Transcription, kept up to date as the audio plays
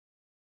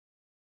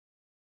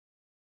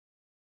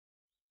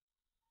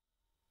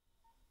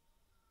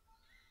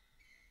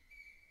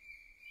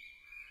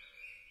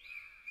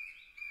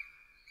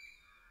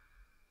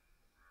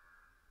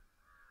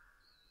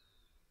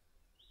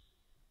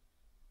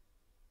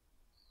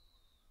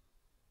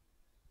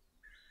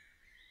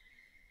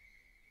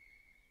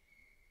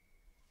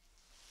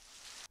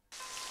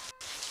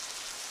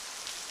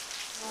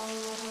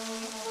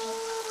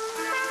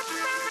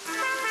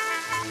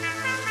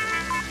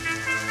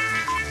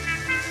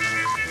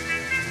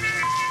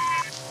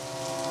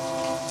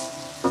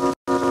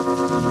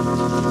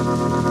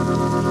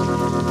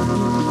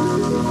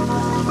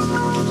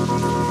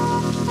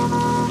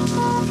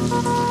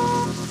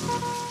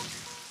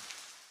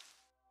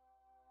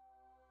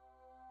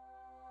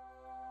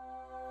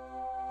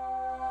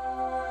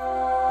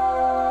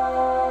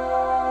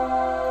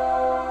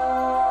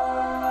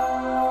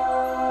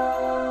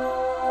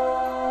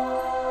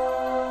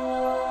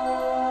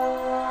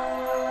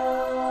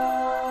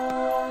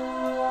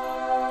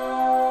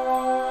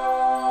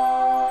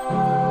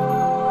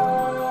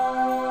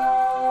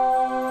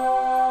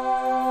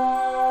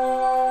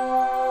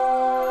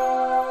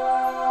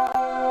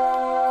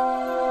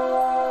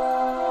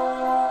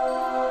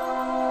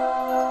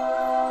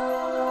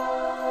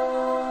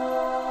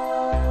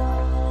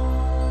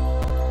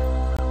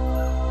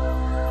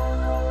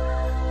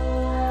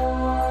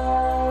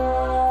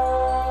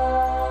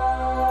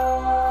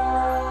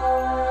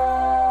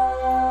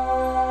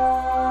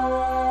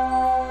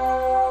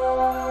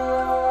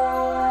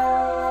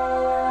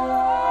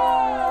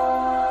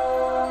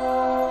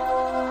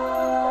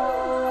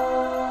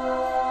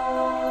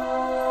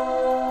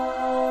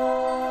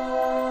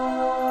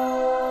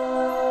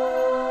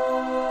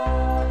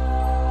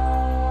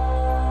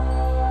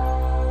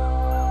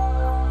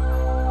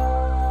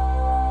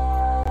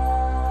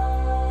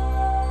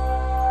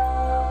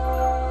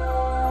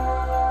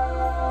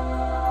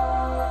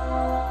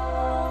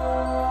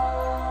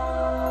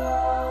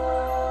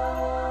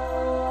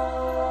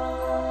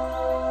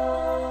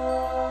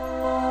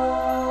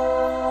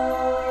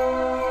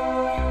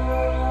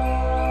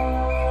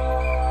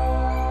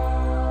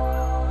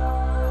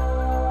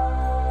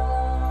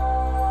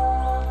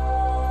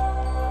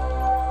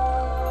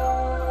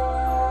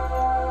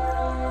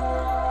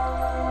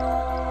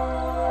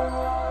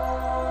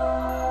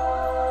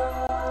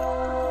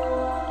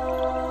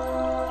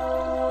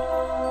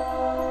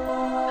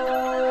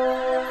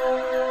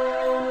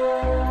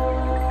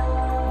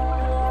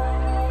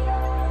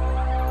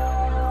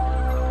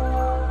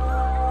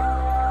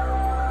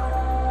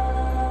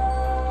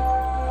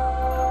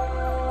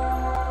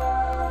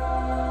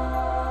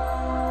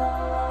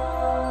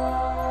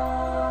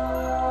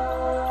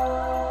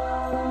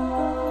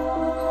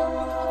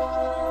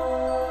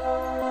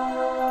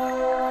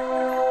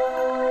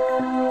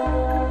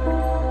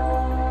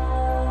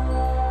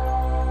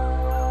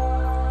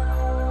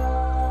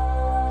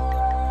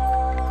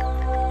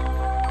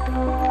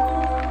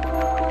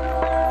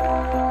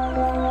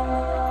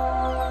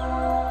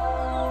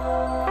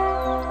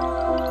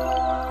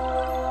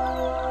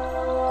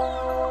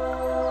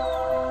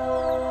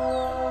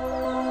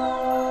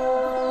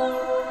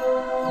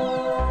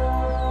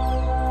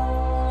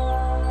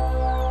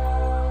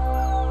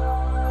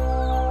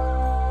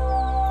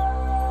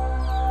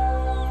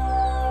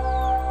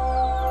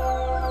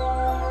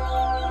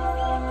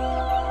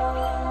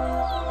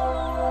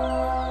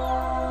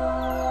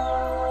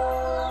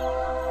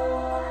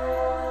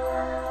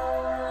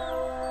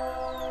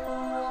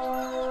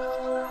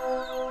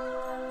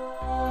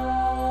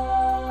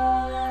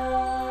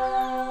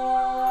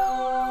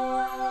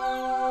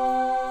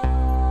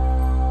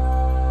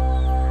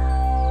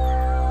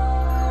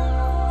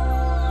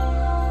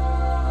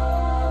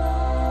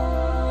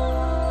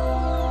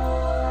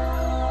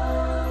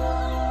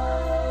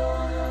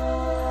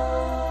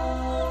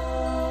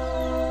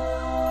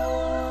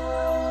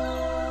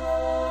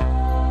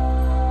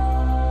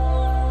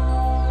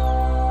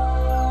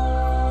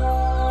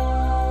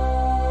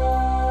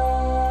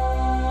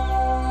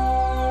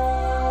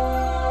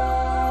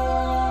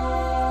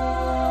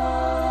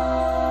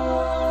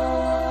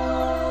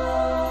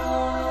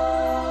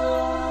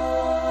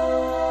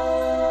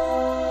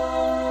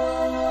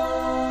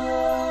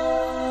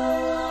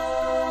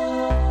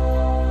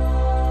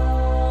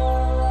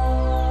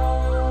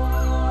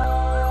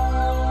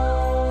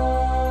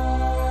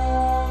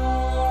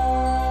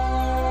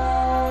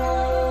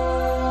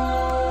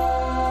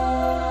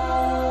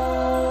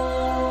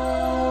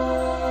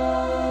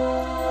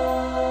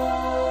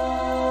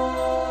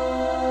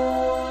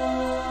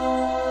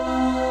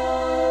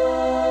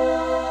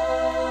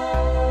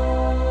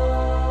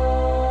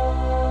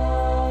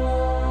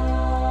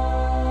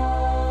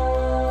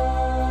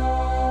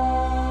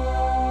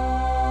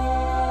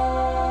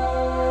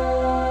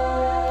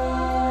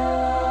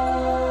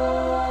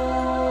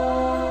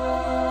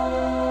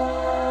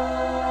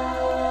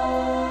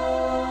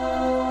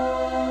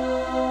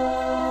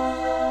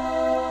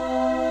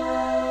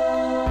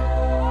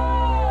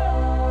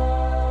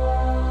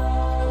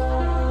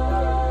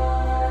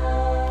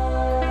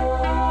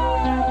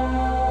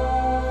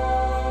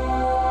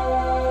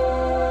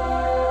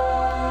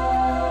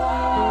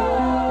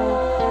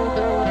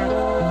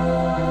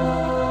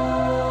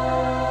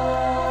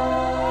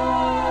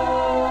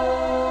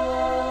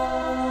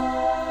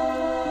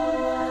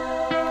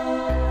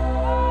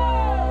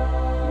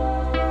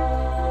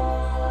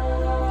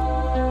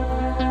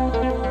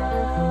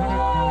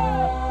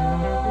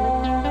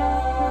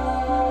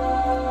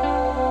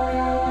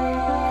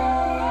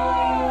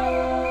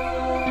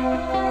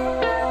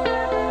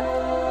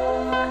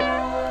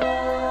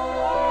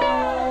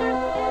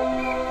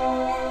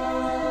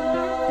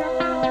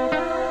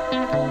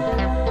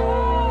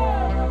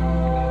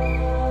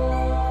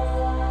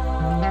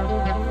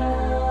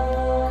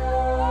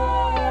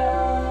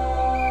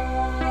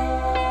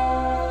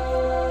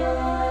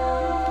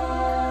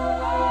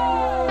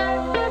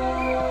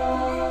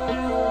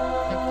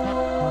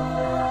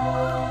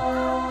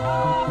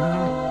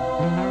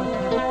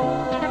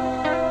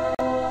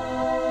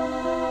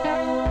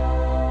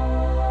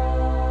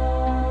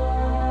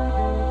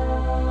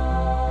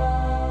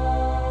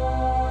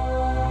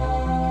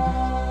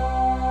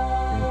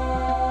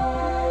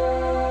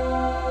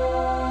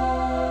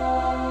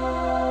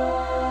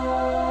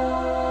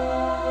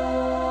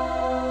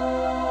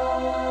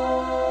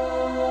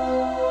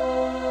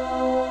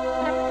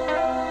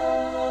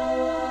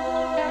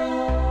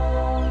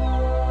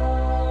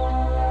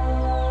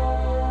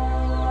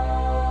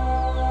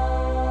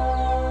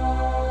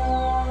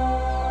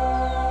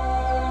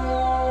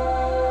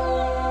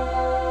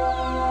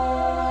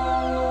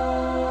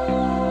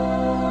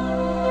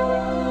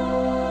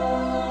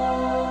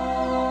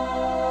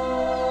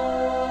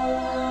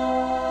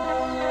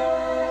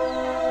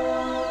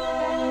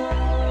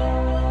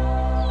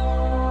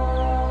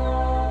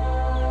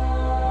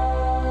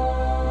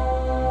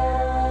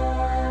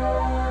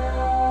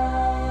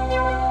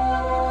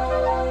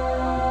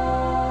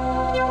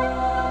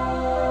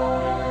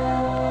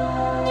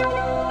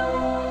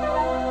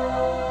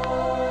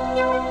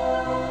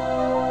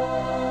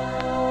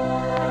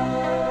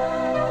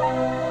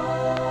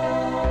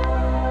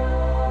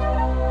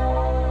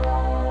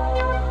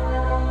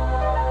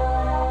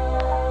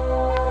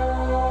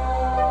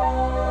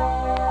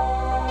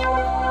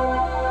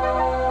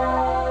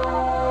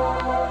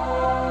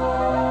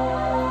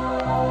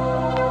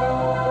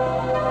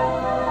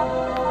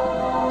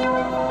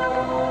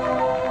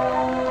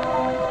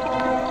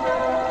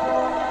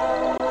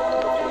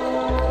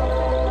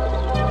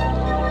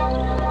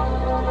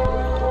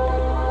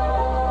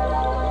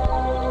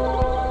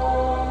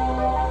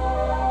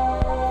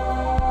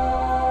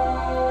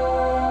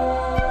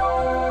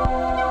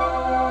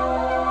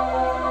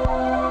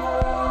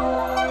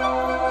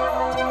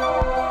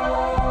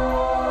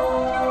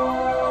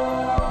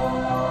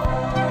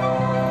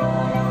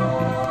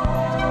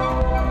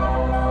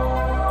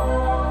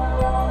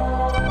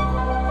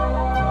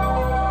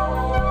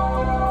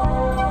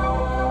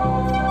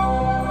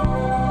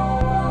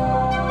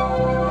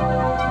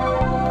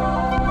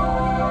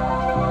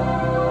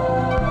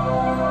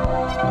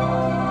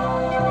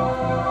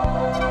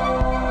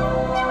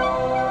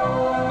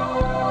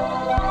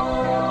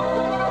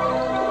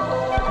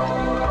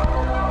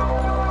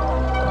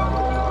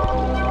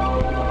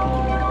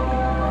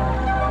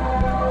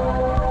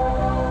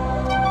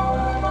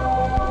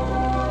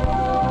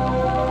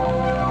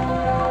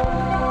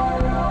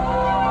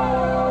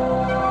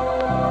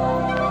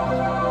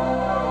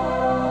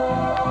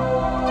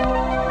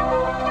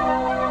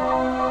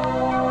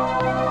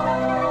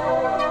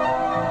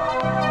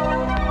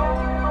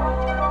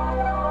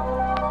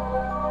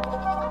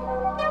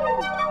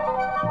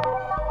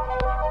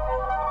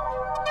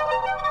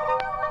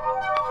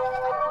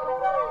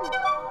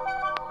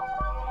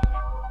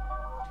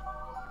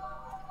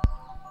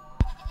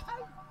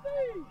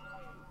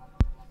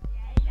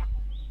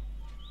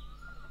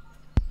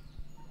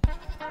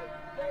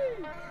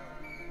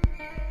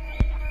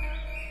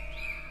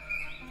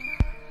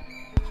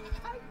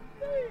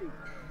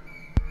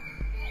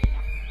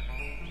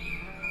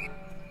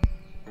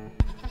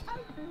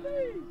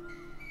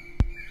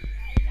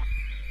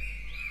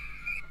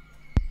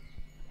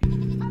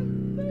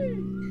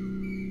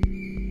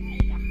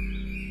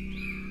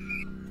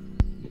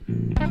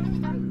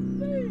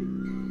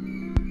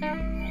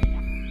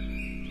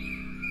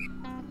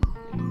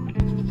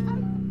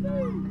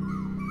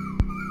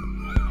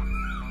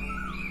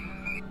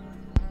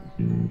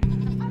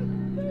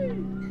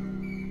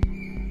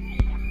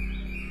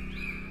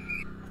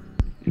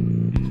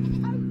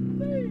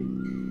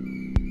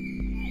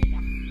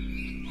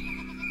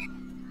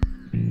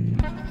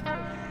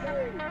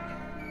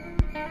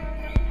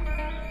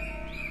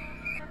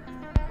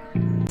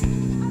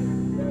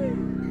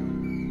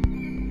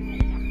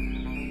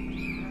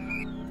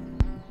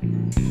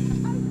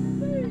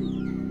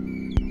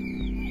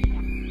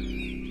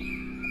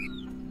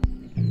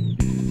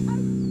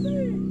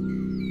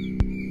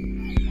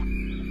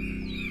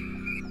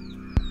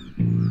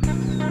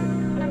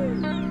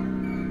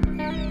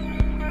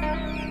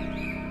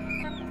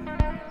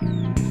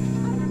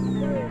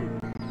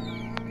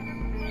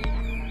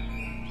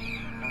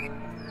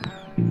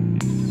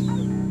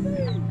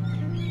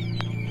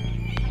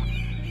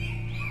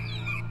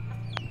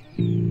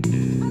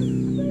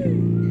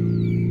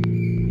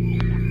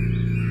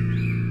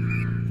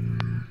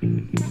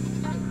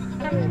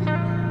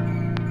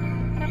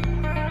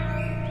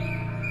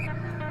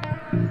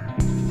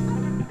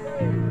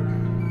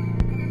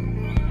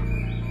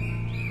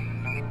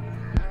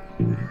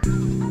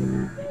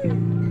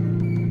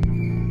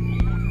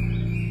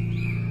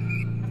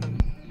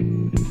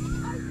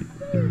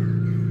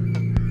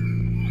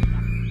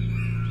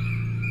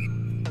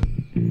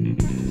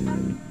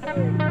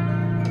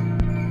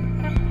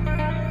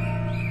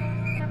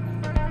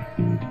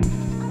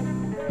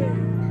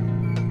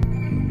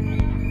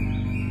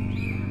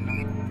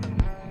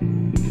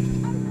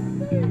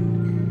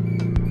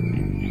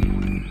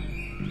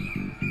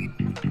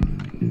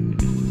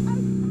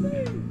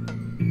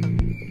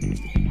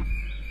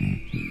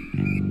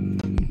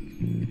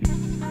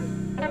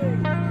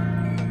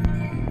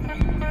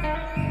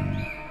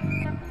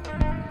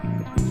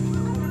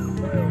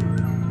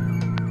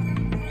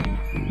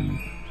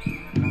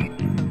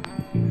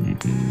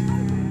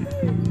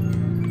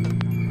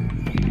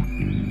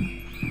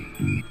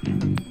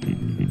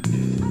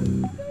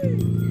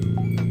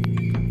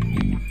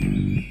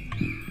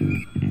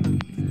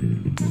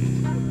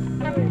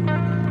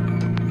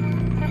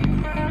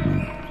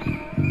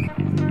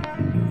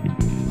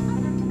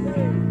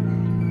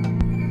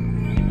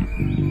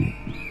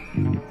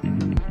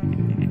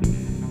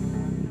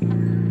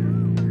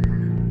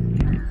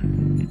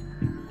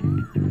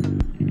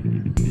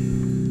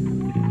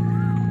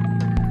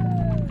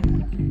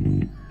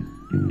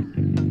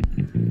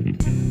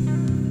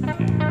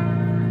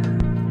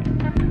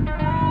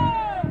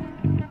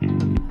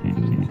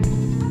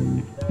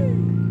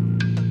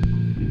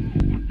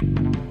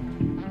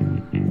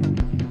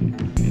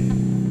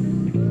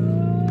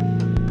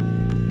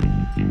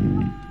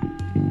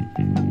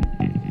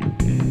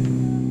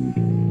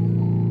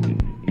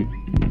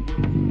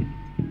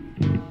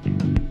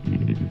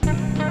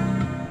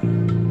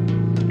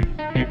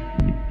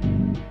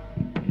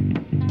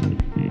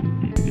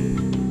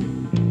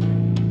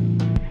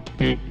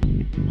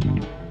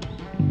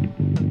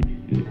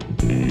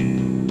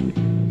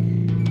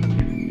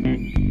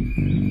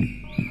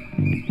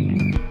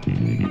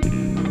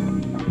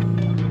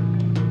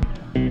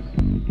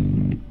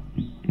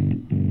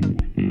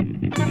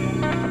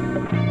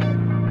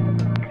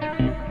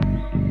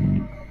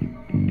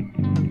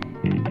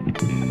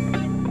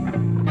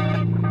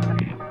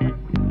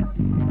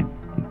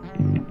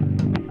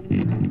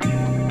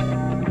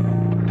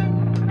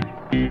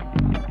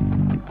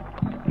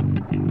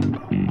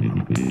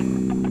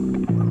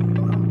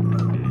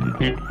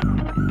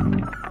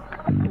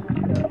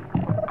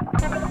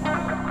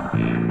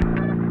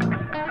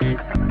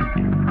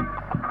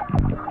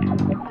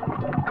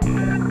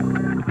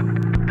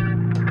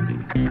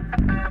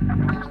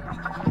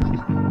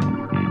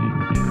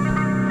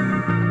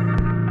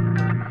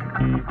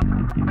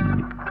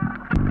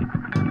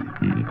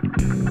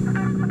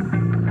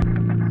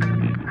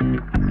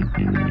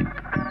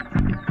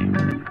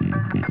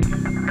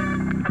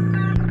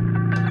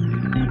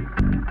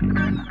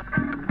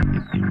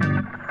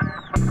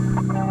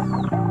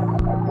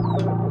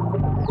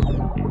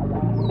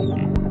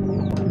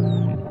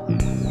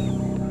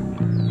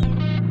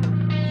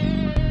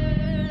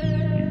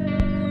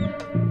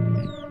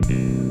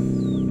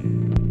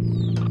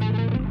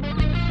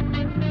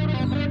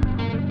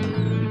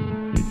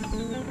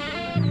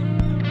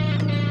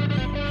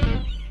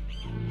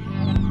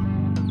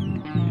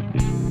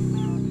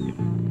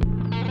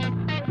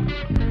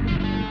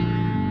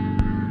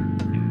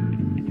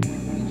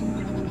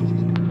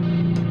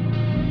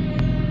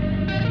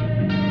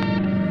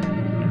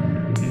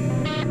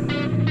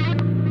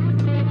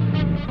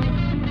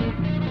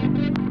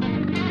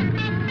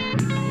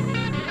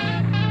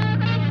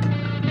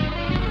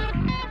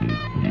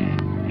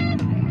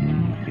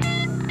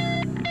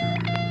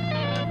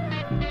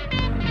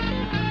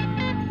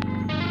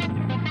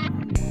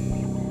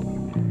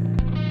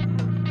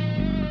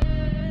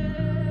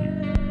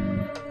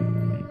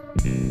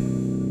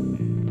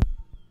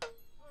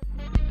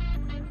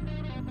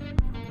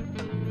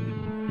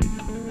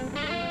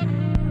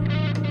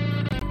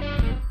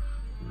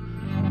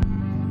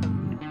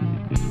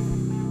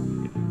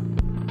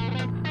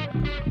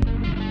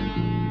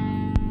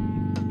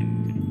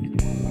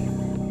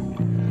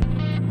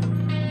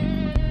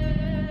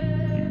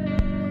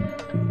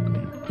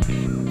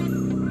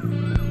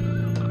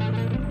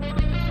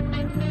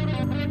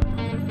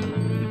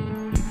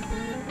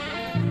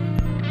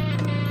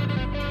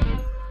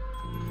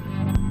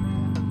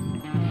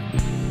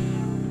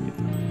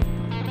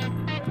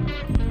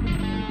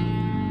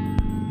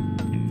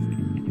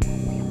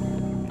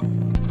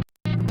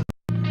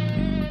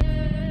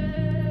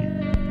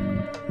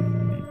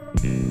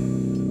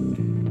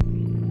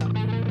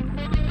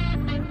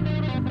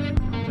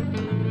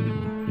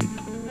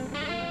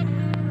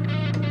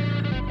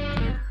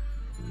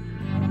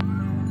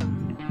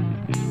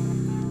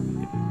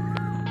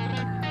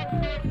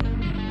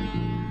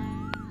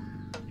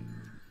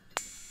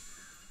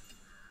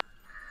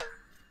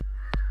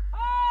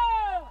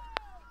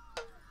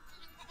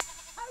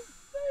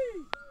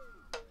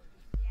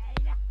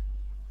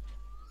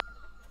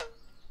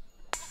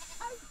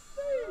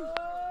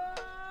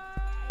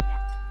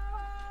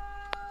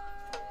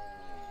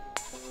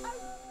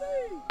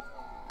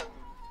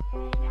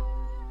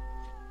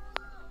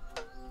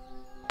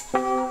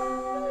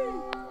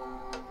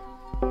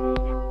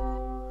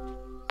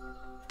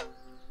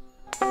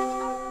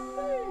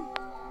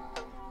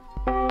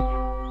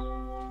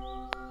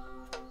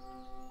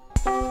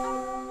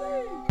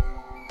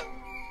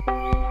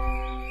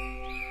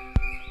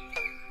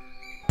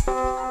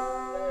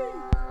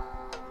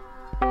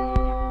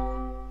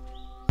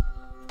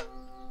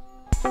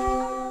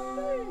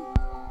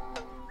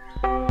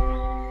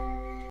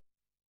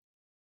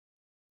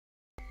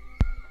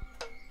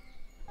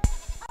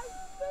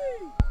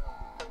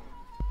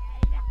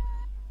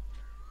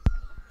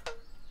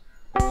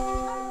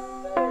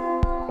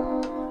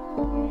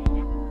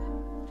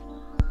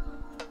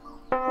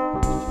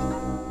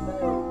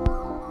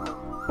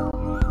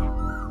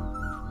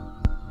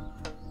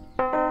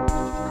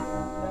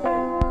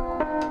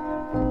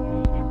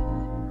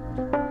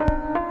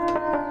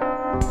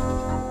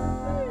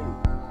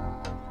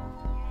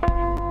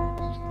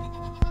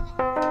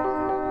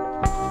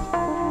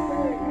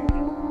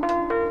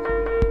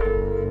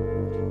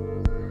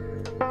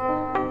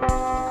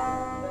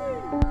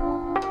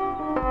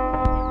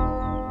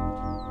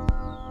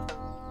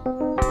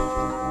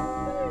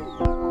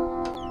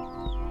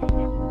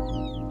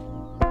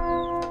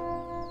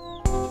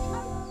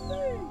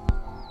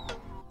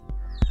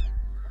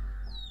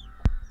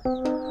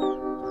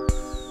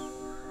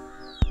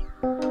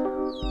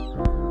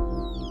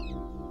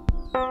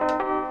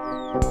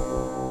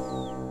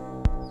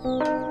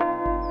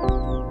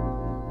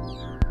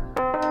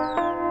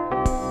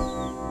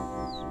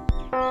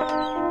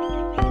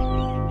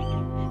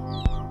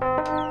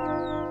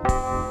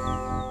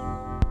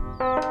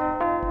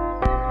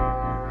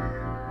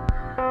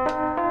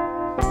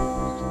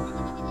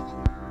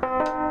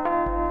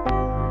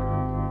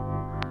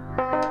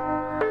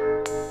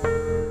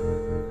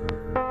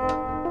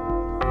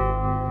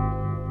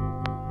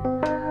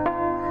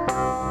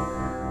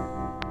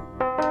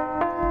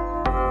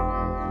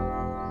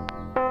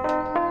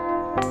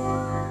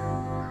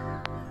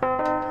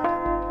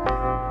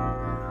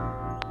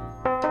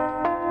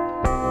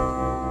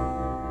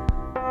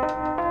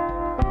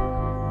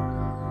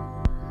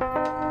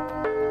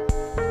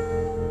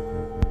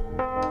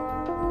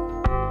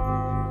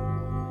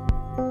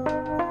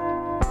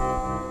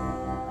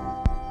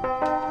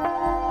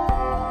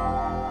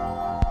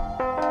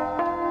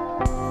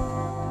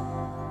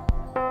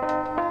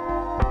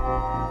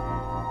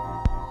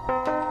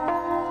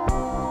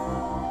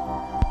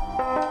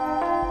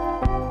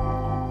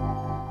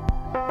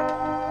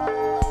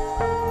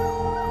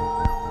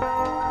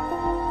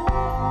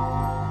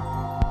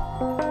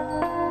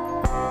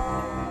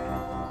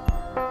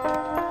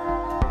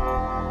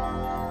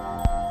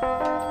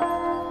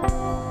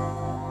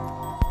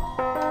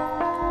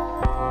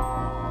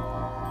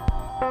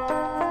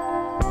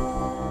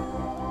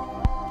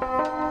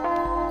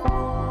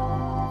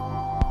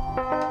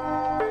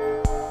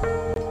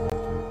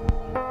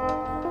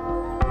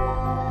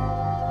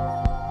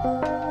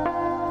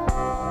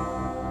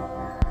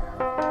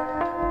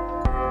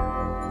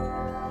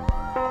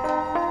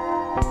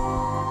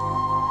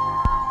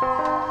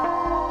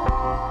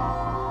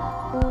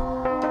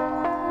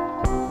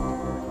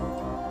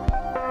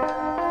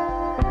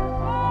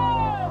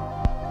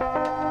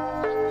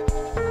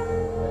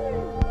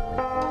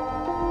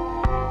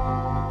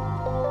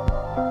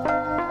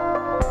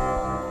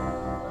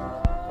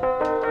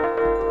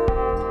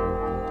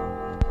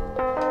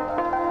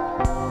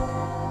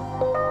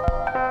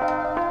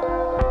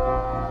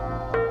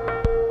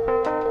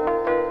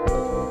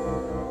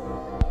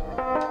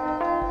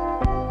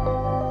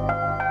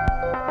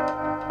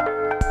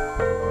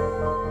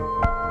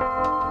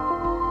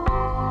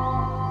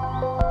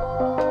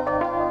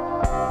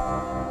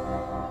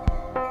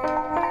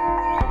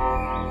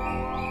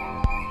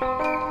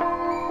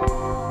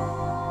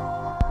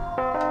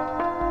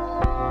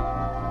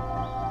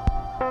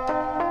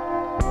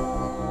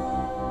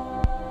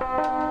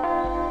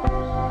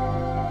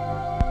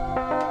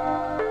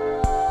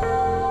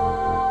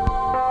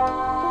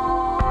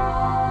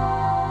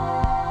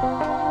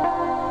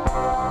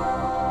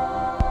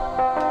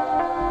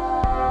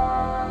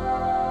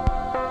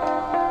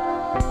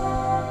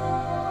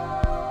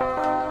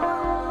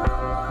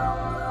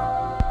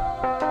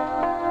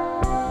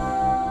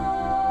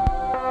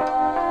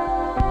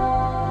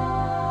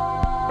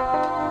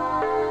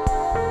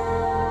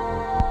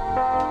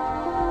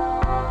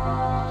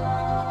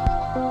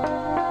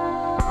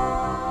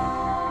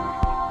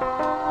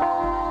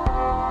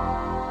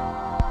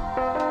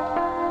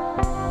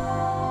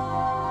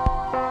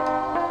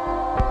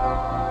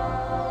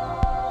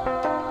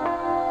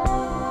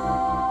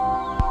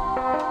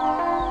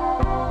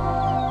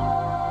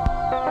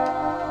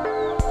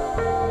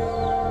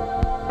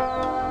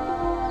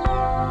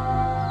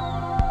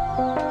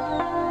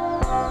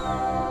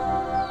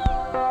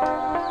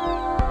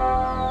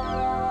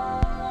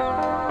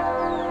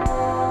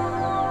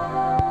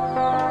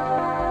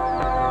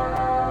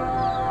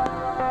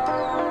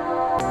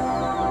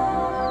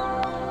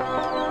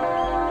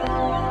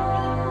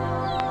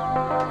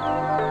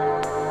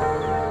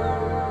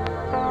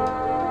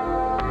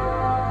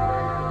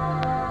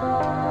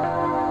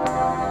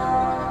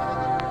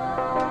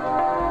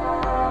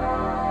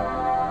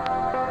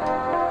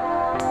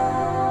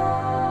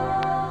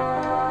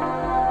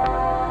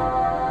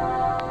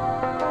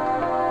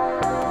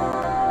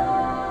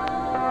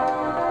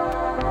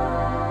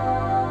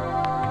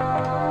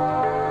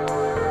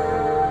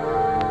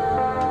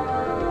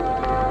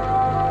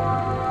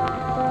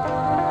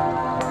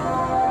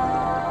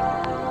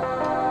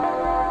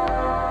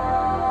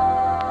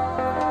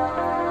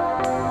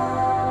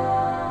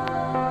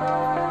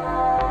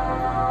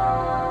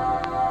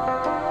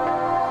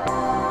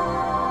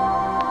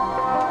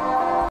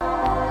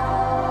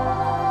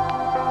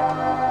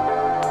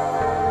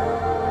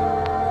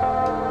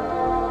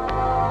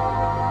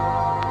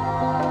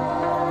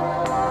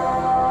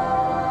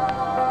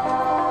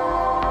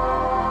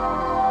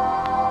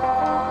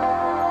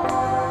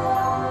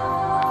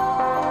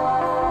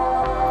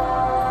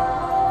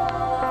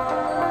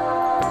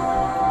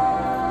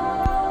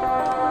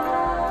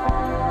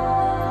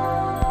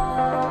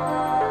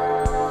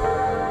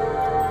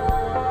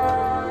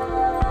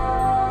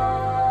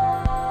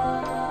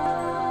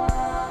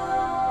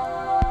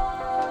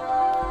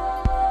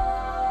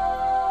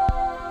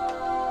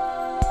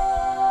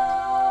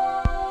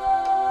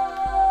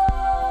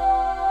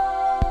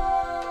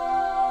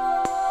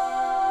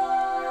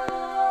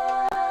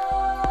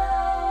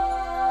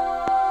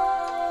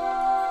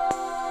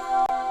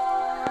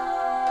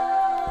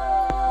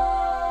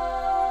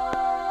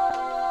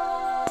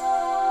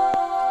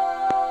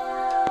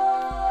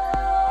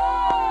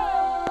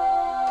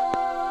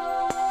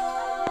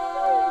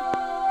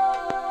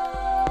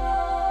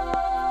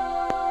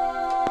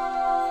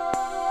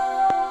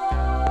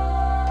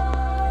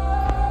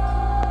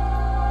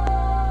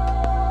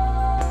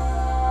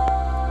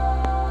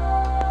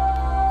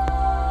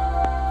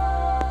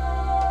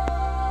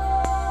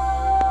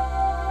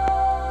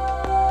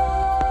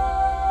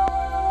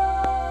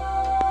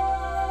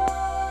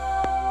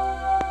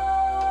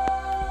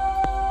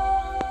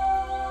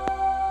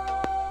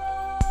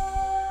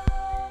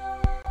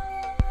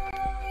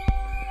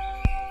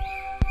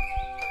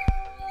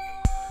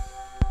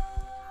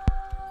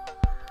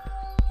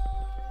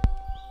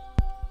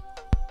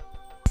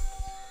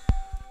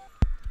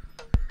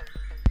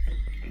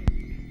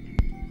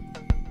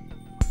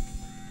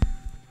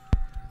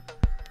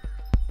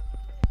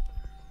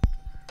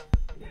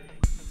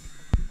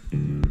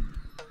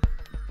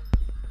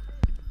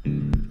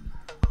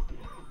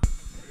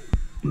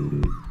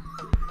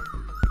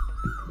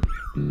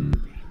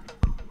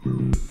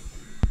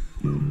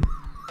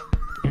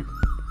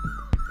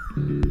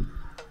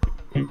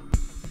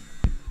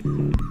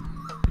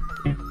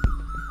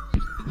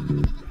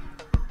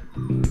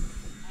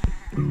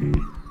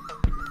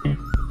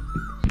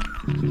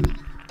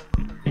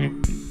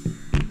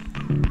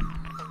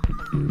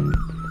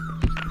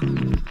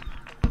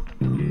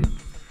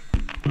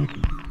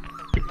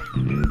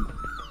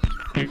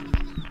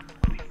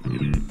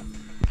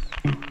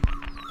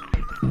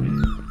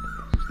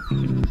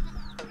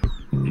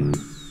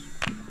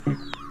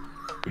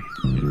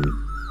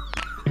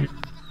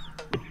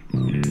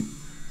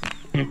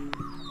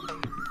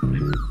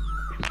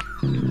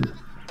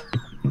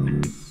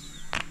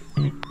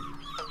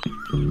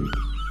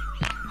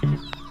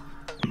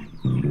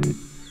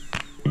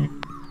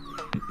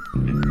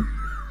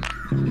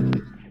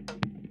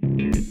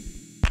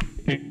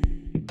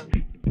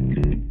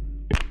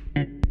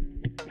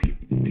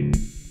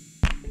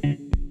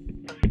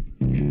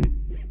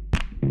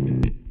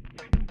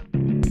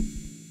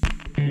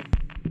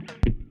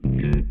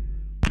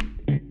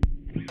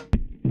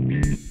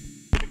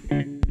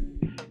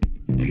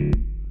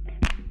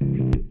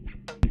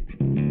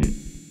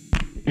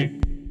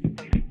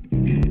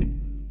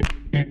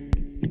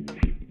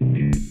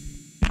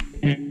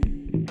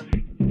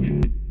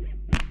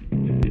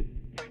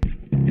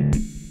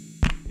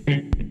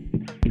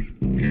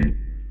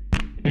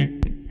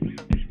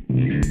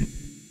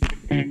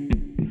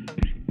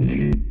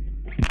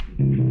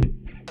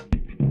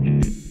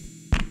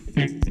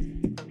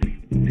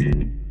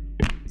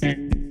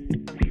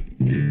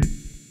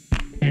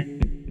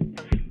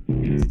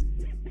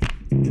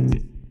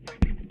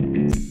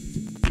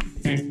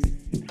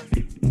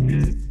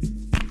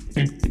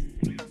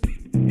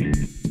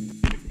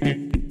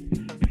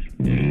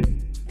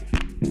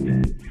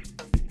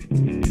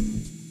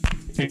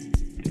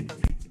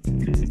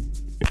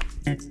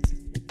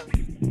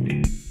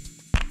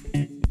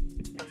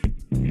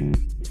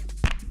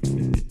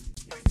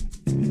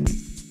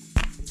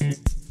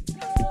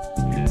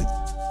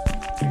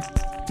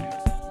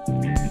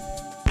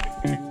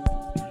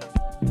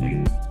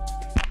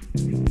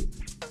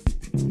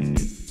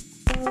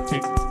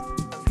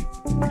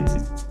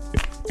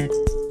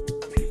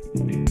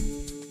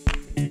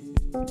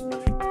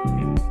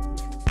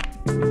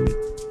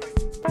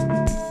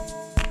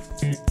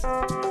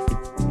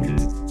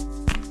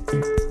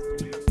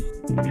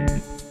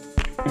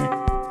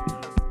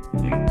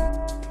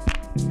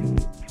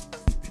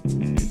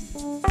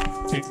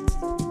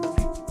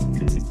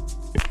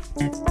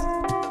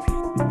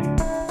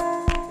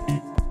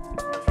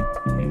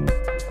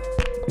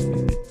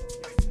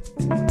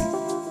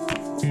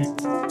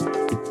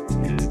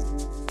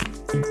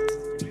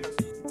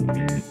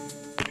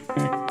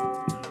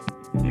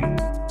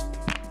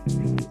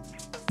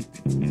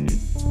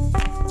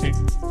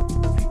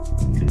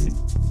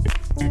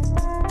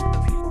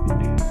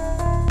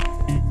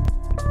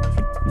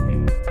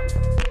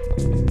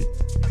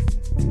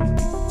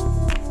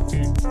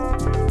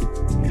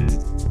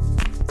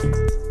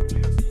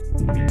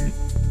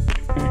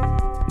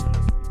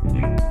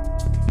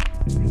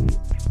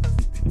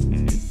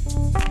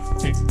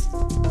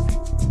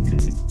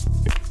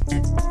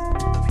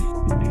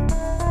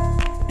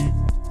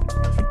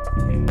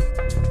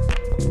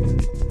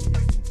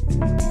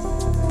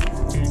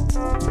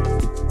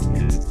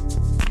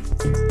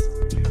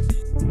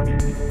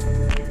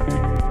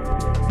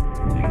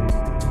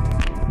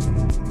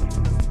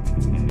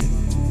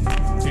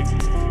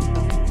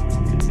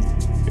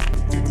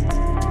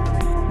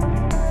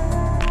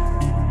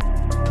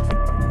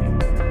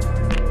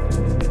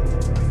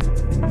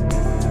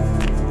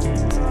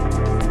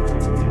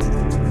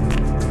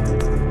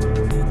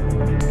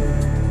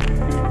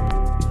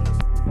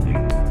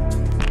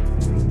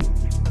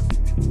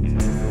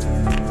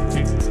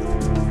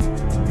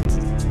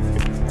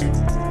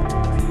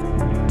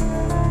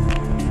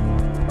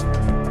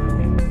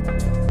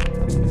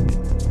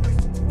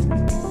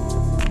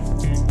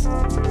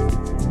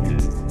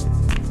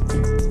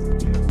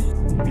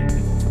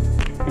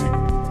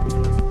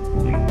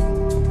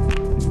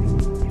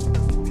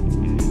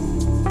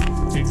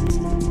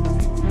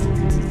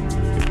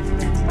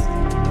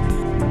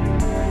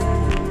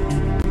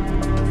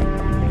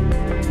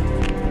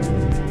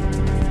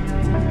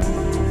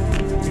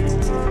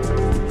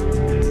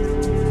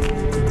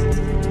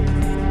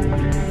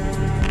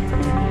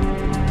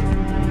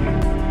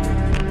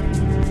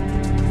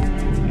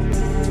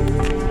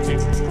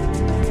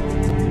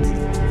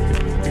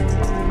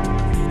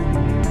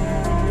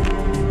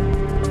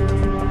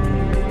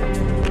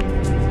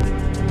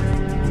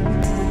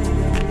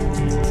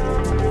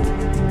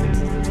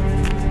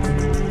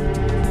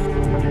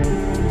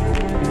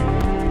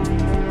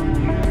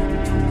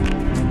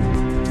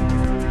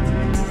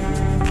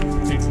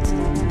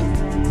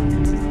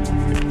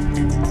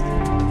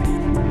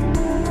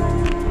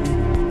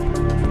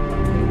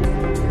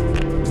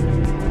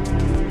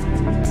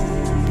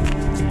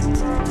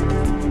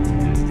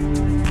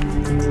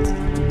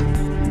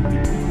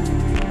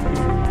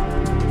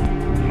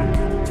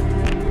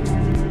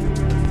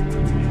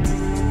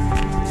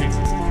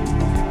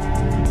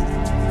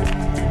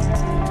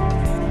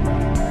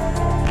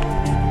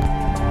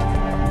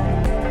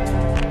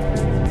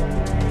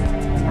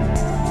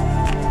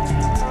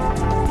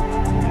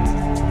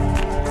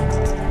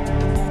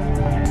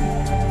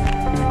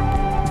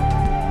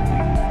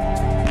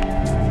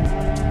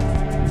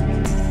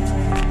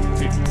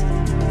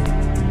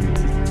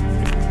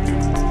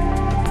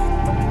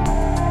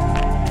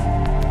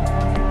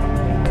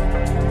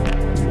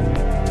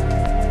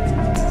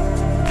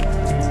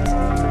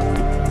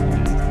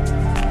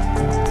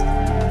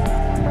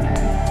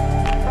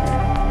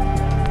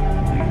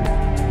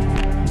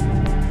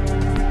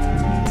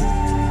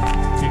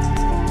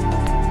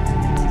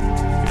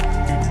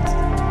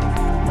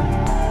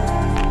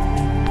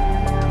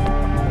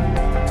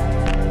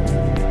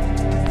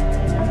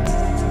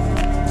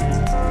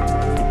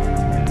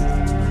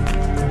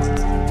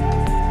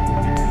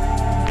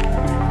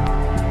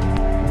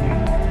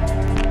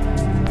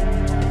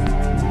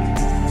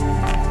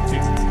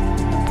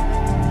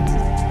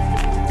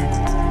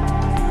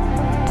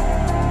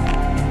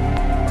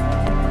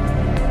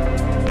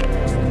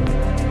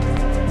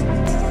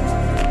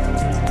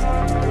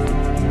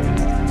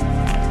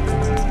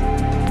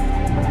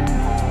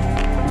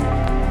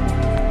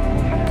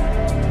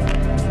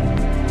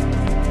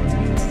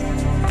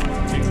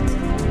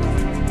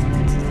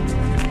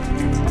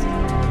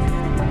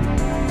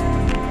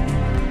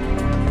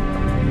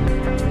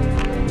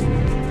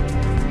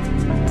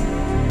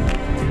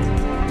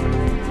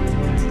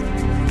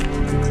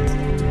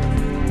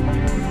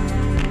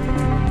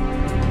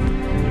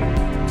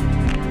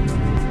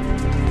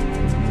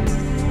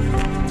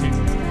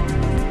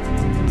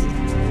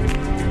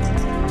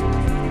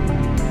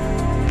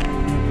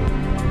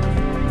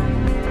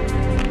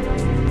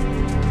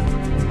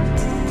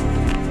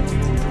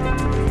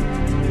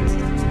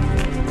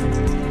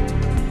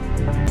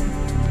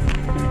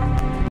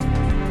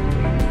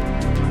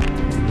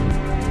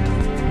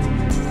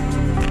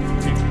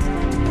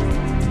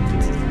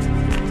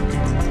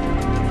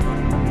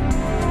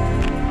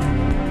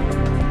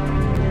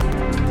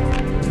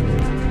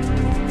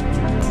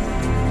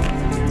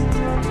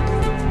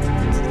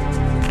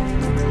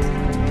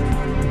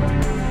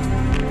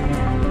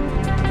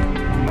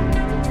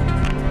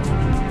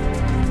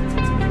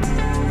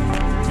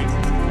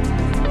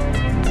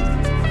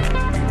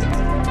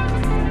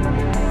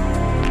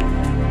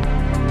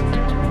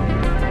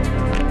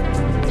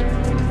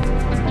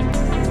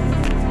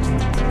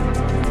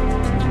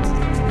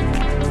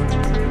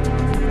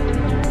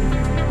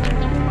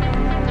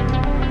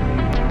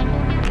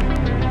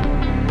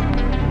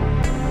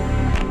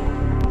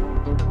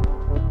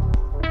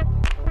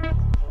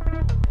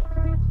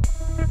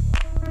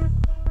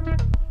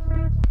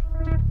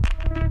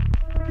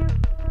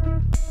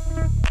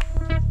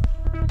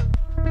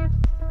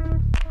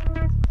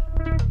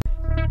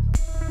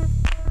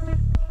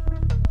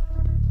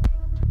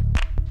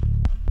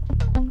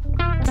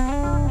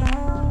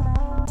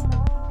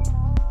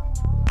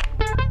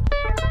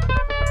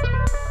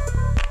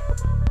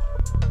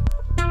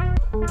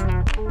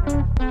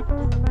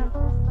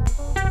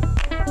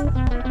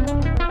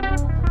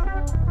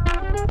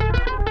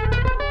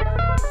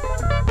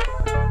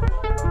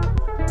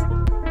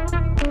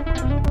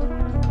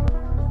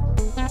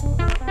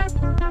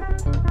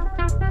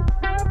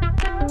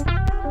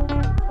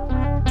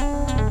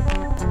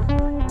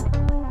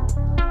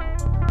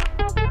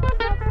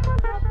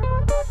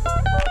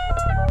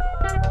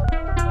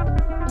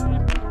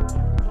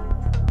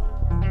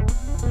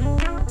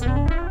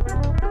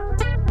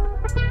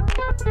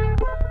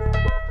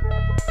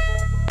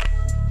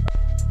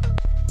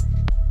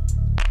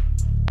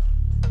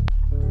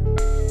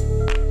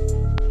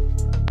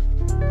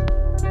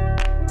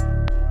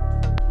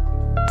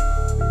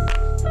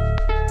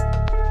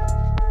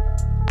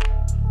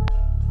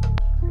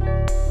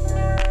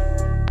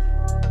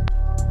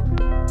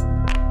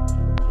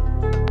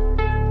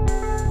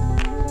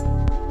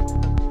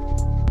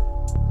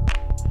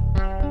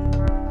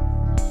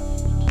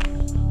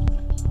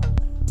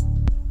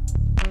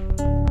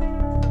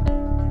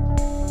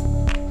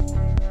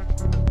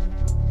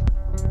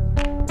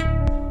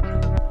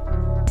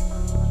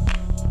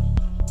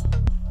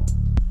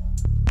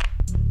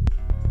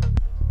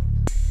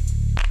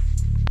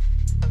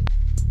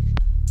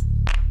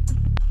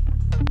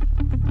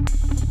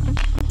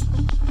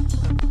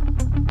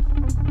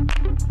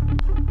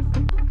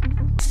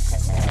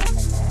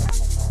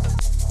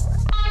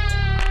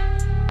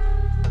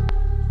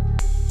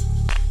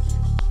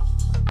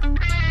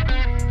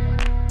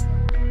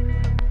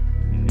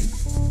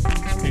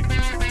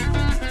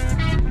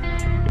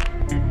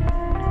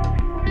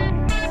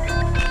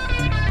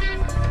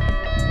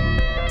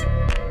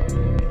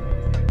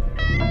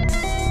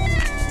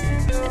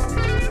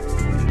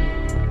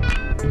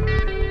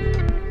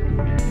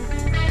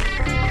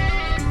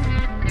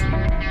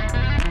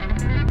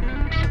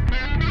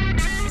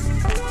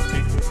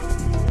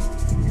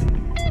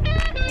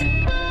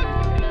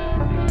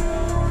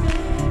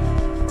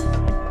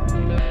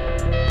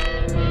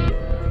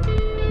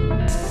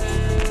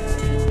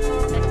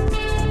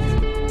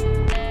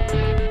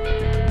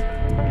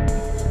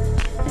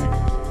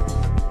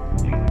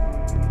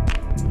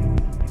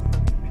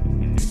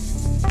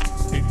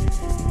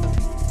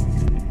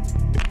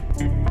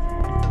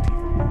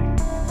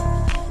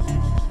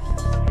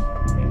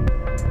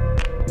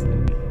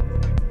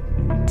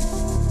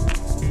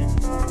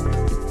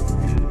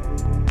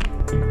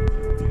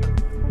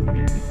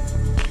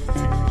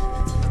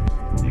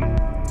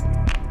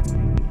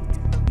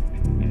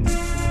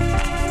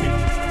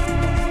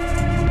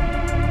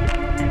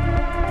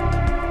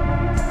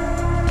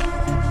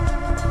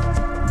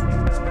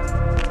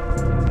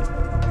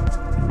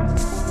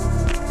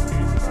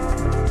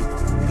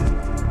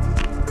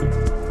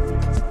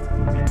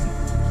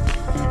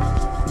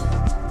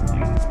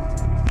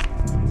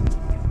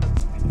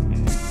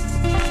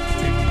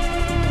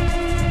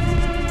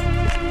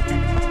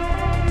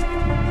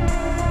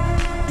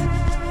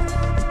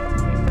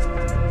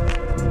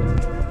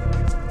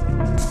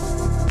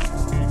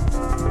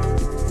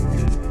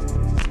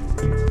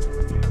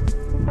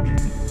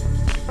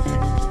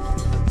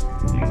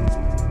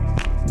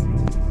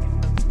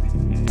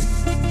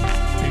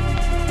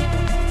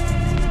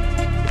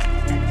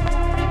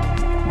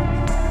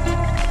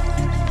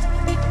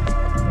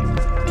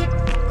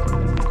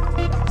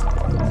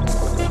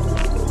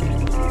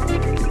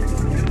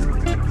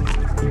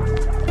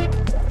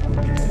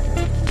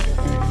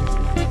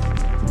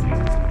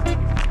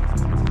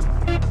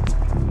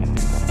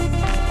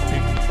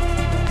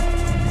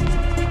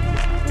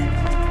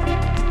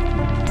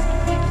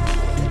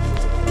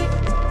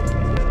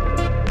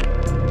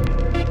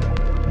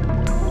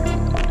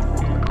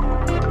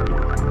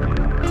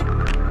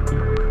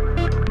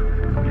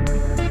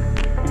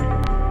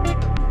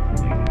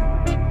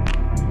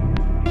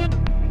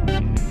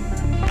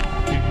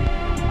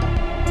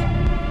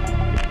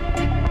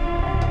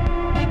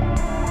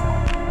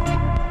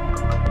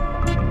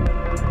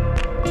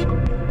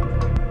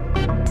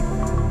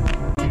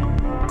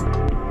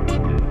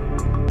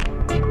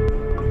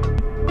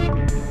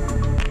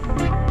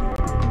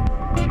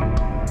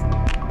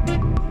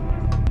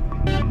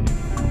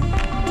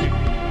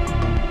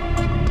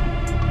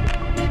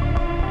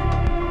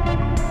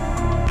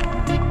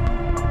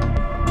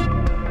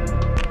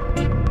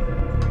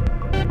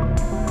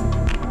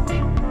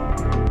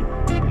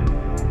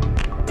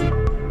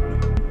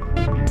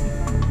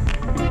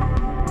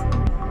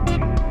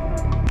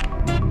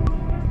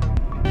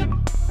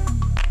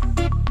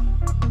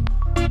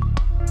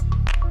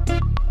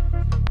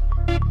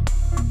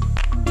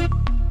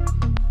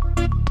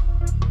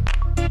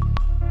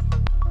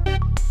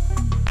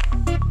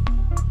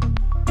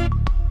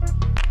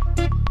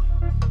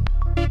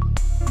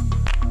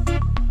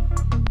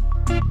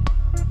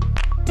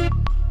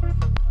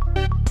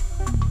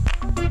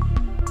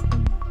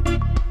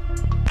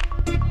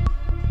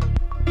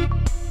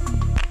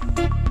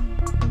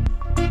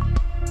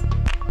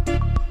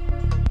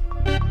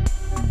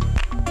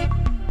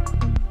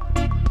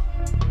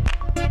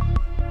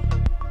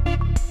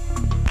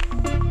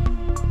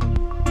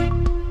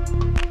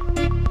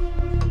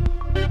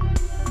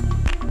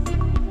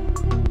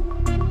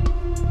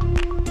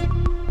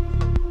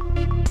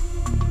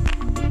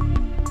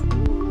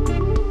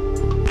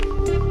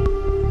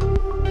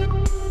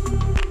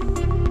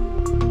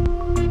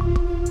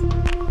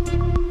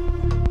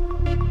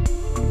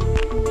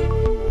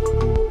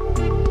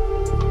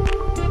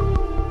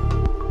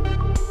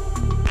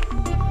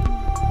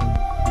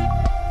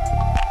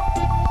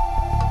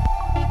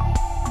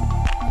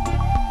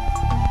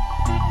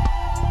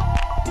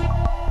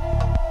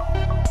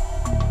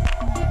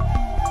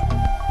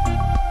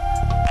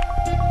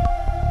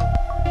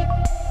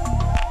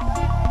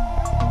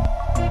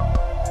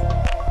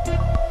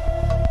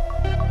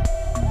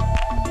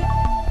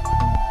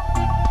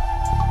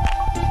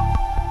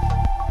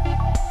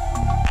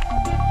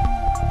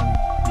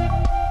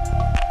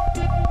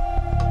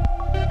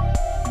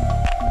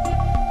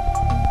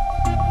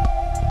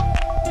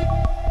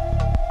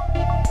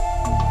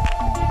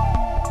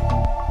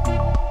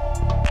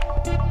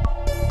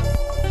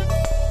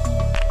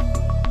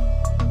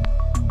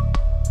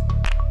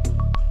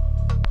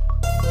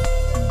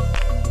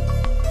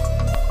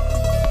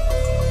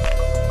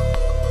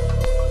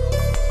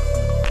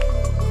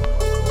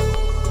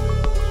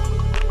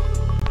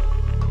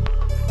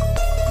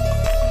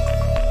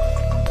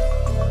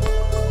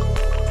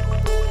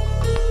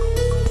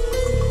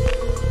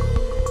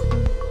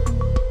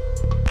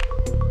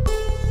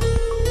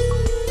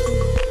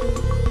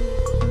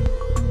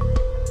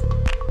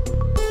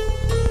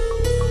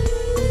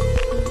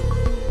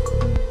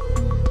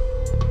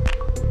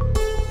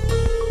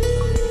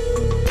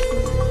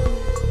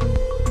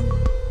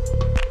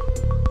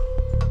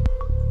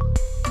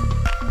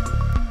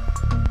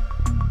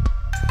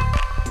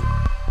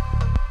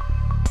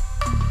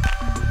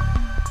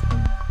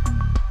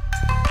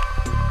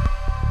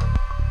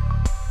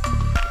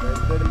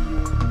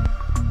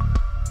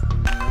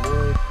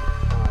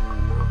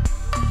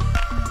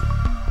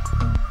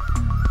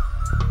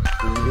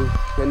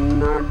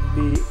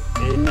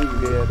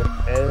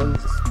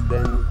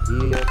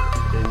here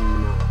and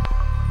now.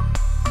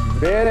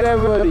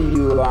 Wherever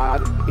you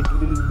are, it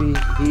will be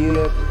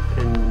here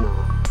and now.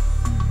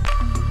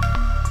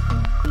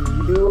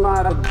 You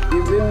are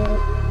given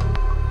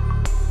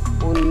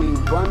only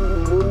one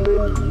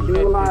moment,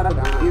 you are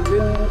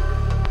given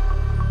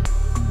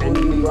and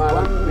you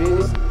are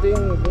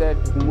wasting that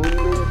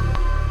moment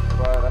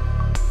for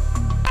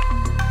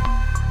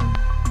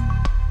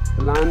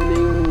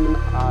planning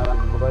or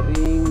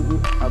worrying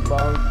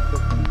about the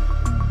future.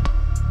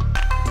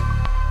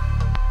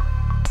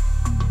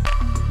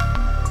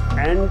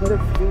 And the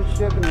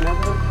future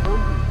never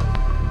comes.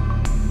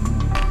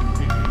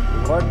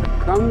 What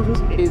comes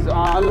is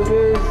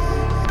always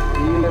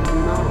here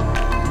now.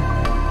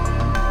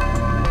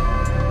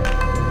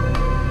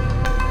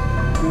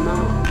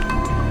 Now.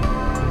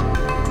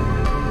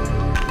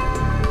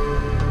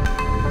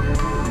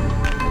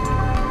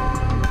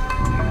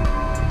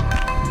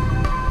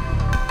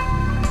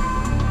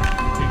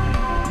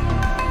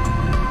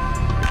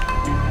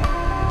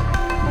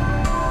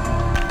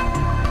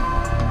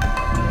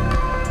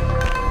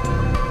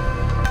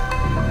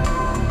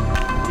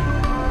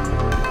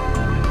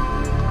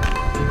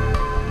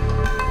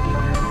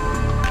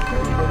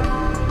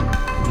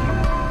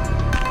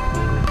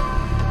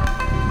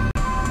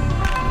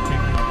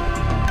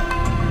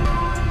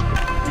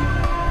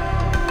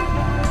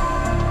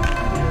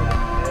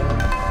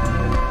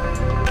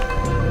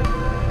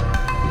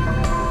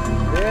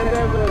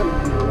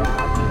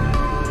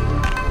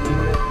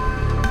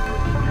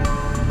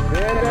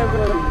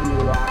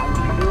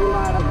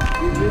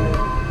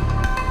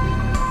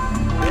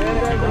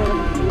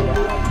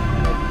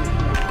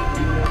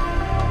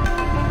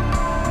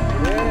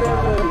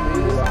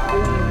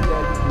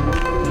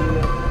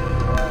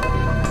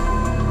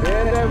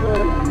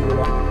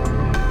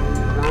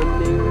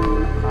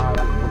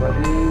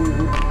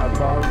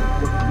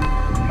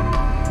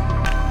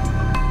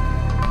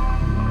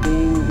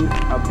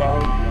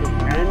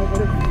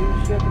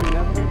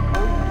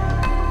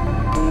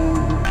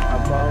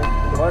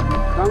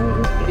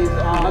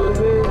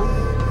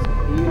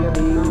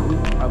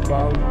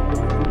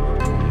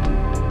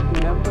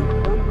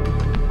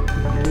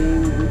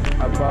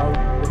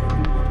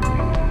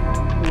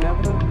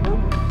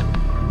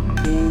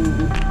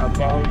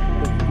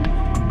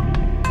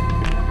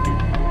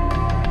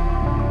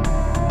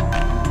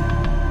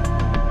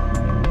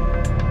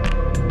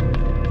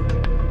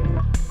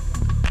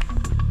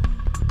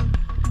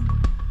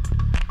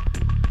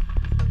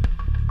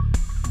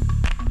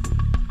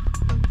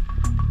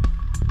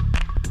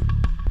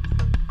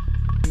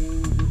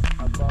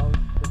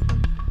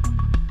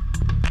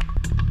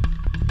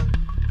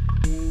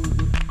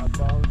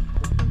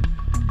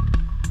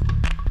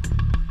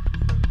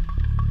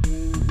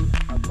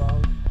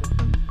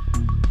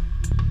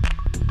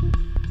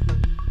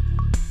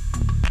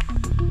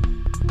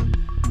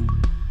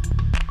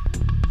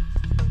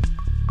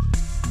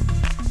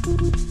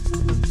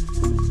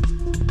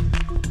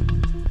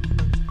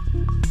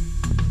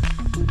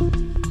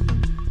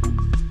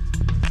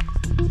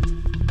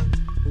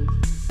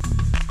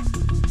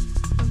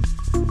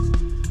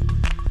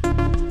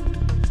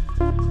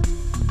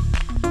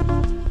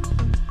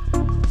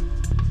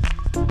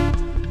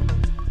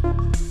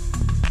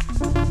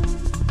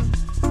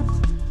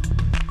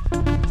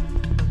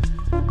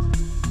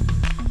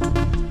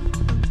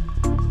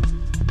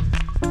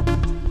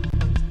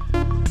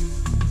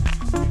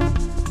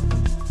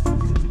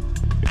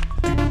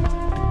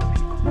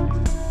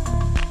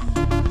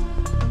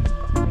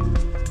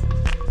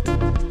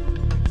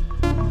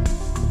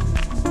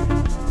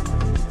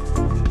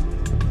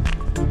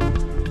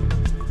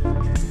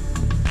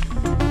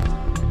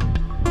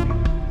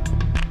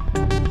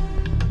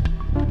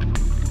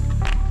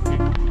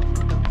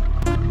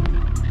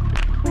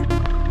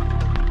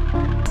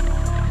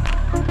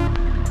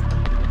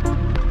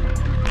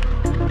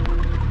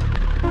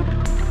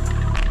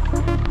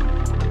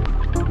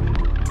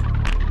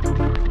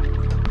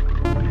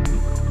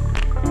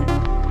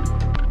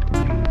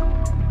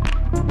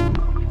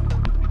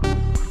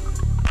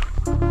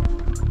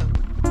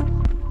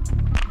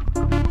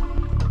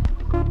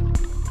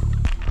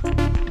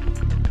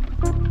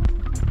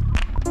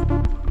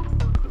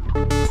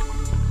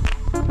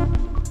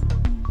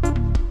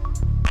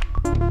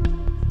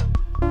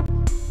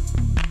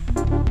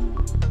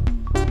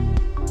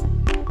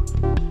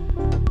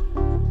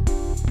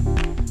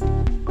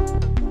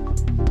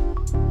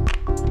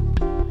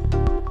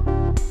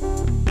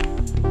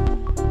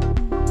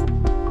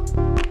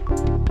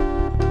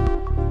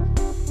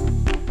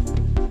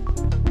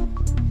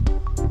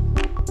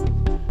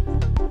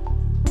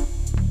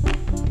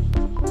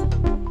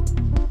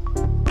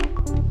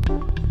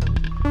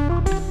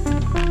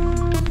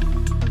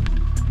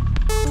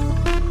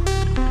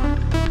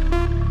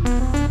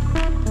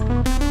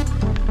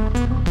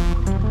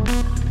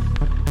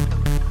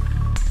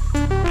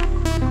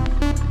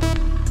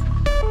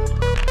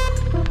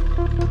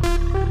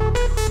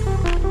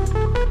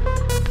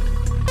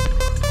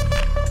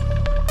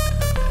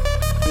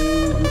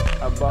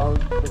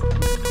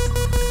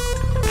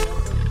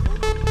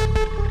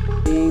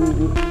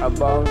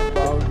 about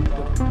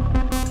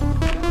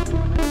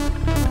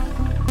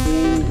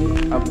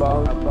thinking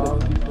about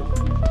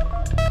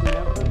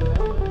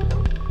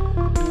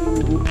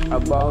thinking about thinking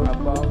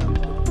about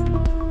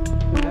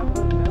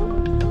never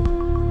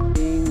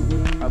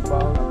thinking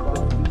about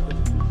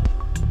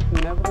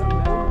never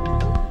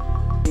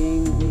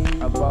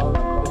thinking about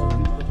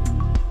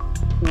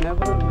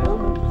never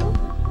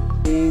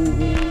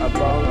thinking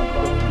about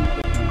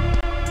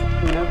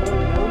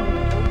never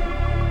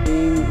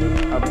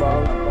thinking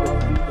about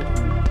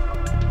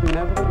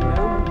never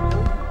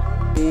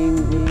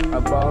thinking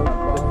about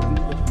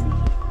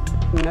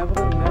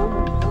never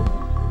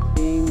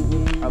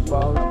thinking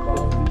about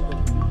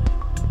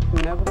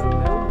never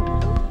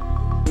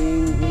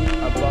thinking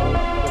about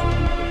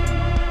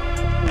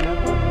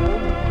never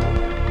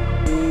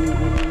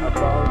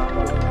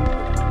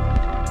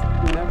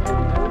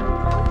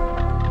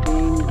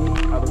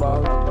thinking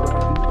about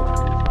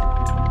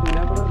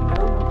never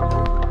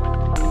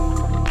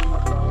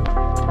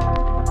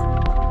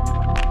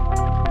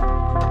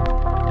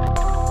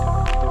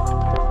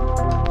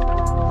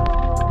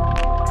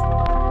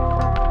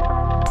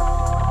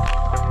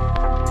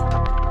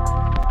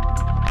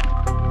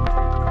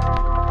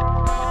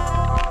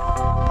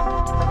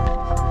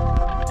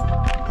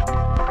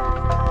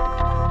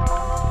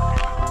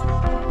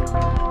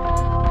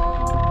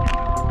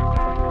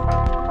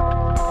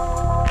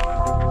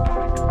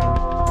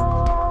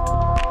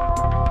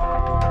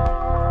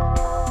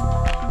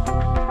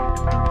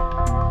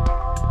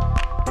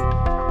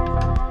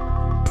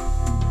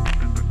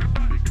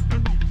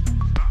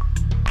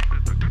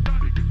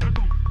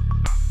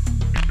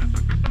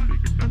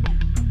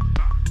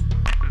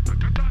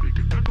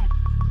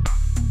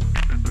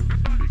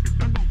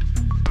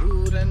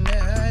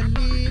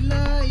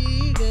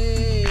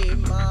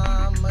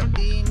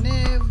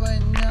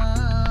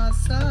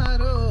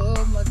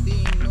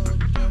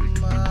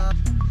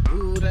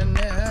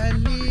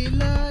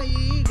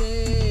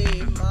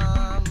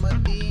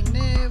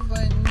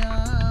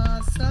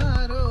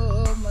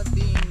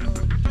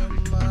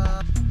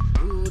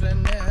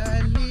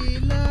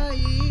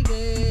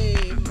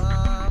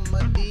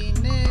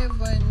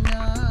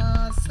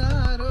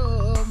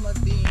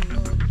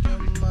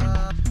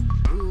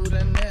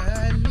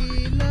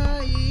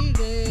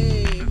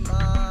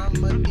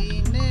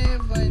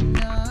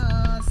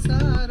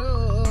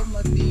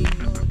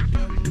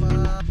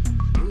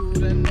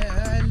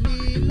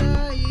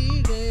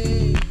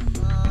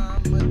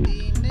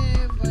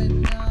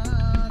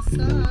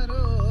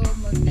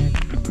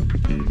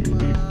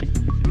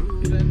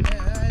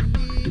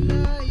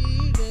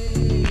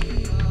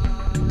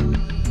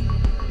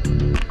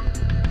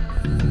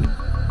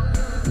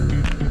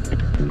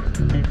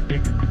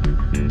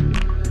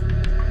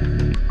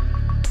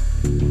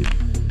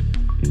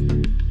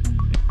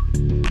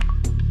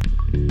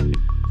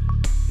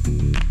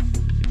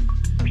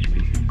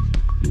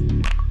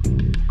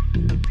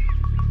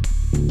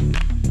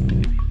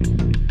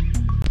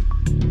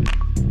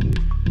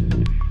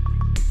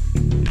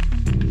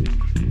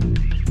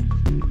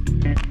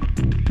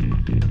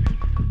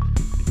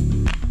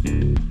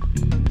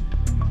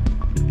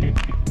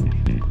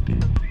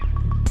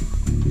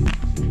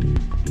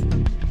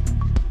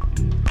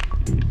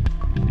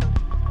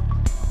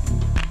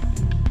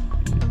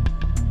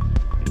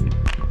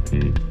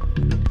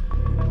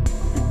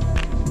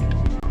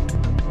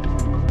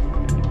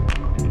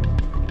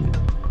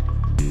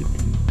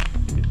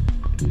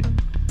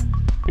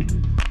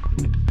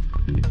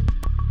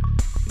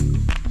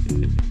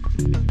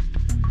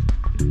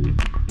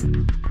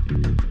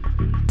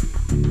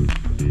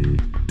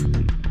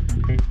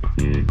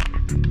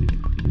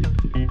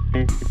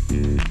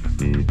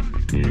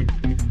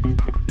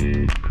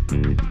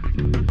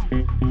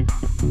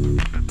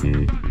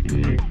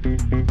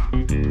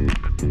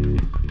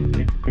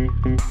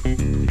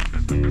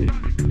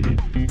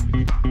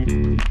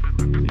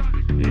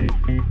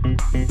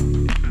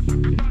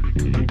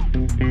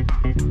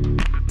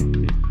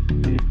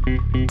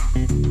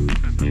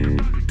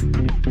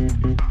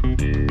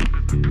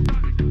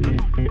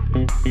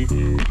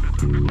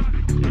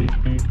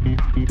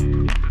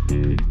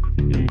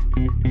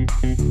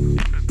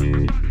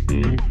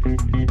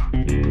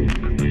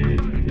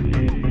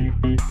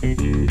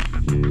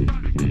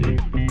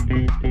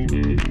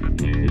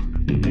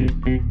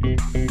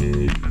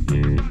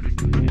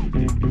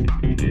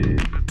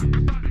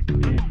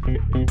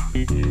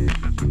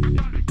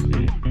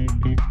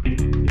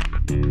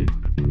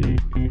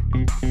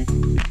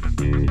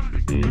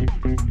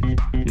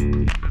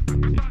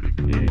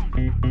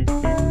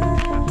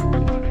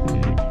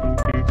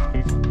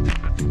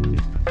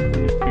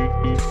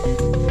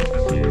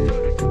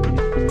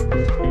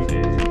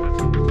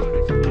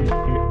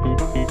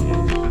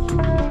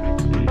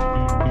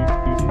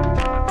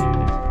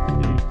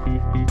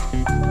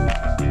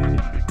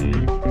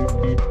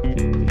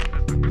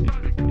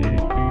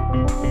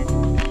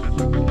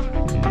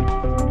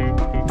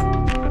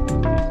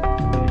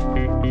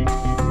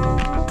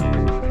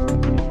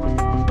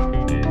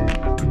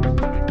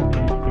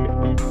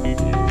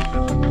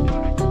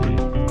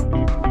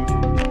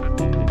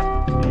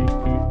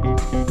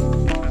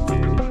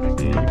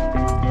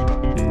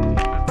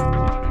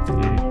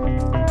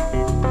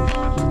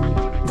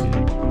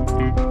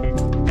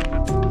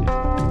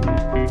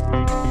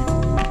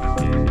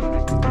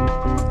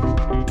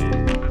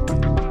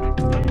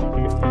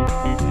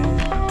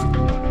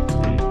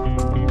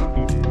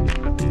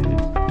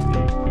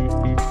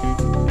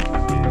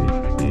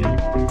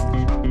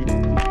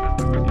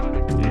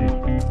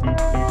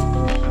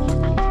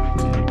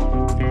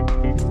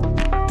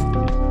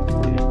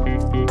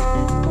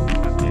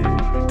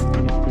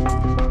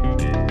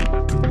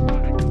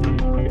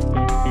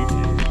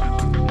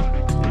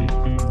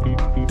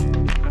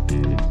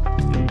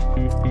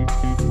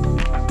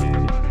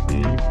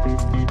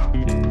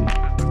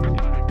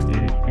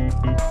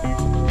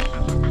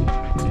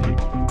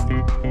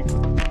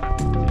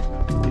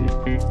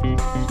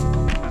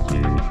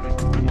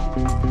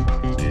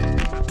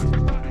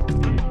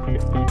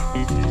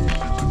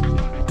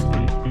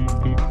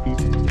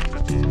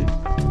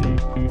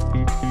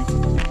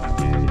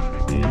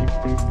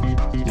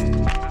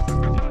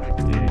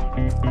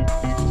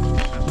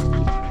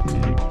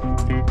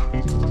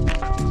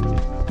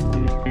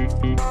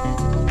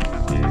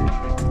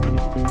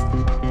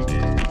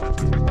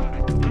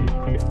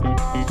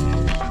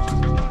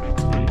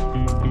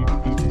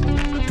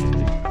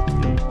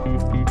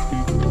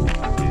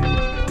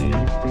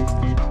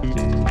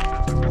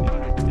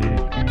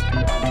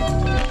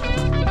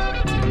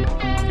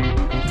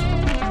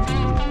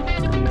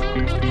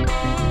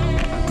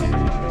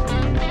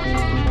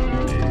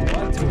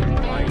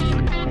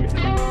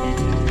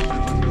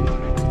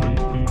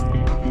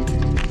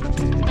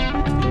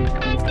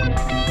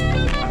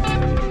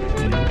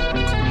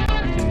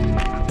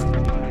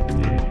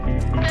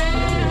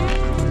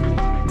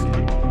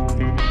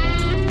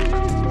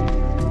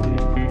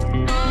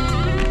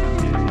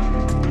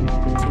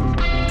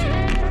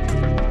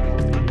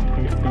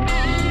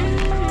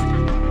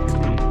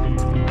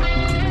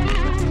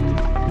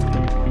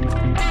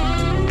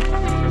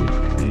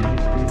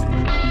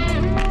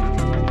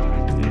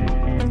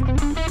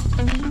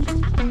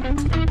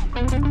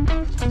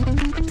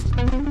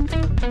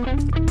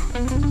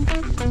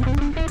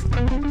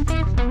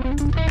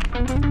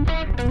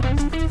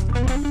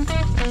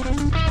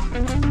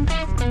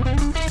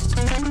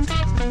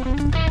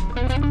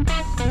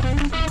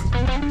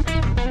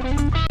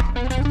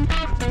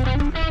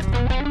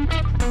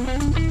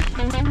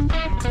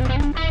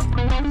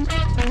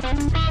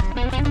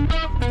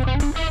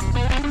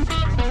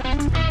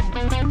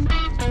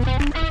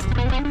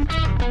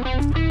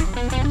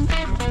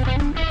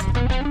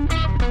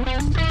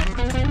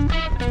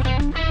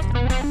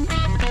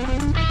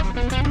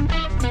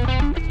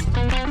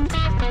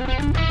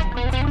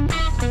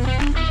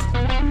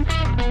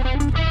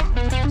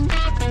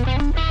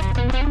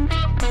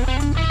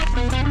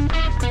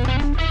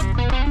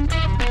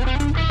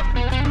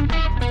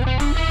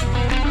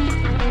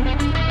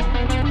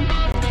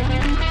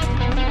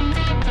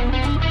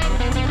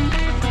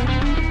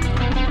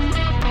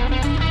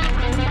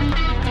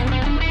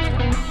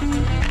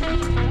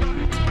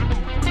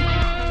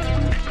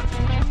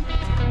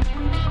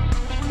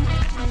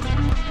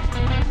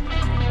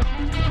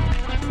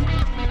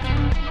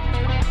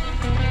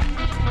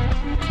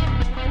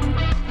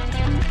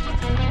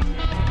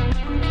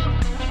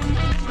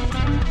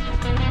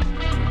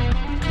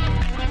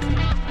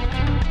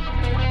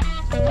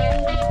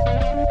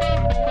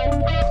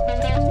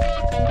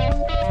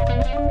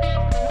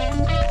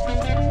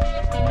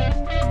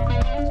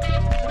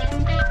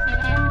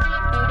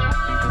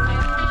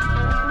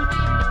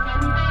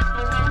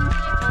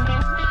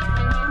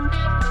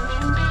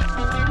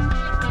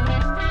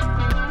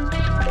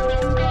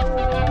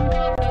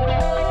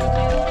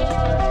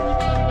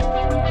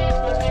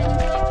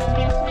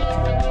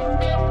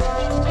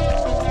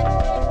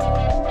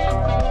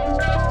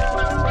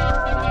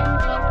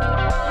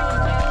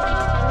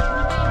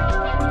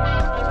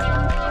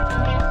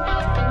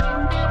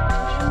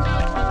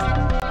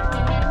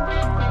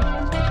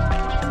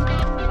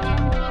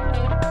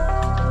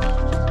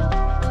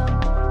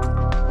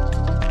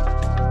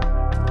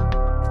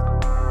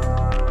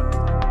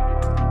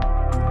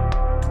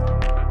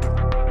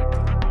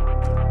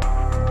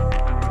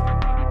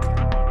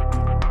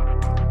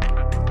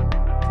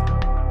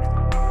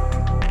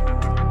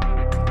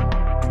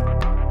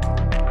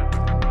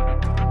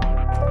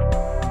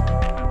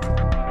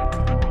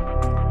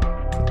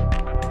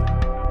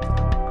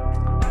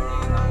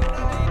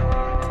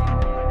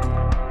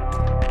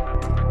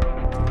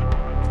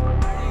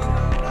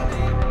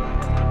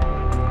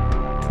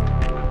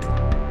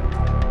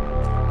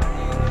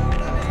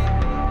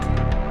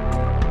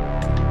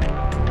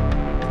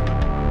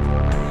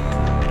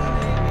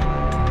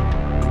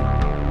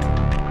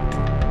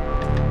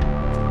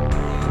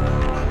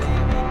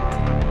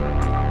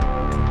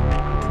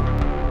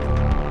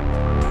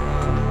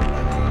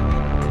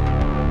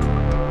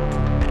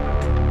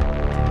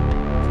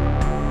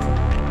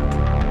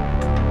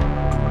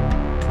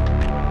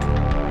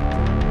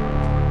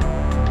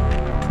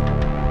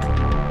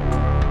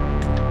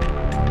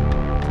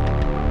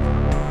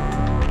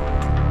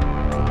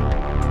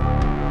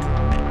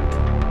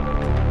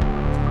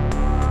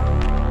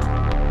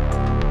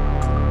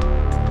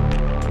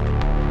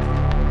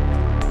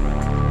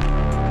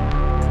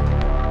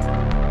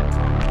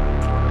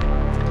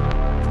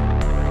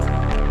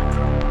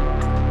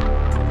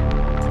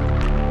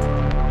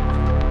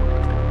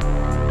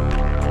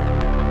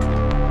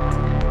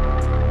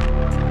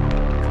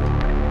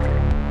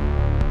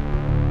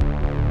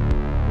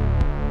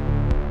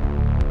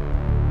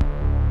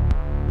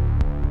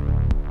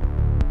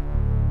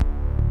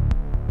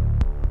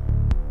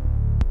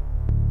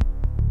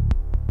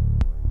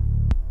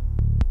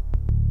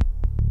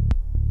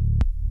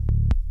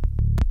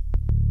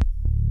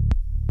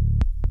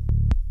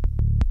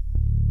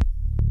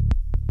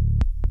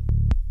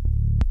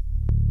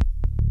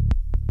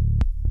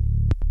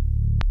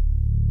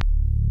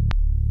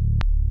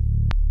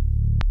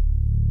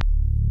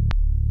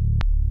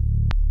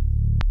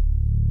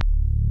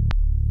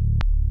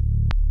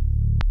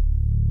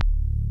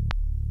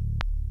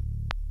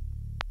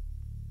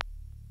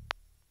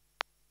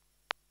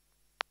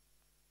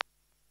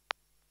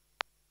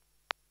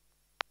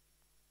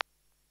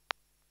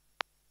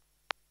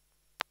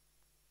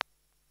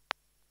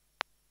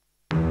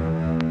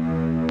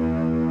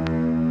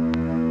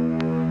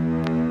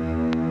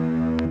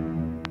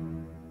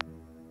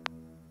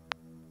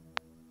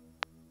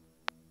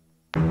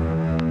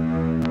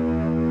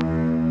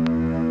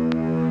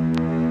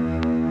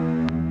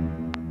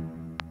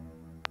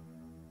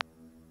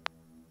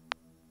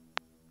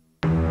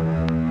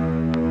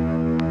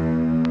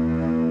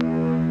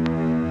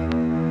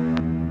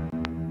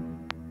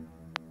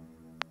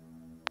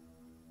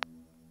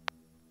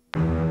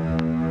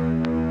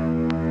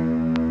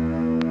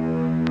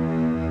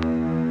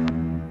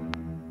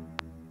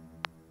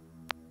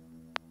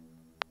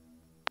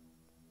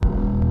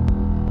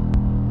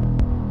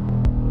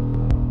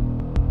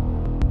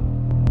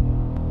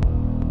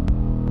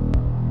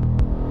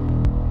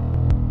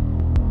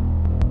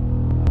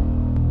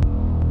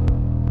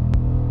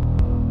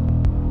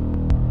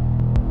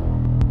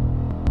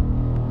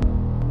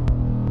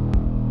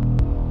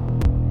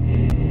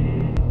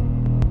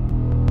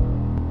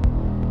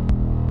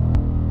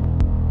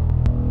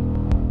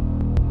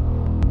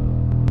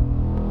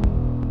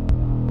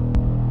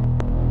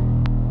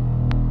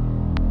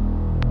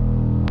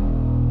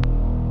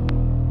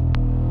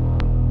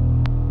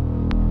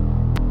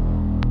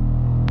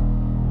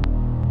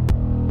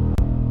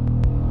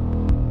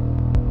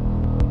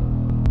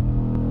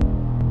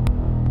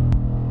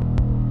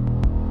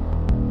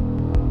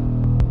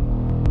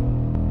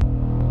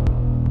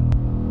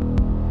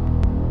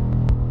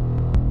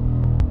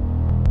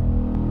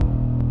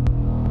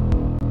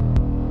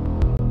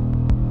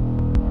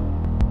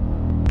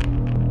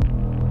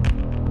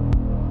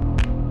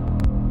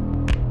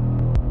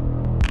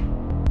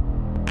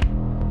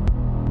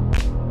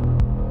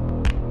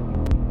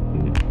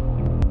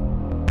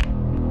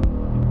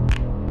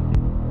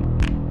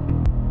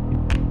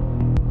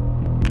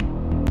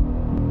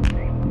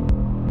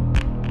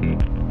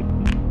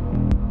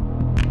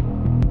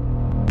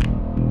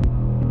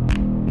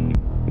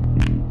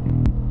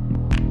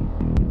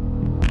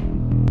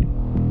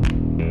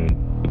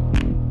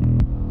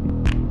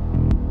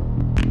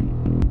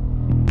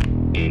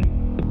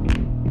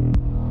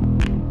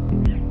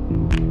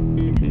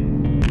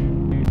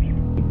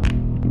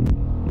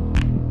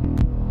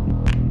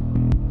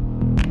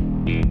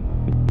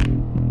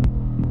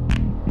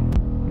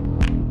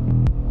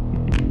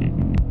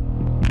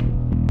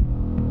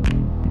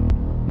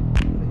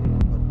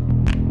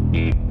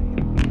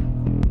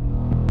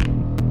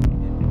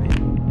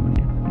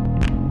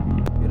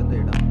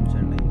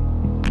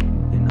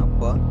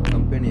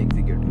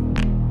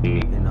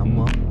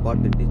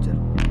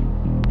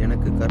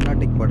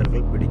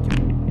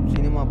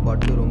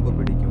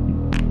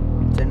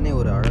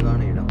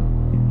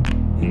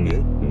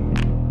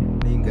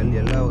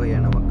நீங்கள் எல்லா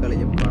வகையான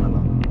மக்களையும்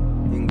காணலாம்.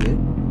 இங்கு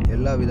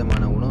எல்லா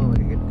விதமான உணவு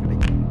வகைகள்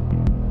கிடைக்கும்.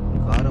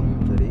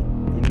 காரமும் சரி,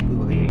 இனிப்பு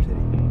வகையும்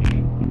சரி.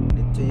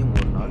 நிச்சயம்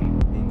ஒரு நாள்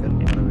நீங்கள்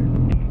வர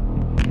வேண்டும்.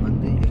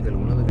 வந்து எங்கள்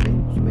உணவுகளை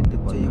சுவைத்து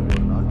செய்யும்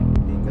ஒரு நாள்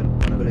நீங்கள்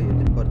பணங்களை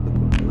எதிர்பார்த்து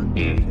கொண்டு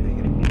வந்து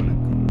செய்கிறேன்.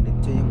 வணக்கம்.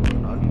 நிச்சயம் ஒரு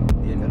நாள்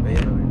எங்கள்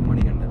பெயர்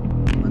மணிகண்டன்.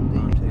 வந்து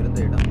இருந்த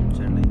இடம்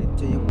சென்னை.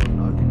 நிச்சயம் ஒரு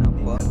நாள் என்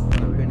அப்பா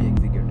கம்பெனி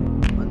எக்ஸிக்யூட்டிவ்.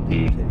 வந்து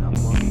என்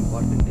அம்மா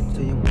பாட்டு.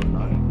 நிச்சயம் ஒரு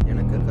நாள்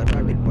எனக்கு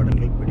கர்நாடிக்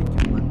பாடல்கள்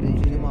பிடிக்கும். வந்து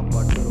சினிமா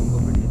பாட்டு ரொம்ப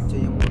பிடிக்கும்.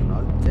 நிச்சயம் ஒரு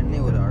நாள் சென்னை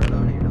ஒரு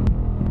அழகான இடம்.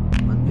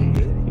 வந்து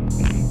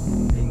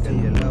நீங்கள்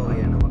எல்லா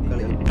வகையான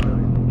மக்களையும் காண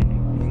வேண்டும்.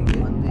 இங்கு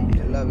வந்து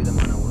எல்லா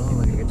விதமான உணவு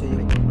வகைகள்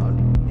செய்யும் ஒரு நாள்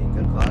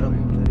நீங்கள்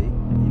காரமும் சரி,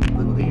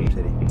 இனிப்பு வகையும்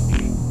சரி.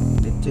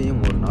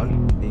 நிச்சயம் ஒரு நாள்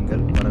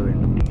நீங்கள் வர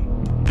வேண்டும்.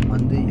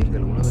 வந்து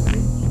எங்கள்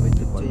உணவுகளை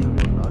சுவைத்து செய்யும்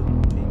ஒரு நாள்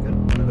நீங்கள்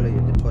பணங்களை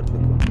எதிர்பார்த்து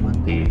கொண்டு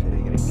வந்து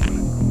செய்கிறேன்.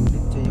 வணக்கம்.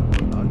 நிச்சயம்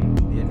ஒரு நாள்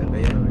எங்கள்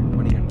பெயர்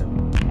மணிகண்டன்.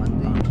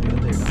 வந்து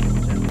இருந்த இடம்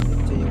சென்னை.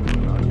 நிச்சயம் ஒரு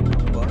நாள் என்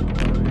அப்பா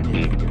கம்பெனி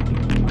எக்ஸிக்யூட்டிவ்.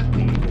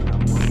 வந்து என்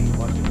அம்மா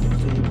பாட்டு.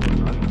 நிச்சயம் ஒரு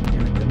நாள்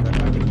எனக்கு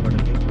கர்நாடிக்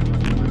பாடல்கள்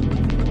பிடிக்கும். வந்து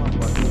சினிமா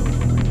பாட்டு.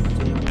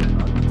 நிச்சயம் ஒரு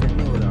நாள்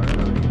சென்னை ஒரு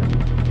அழகான இடம்.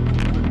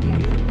 வந்து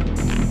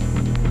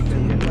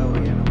நீங்கள் எல்லா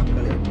வகையான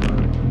மக்களையும் காண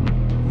வேண்டும்.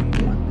 இங்கு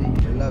வந்து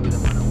எல்லா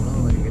விதமான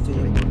உணவு வகைகள்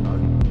செய்யும் ஒரு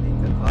நாள்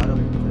நீங்கள்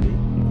காரமும் சரி,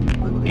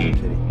 இனிப்பு வகையும்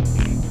சரி.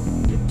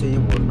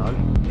 நிச்சயம் ஒரு நாள்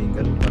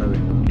நீங்கள் வர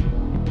வேண்டும்.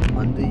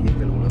 வந்து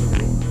எங்கள்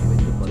உணவுகளை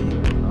சுவைத்து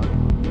செய்யும் ஒரு நாள்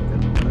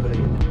நீங்கள் பணங்களை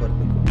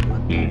எதிர்பார்த்து கொண்டு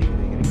வந்து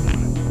செய்கிறேன்.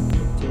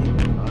 நிச்சயம்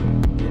ஒரு நாள்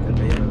எங்கள்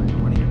பெயர்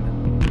மணிகண்டன்.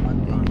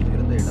 வந்து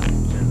இருந்த இடம்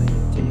சென்னை.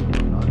 நிச்சயம் ஒரு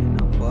நாள் என்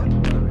அப்பா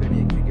கம்பெனி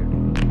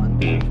எக்ஸிக்யூட்டிவ்.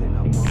 வந்து என்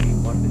அம்மா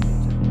பாட்டு.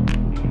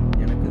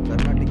 எனக்கு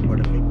கர்நாடிக்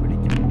பாடல்கள்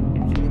பிடிக்கும்.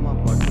 சினிமா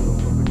பாட்டு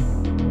ரொம்ப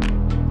பிடிக்கும். சென்னை ஒரு அழகான இடம். இங்கு நீங்கள் எல்லா வகையான மக்களையும் காணலாம். இங்கு எல்லா விதமான உணவு வகைகள் கிடைக்கும். காரமும் சரி, இனிப்பு வகையும் சரி. நிச்சயம் ஒரு நாள் நீங்கள் வர வேண்டும். வந்து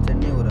எங்கள் உணவுகளை சுவைத்து பார்க்க வேண்டும். உங்களை எதிர்பார்த்து கொண்டு செய்கிறேன். என் பெயர் மணிகண்டன். நான் பிறந்த இடம் சென்னை. அப்பா கம்பெனி எக்ஸிக்யூட்டிவ். அம்மா பாட்டு. எனக்கு கர்நாடிக் பாடல்கள் பிடிக்கும். சினிமா பாட்டு.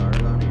 சென்னை ஒரு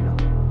அழகான இடம்.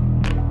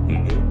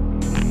 இங்கு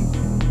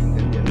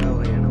நீங்கள் எல்லா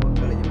வகையான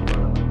மக்களையும்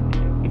காணலாம்.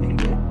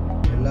 இங்கு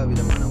எல்லா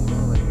விதமான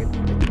உணவு வகைகள்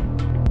கிடைக்கும்.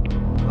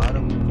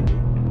 காரமும் சரி,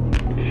 இனிப்பு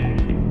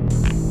வகையும் சரி.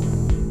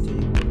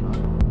 நிச்சயம் ஒரு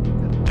நாள்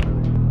நீங்கள் வர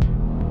வேண்டும்.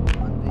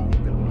 வந்து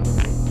எங்கள்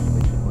உணவுகளை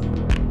சுவைத்து பார்க்க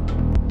வேண்டும்.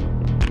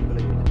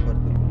 உங்களை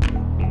எதிர்பார்த்து கொண்டு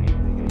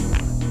செய்கிறேன்.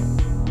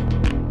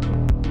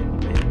 என்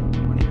பெயர்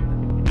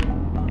மணிகண்டன்.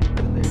 நான்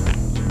பிறந்த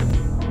இடம் சென்னை.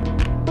 அப்பா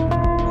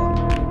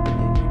கம்பெனி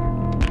எக்ஸிக்யூட்டிவ்.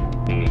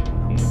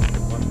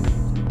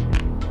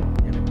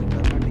 எனக்கு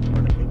கர்நாடிக்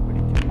பாடல்கள்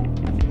பிடிக்கும்.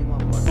 சினிமா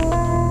பாட்டு ரொம்ப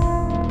பிடிக்கும்.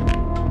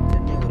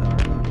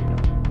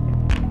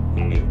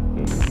 சென்னை ஒரு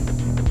இங்கு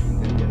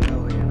நீங்கள்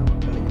எல்லா வகையான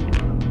மக்களையும்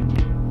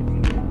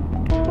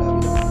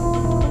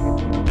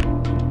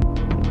காணலாம். இங்கு எல்லா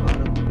விதமான உணவு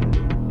வகைகள்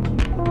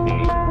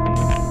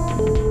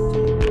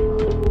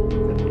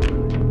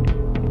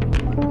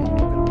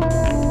கிடைக்கும்.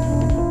 காரமும்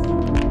சரி,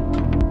 இனிப்பு வகையும்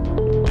சரி.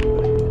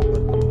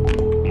 நிச்சயம் ஒரு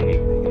நாள்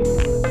நீங்கள் வர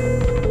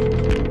வேண்டும்.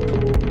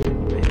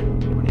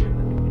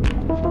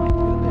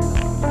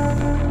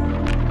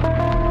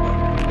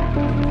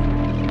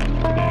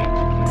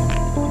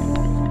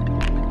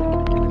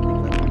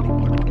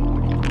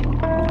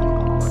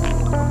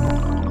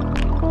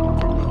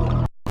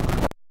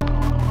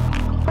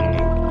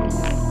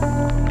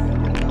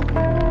 வந்து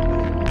எங்கள்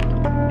உணவுகளை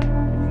சுவைத்து பார்க்க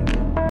வேண்டும்.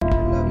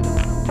 உங்களை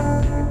எதிர்பார்த்து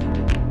கொண்டு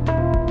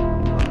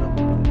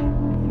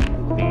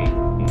செய்கிறேன்.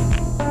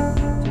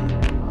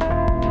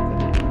 என் பெயர்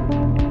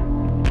மணிகண்டன். நான்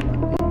பிறந்த இடம்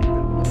சென்னை.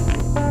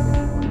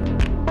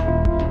 என்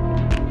அப்பா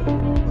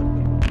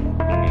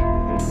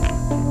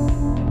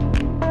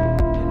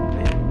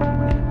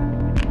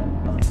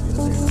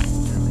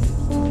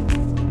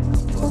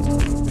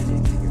கம்பெனி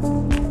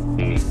எக்ஸிக்யூட்டிவ்.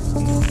 என்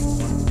அம்மா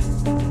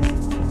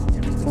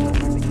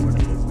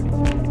பாட்டு.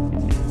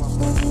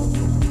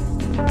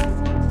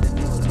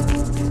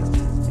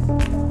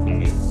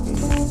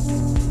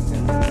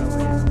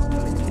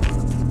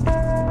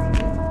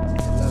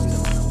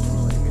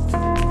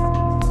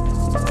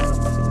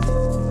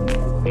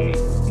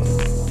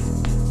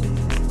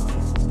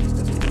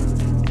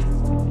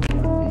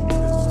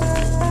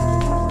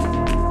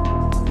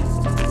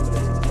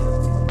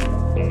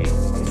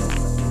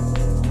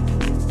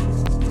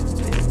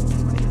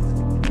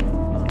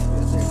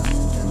 எனக்கு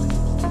கர்நாடிக்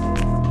பாடல்கள்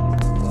பிடிக்கும்.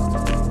 சினிமா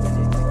பாட்டு ரொம்ப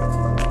பிடிக்கும்.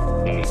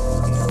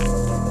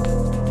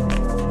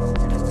 சென்னை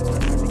ஒரு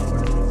அழகான இடம். இங்கு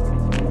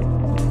நீங்கள் எல்லா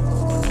வகையான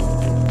மக்களையும்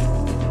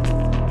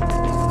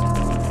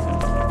காணலாம்.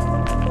 இங்கு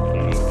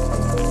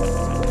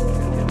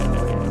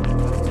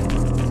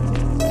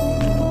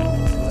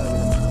எல்லா விதமான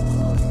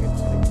உணவு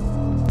வகைகள்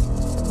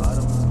கிடைக்கும்.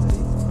 காரமும்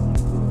சரி,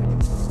 இனிப்பு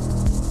வகையும் சரி.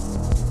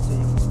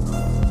 நிச்சயம் ஒரு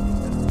நாள் நீங்கள்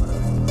வர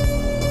வேண்டும். வந்து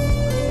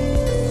எங்கள்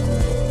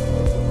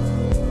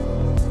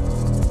உணவுகளை சுவைத்து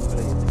பார்க்க வேண்டும்.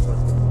 உங்களை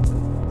எதிர்பார்த்து கொண்டு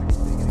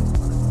செய்கிறேன்.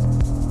 வணக்கம்.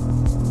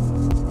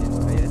 என்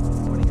பெயர் மணிகண்டன். நான் பிறந்த இடம் சென்னை. அப்பா கம்பெனி எக்ஸிக்யூட்டிவ். அம்மா பாட்டு. எனக்கு கர்நாடிக் பாடல்கள் பிடிக்கும். சினிமா பாட்டு. சென்னை ஒரு அழகான இடம்.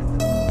 இங்கு நீங்கள் எல்லா வகையான மக்களையும் காணலாம். இங்கு எல்லா விதமான உணவு வகைகள் கிடைக்கும். காரமும் சரி, இனிப்பு வகையும் சரி. நிச்சயம் ஒரு நாள் நீங்கள் வர வேண்டும். வந்து எங்கள் உணவுகளை சுவைத்து பார்க்க வேண்டும். உங்களை எதிர்பார்த்து கொண்டு செய்கிறேன். வணக்கம். என் பெயர்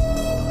மணிகண்டன்.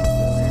 நான்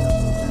பிறந்த இடம்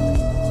சென்னை.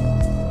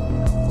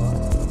 என் அப்பா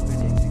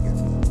கம்பெனி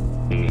எக்ஸிக்யூட்டிவ்.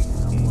 என்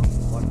அம்மா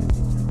பாட்டு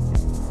டீச்சர்.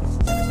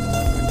 எனக்கு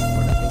கர்நாடிக்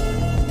பாடல்கள் பிடிக்கும்.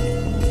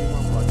 சினிமா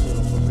பாட்டு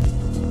ரொம்ப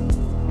பிடிக்கும்.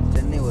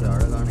 சென்னை ஒரு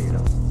அழகான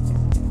இடம்.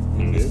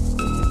 இங்கு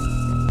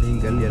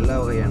நீங்கள் எல்லா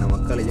வகையான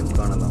மக்களையும்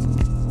காணலாம்.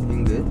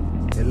 இங்கு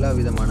எல்லா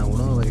விதமான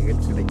உணவு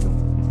வகைகள் கிடைக்கும்.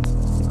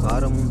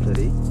 காரமும்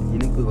சரி,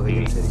 இனிப்பு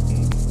வகையும் சரி.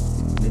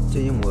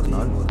 நிச்சயம் ஒரு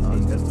நாள்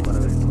நீங்கள் வர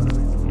வேண்டும்.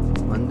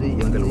 வந்து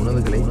எங்கள்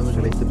உணவுகளை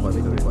சுவைத்து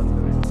பார்க்க வேண்டும்.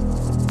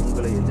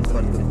 உங்களை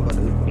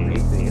எதிர்பார்க்கப்பட்டு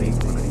என் பெயர்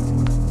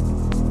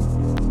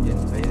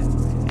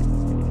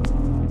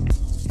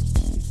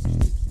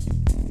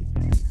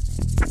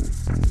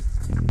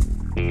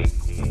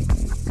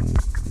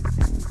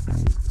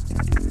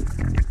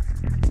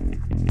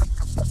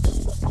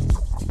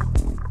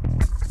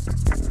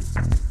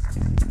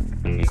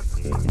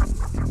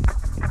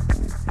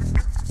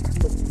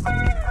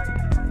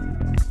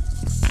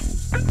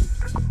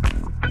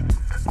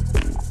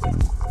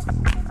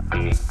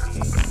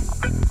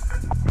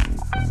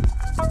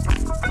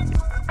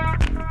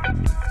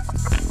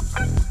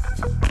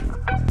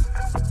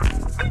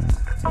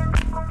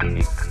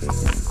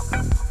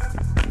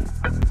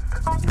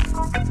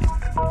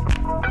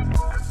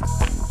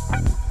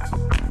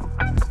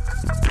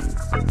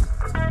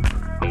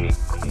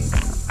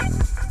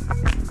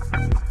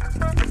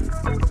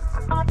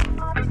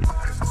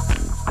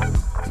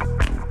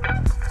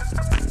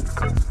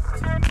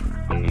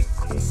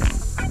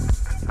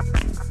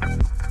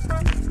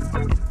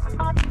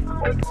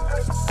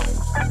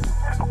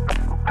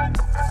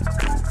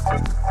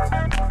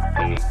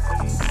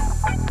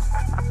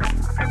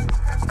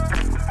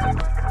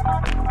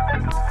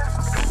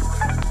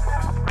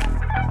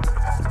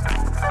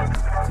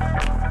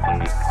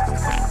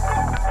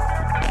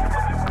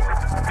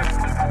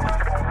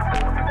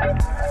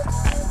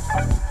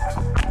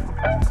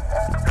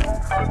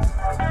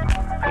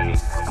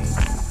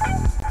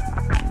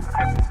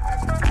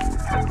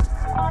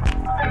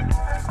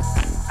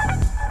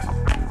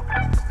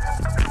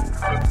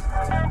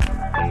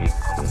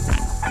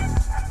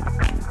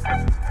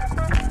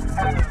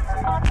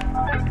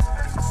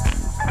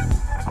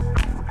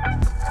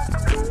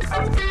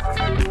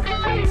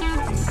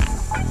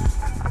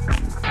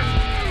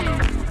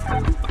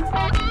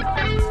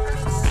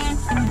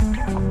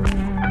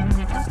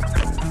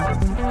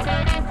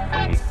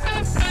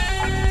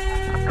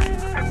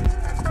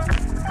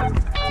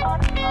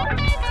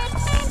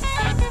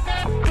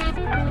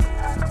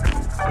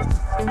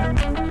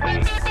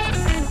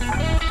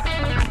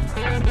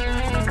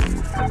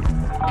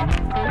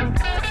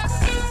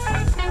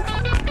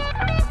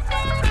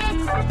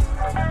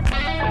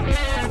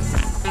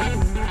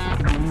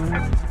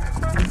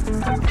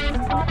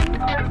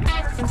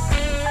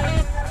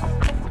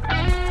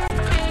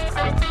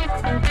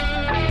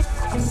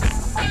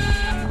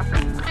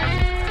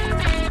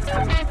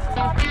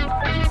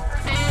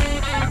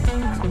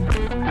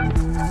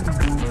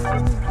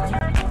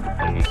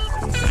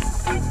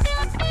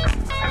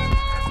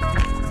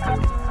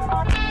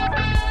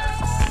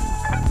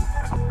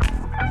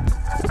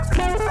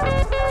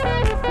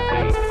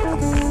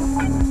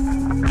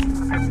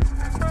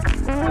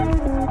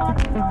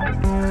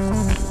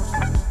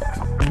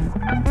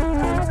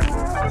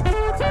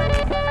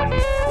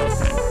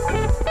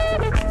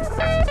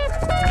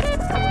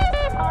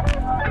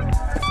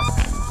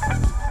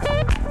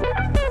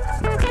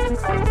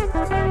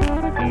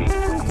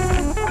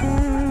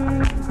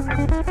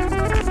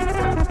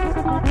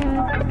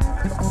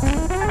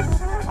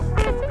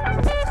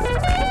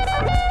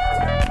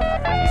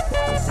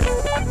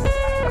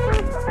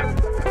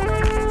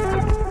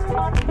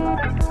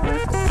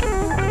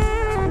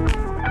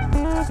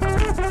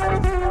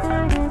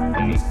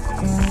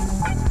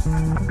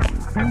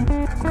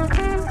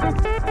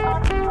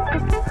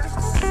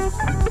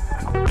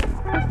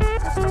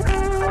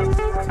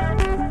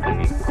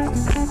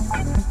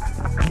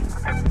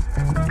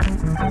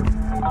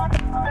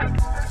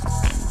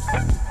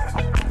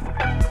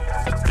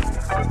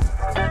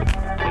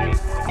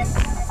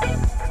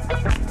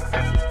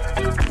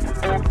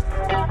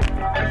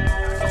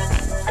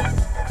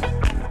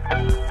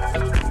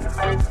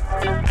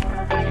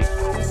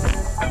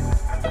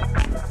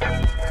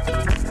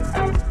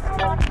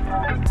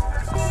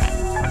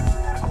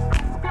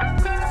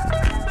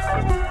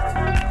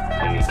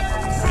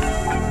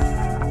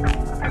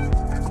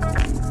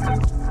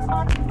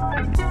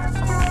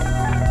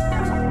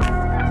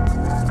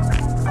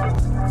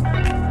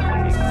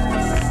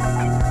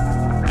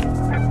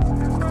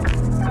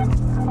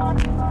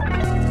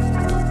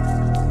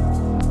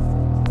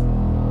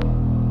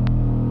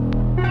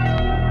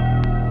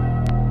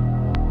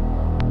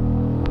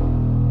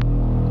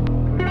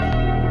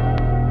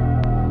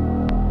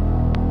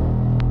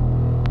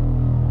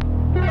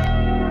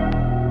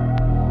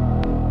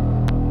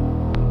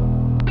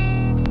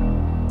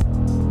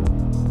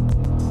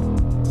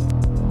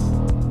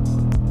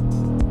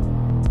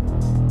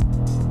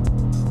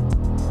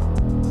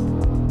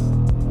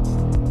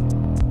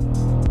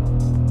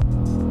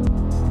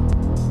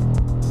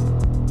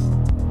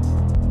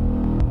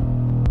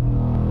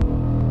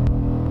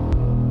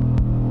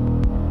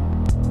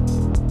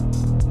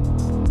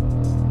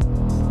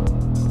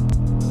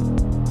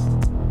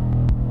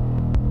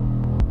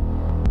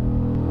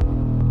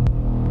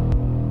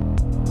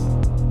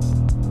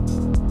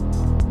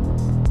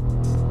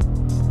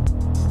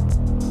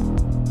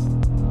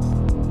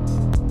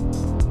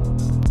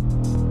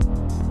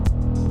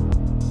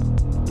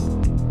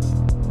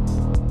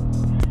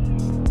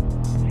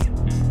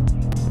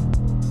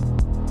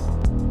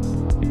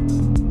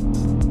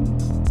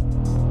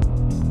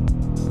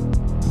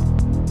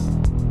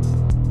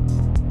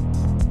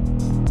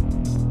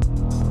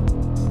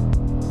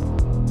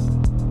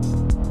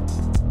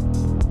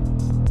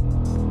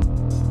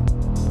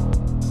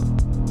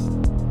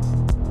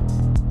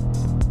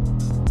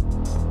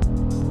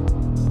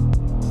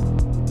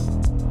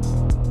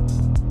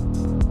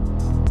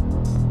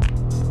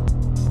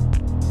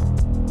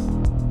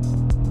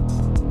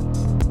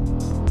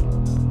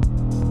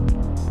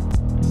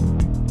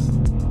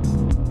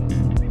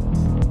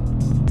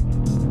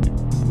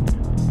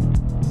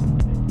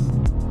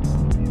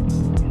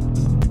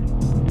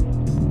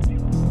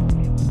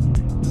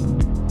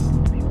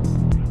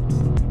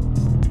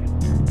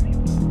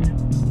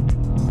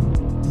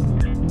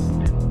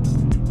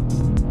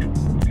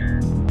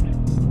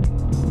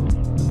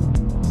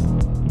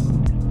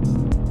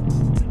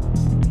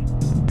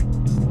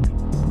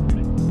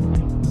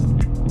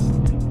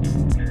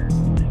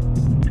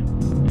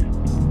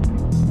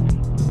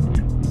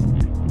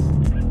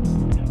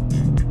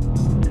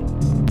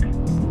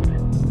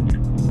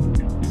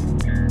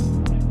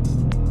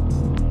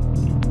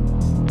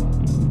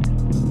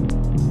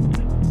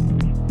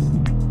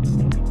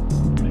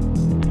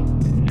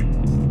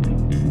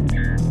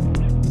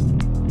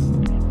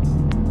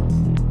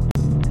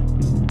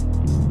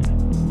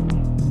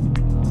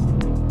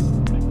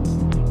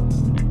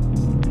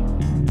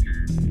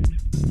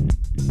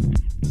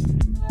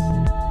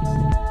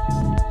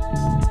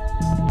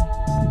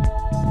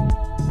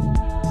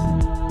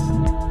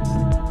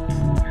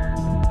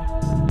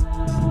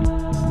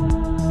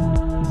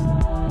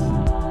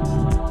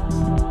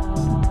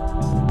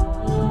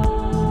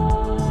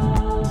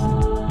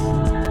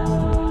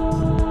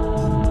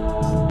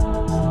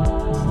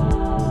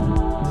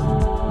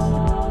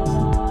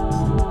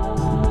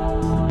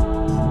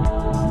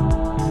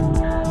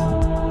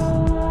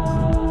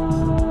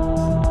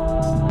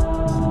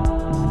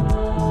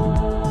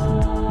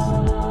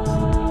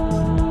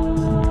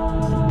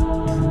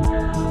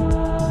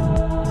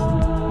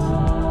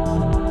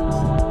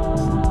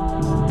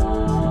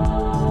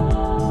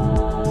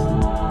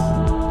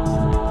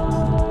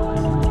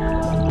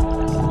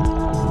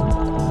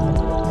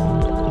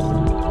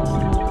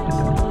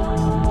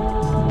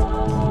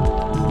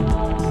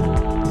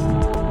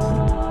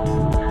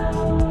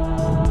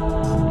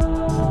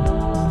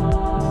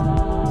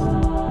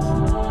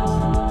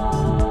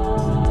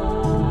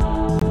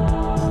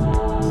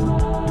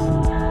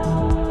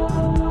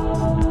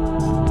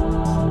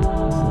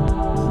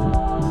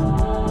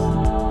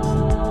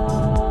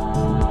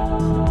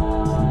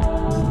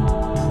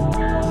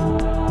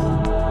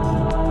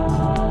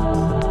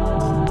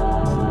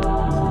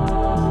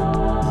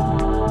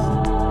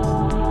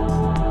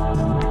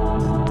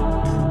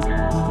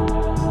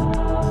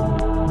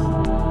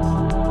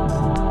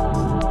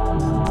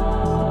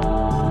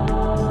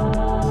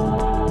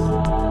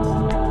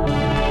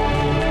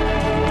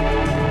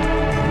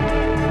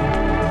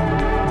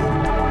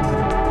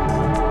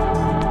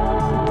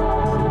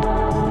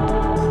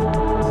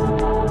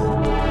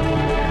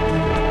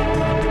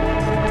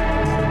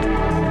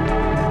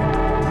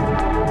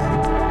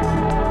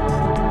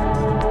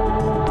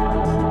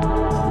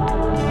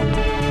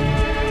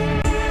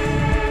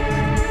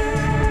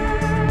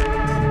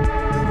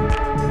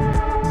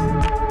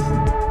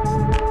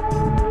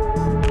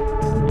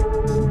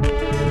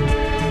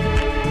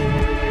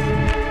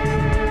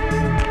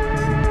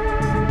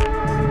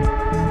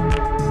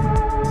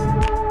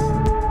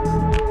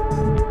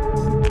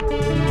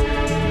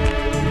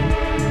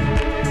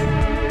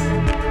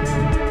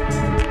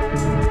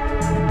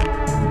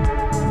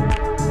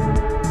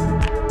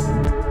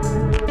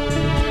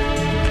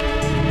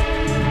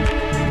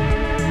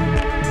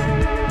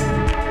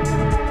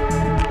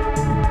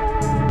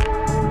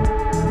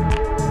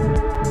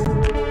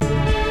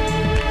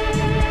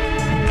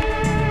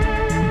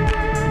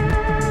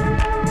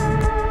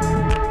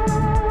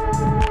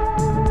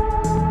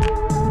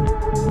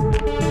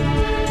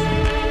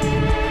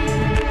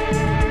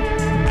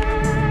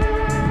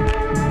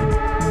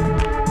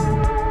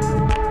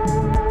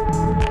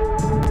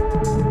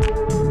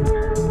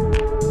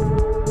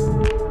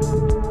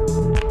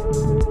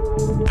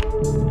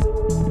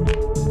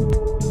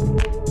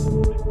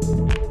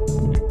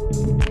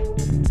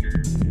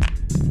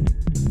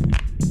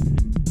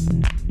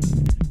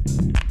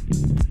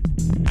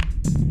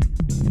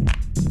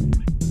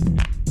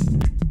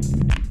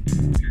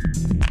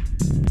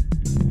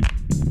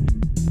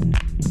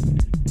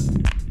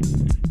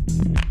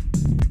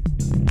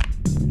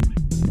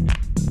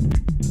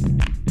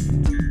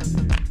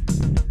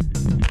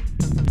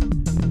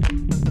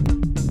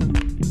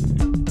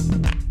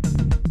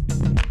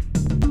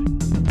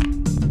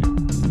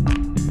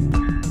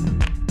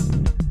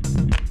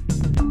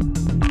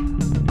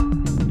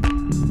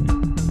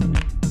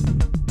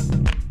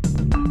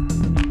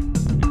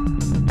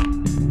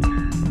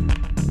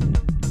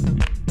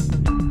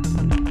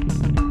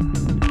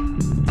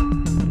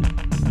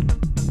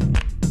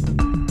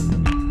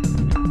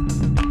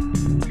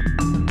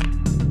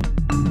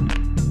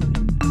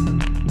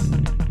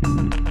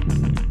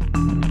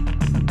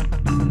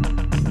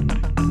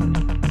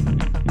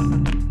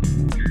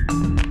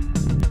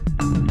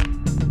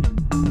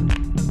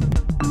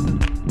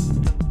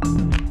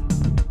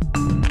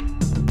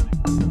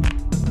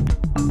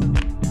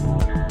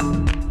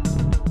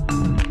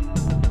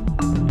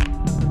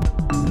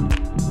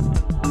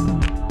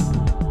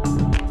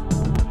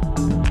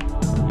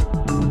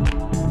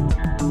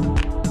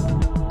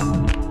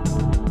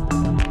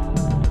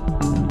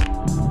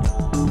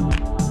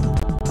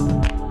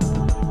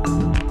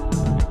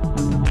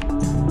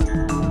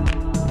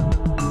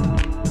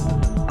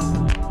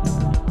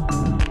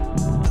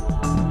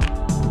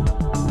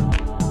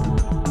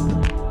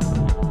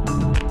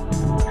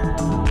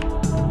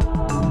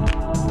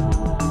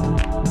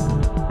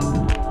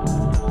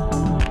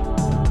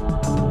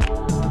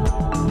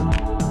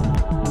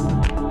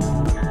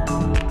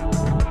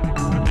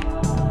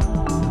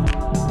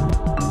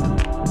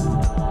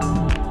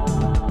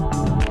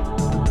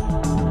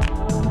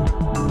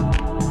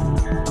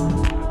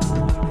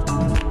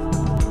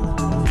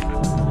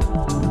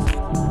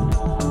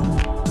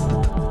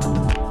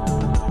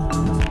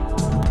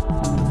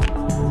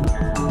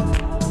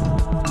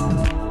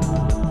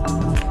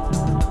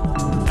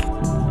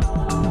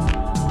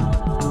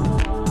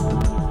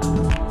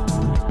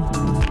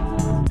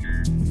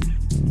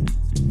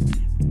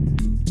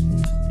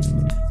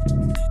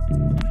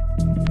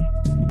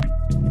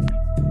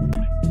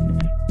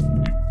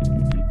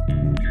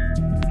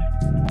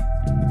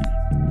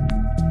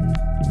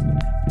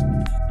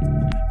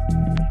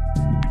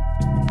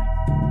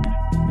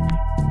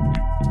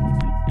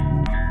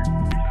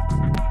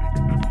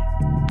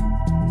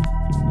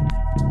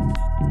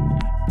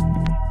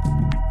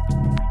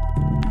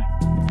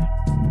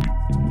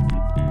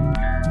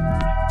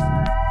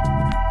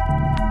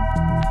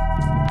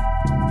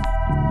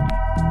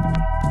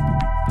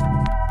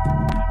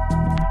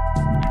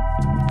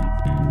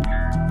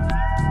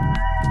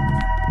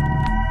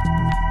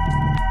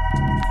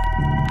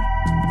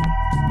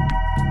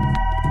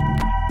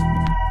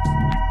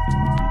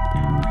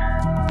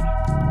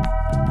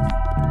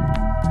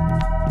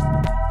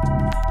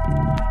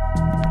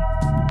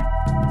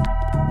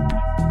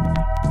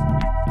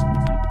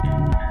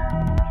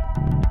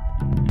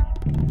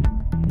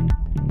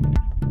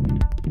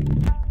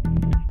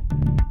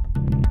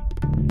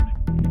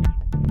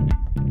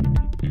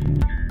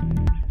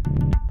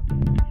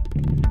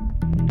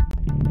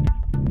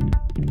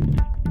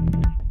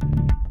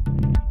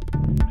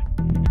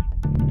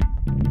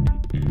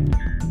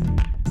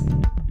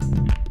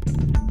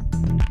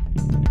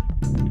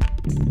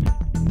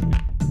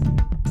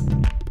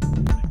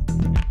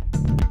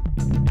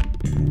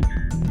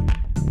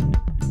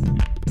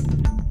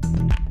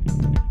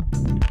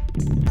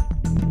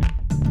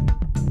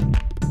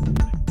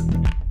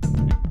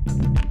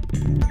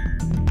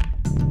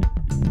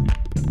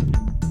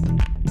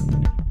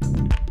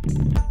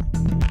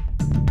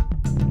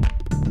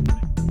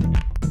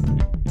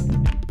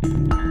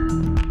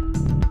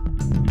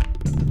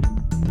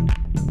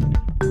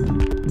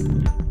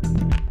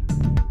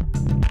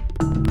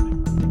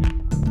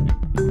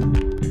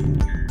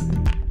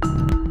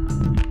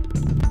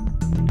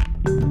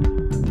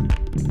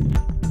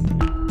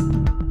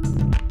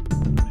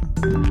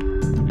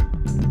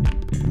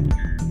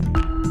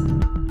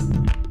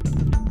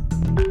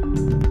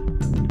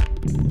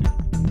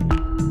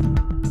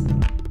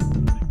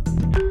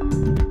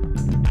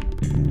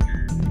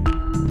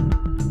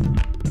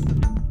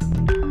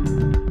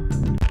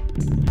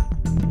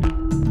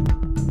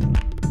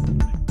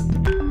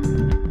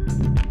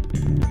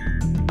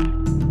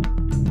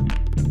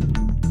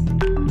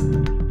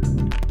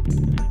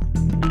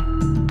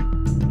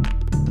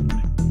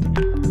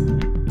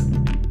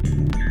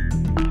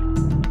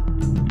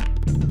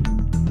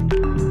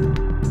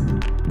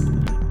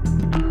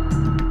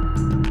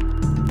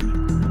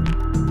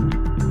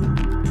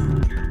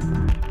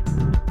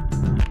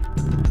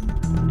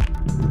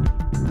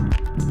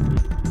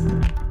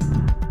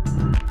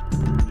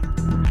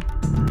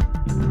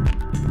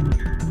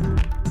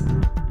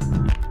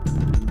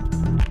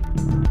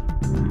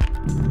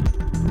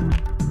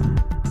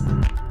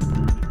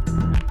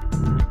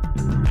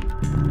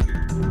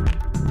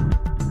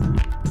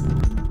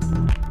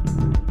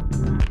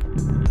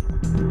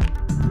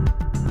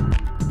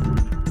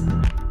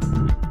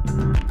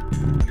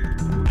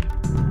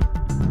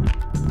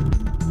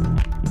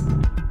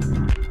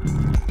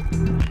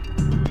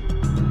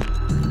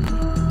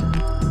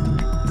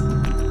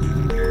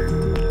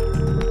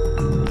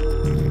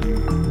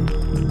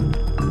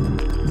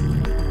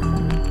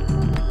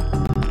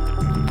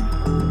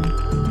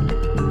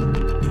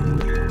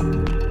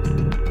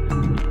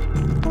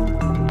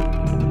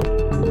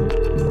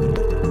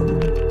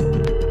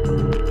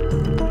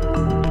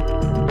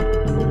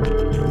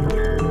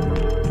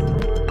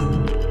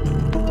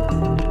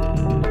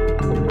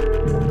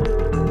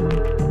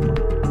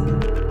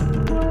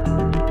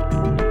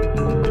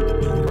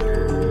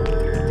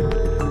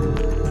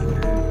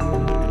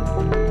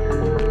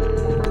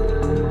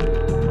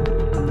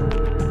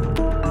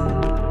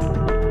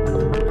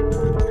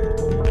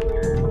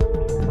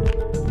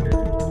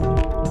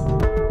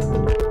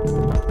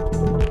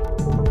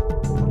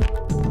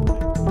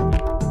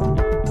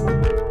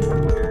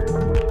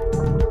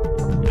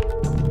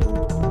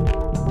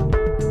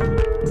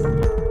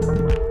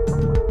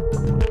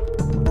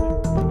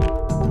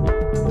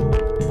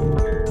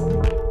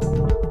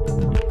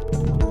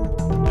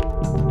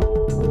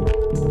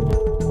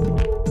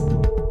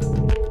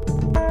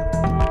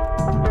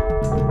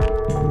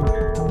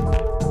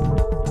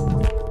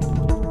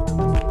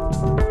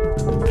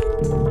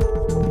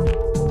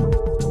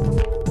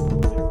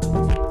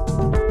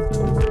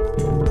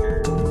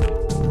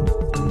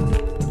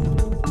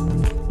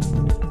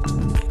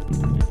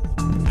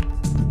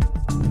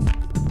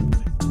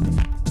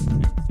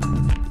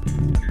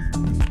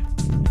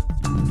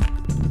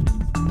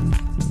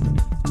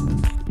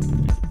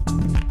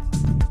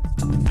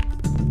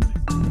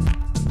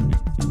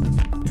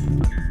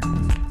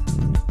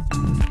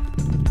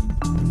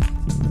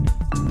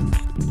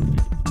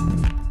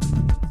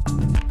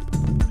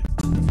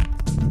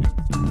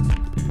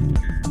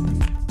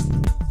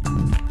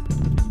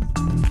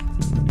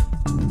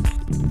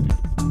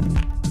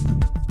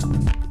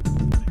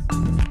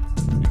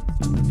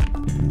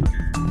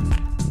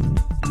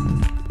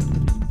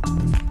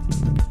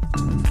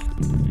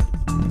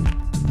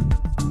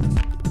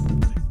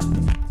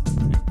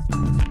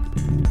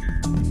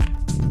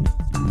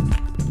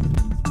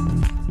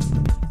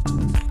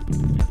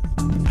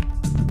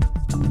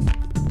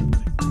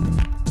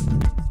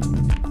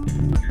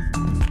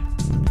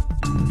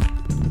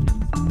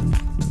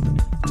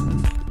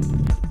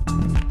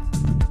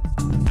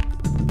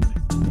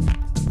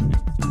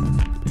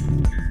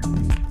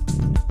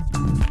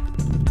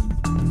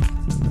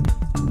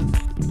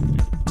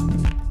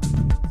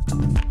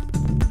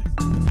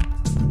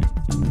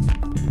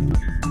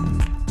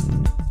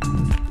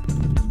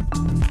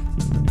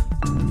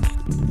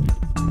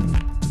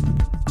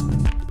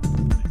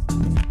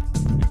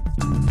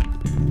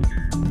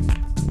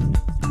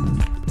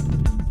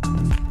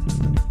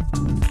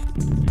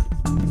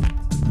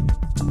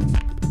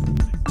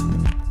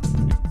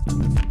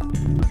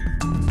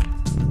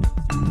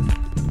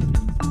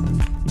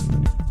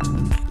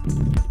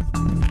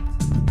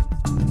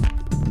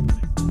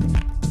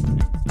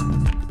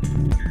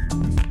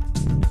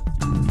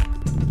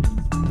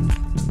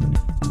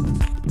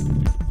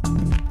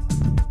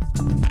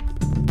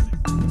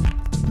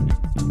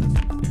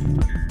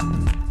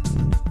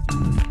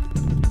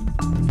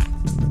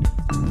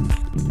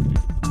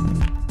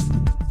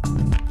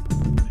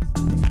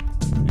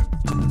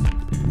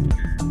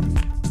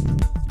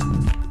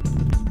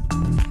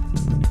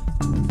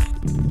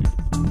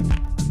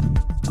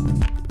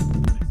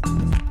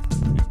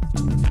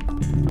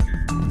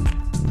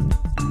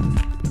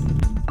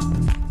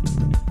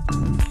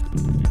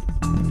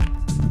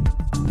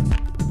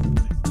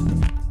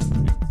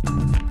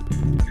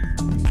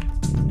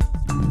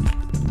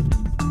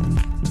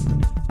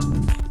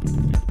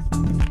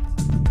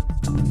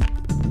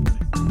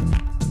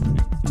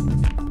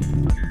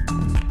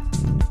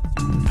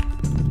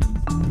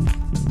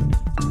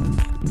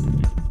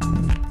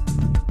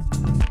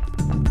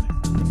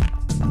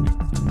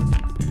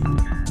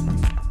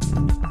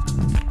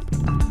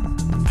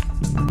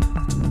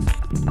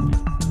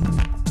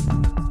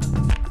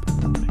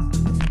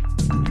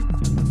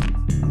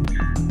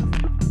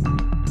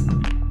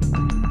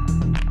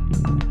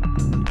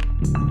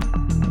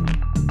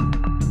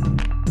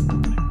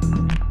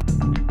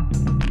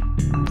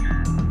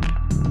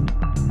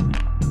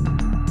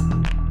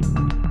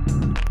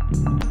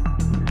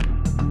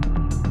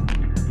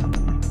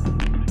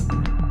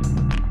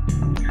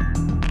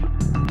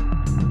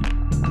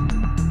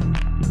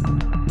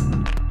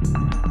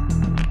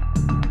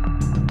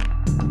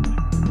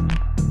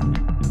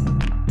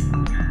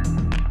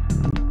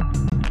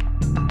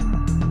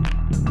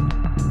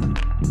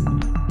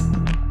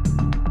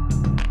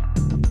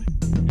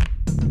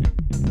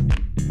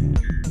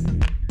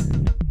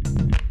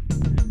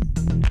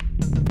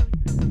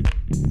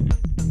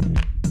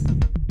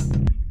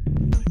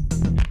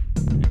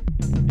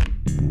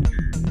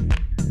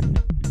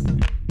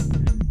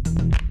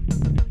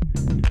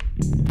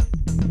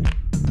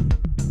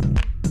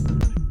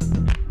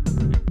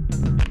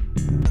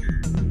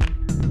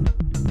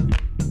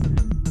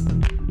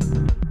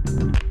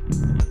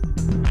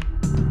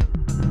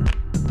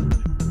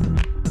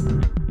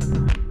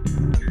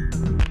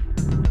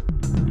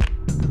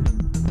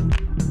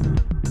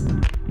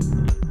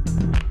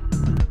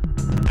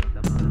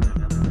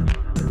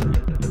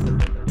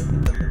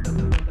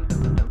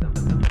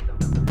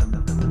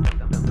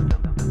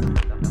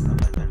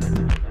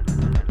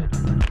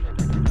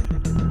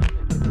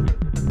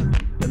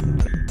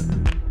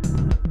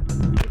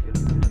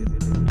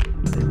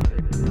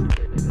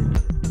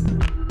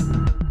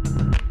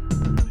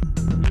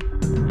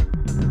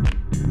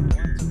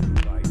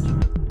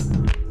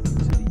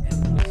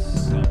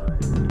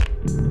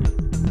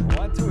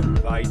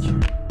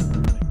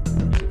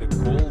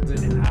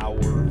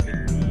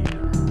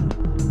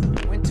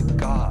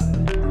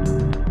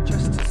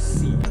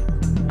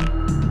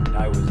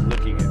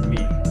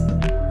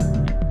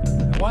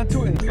want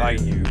to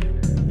invite you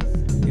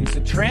into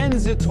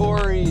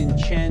transitory,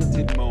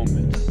 enchanted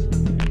moments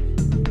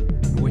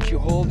in which you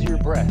hold your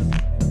breath,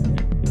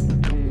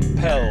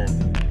 compelled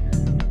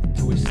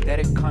into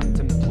aesthetic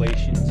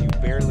contemplations you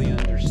barely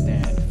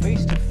understand,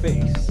 face to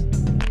face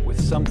with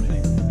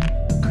something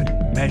you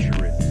couldn't measure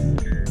it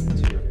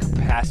to your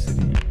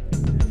capacity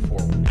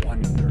for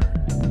wonder.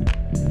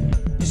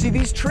 You see,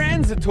 these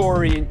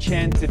transitory,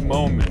 enchanted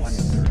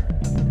moments,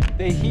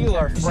 they heal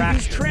our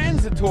fractures. These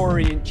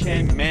transitory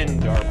enchant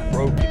mend our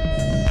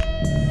brokenness.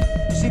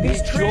 You see,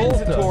 these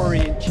transitory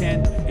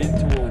enchant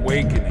into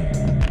awakening.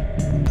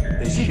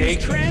 They shake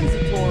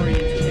transitory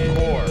enchant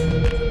core.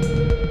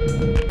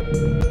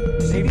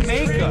 They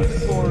make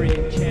us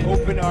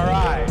open our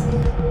eyes.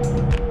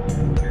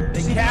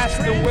 They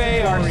cast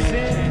away our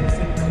sins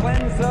and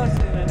cleanse us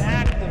in an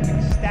act of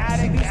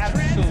ecstatic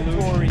absolute.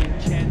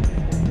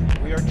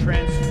 We are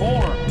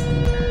transformed.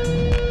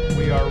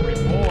 We are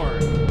reborn.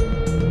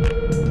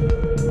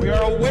 We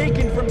are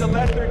awakened from the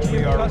lethargy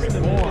of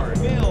custom and the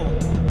film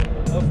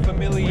of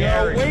familiarity. We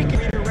are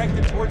awakened and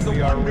directed towards the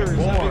wonders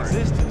of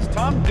existence.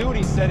 Tom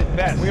Doody said it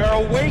best. We are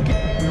awakened.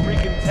 We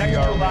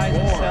recontextualize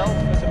itself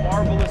as a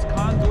marvelous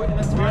conduit in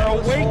a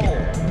timeless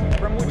whole,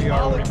 from which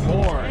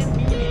molecules and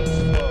meanings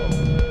flow.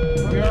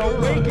 We are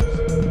awakened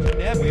to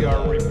nebula. We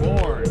are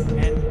reborn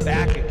and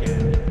back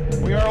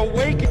again. We are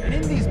awakened, and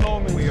in these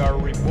moments we are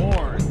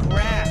reborn. We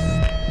grasp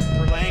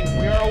for language.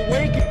 We are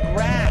awakened,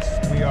 grasp.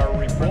 We are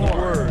reborn. For the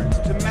words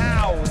to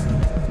mouth.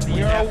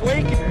 We are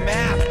awakened,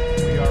 map.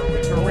 We are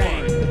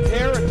reborn. The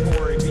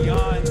territory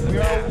beyond. We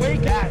are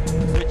awakened, that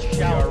which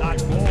shall not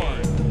be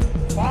named.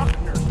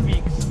 Faulkner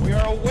speaks. We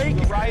are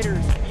awakened,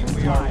 writers.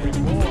 We are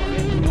reborn.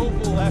 And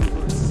noble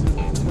efforts.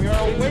 We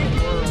are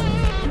awakened.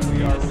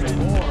 We are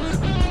reborn.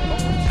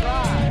 But we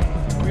try.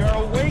 We are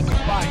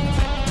awakened by it.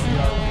 We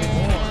are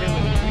reborn.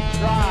 We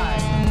try.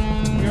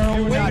 We are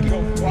awakened. Do not go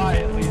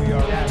quietly. We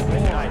are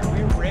reborn.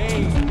 We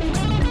rage.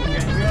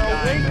 We are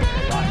awakened.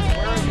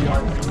 We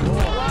are reborn.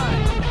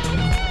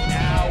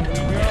 Now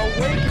we are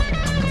awakened.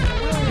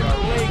 We are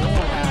awakened,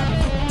 perhaps.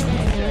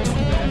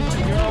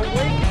 We are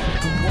awakened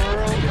to the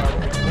world. We are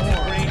reborn.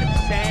 Grain of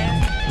sand.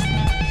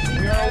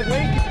 We are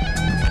awakened.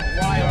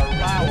 Wild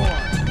flower.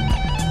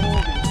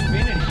 Hold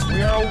infinity. We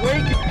are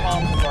awakened,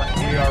 palms of our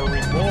hands. We are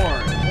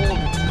reborn. Hold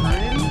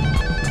eternity.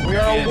 We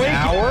are awakened.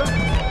 Hour.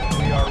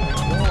 We are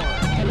reborn.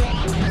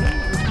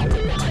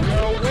 We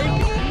are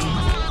awakened.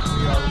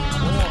 We are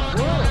reborn.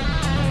 World.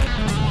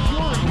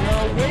 We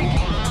are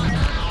awakened.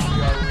 We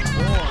are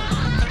reborn.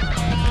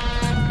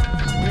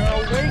 We are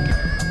awakened.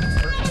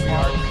 We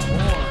are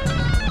reborn.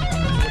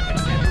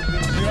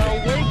 We are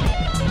awakened.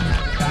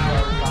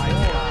 Power by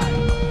God.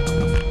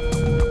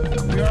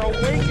 We are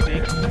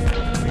awakening.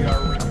 We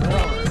are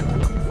reborn.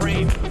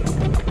 Frame.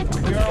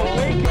 We are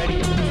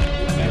awakening.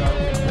 We are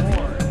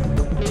reborn.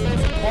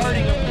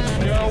 Parting of this.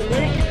 We are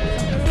awakened.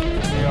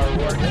 We are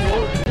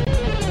reborn.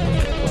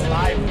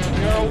 Alive.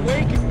 We are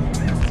awakened.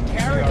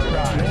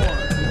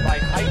 Characterized by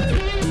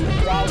heightened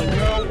quality. We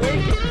are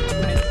awakened.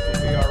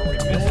 We are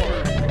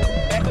reborn.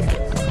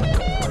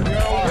 We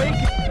are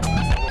awakened.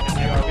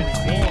 We are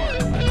reborn.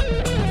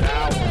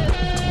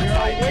 We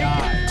are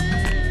awakened.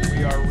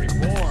 We are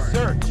reborn.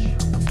 Search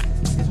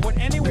is what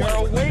anyone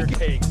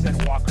undertakes and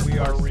walks. We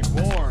are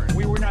reborn.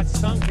 We were not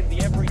sunk in the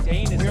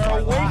everydayness of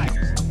our lives.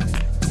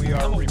 We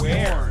are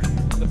aware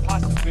of the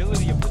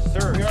possibility of the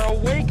search. We are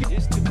awakened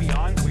is to be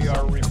on. We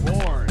are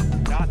reborn,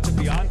 not to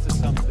be onto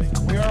something.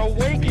 We are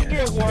awakened.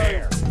 Get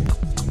aware.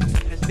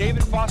 As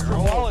David Foster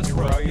Wallace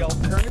wrote, the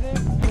alternative.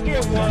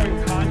 Get aware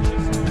of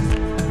consciousness.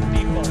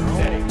 Default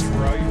settings.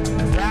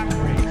 Rap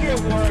rate. Get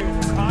aware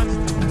of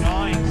constant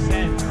gnawing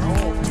sense.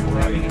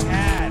 Having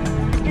had.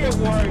 Get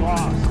aware of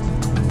lost.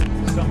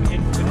 Some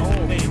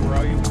infinite thing.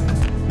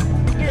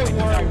 Get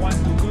aware I want to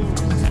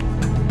lose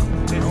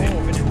this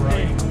infinite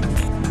thing.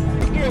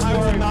 I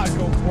will not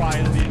go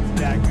quietly into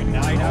that good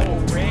night. I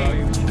will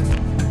rage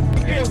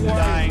against the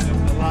dying of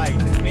the light.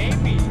 And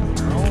maybe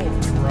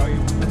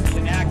it's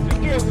an act of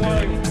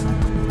futility.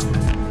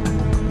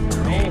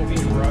 Maybe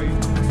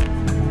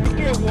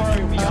get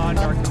worried beyond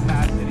our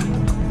capacity.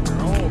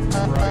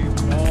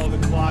 All the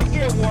clocks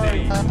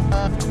say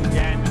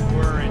began to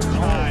whir in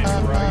time.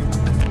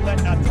 Let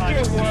not time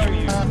deceive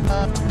you. You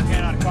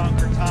cannot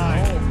conquer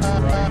time.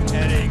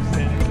 Headaches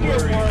and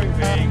worries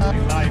vaguely.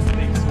 Life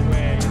thinks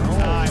away.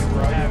 Time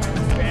we're having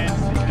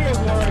fancy. Get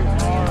worried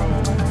tomorrow.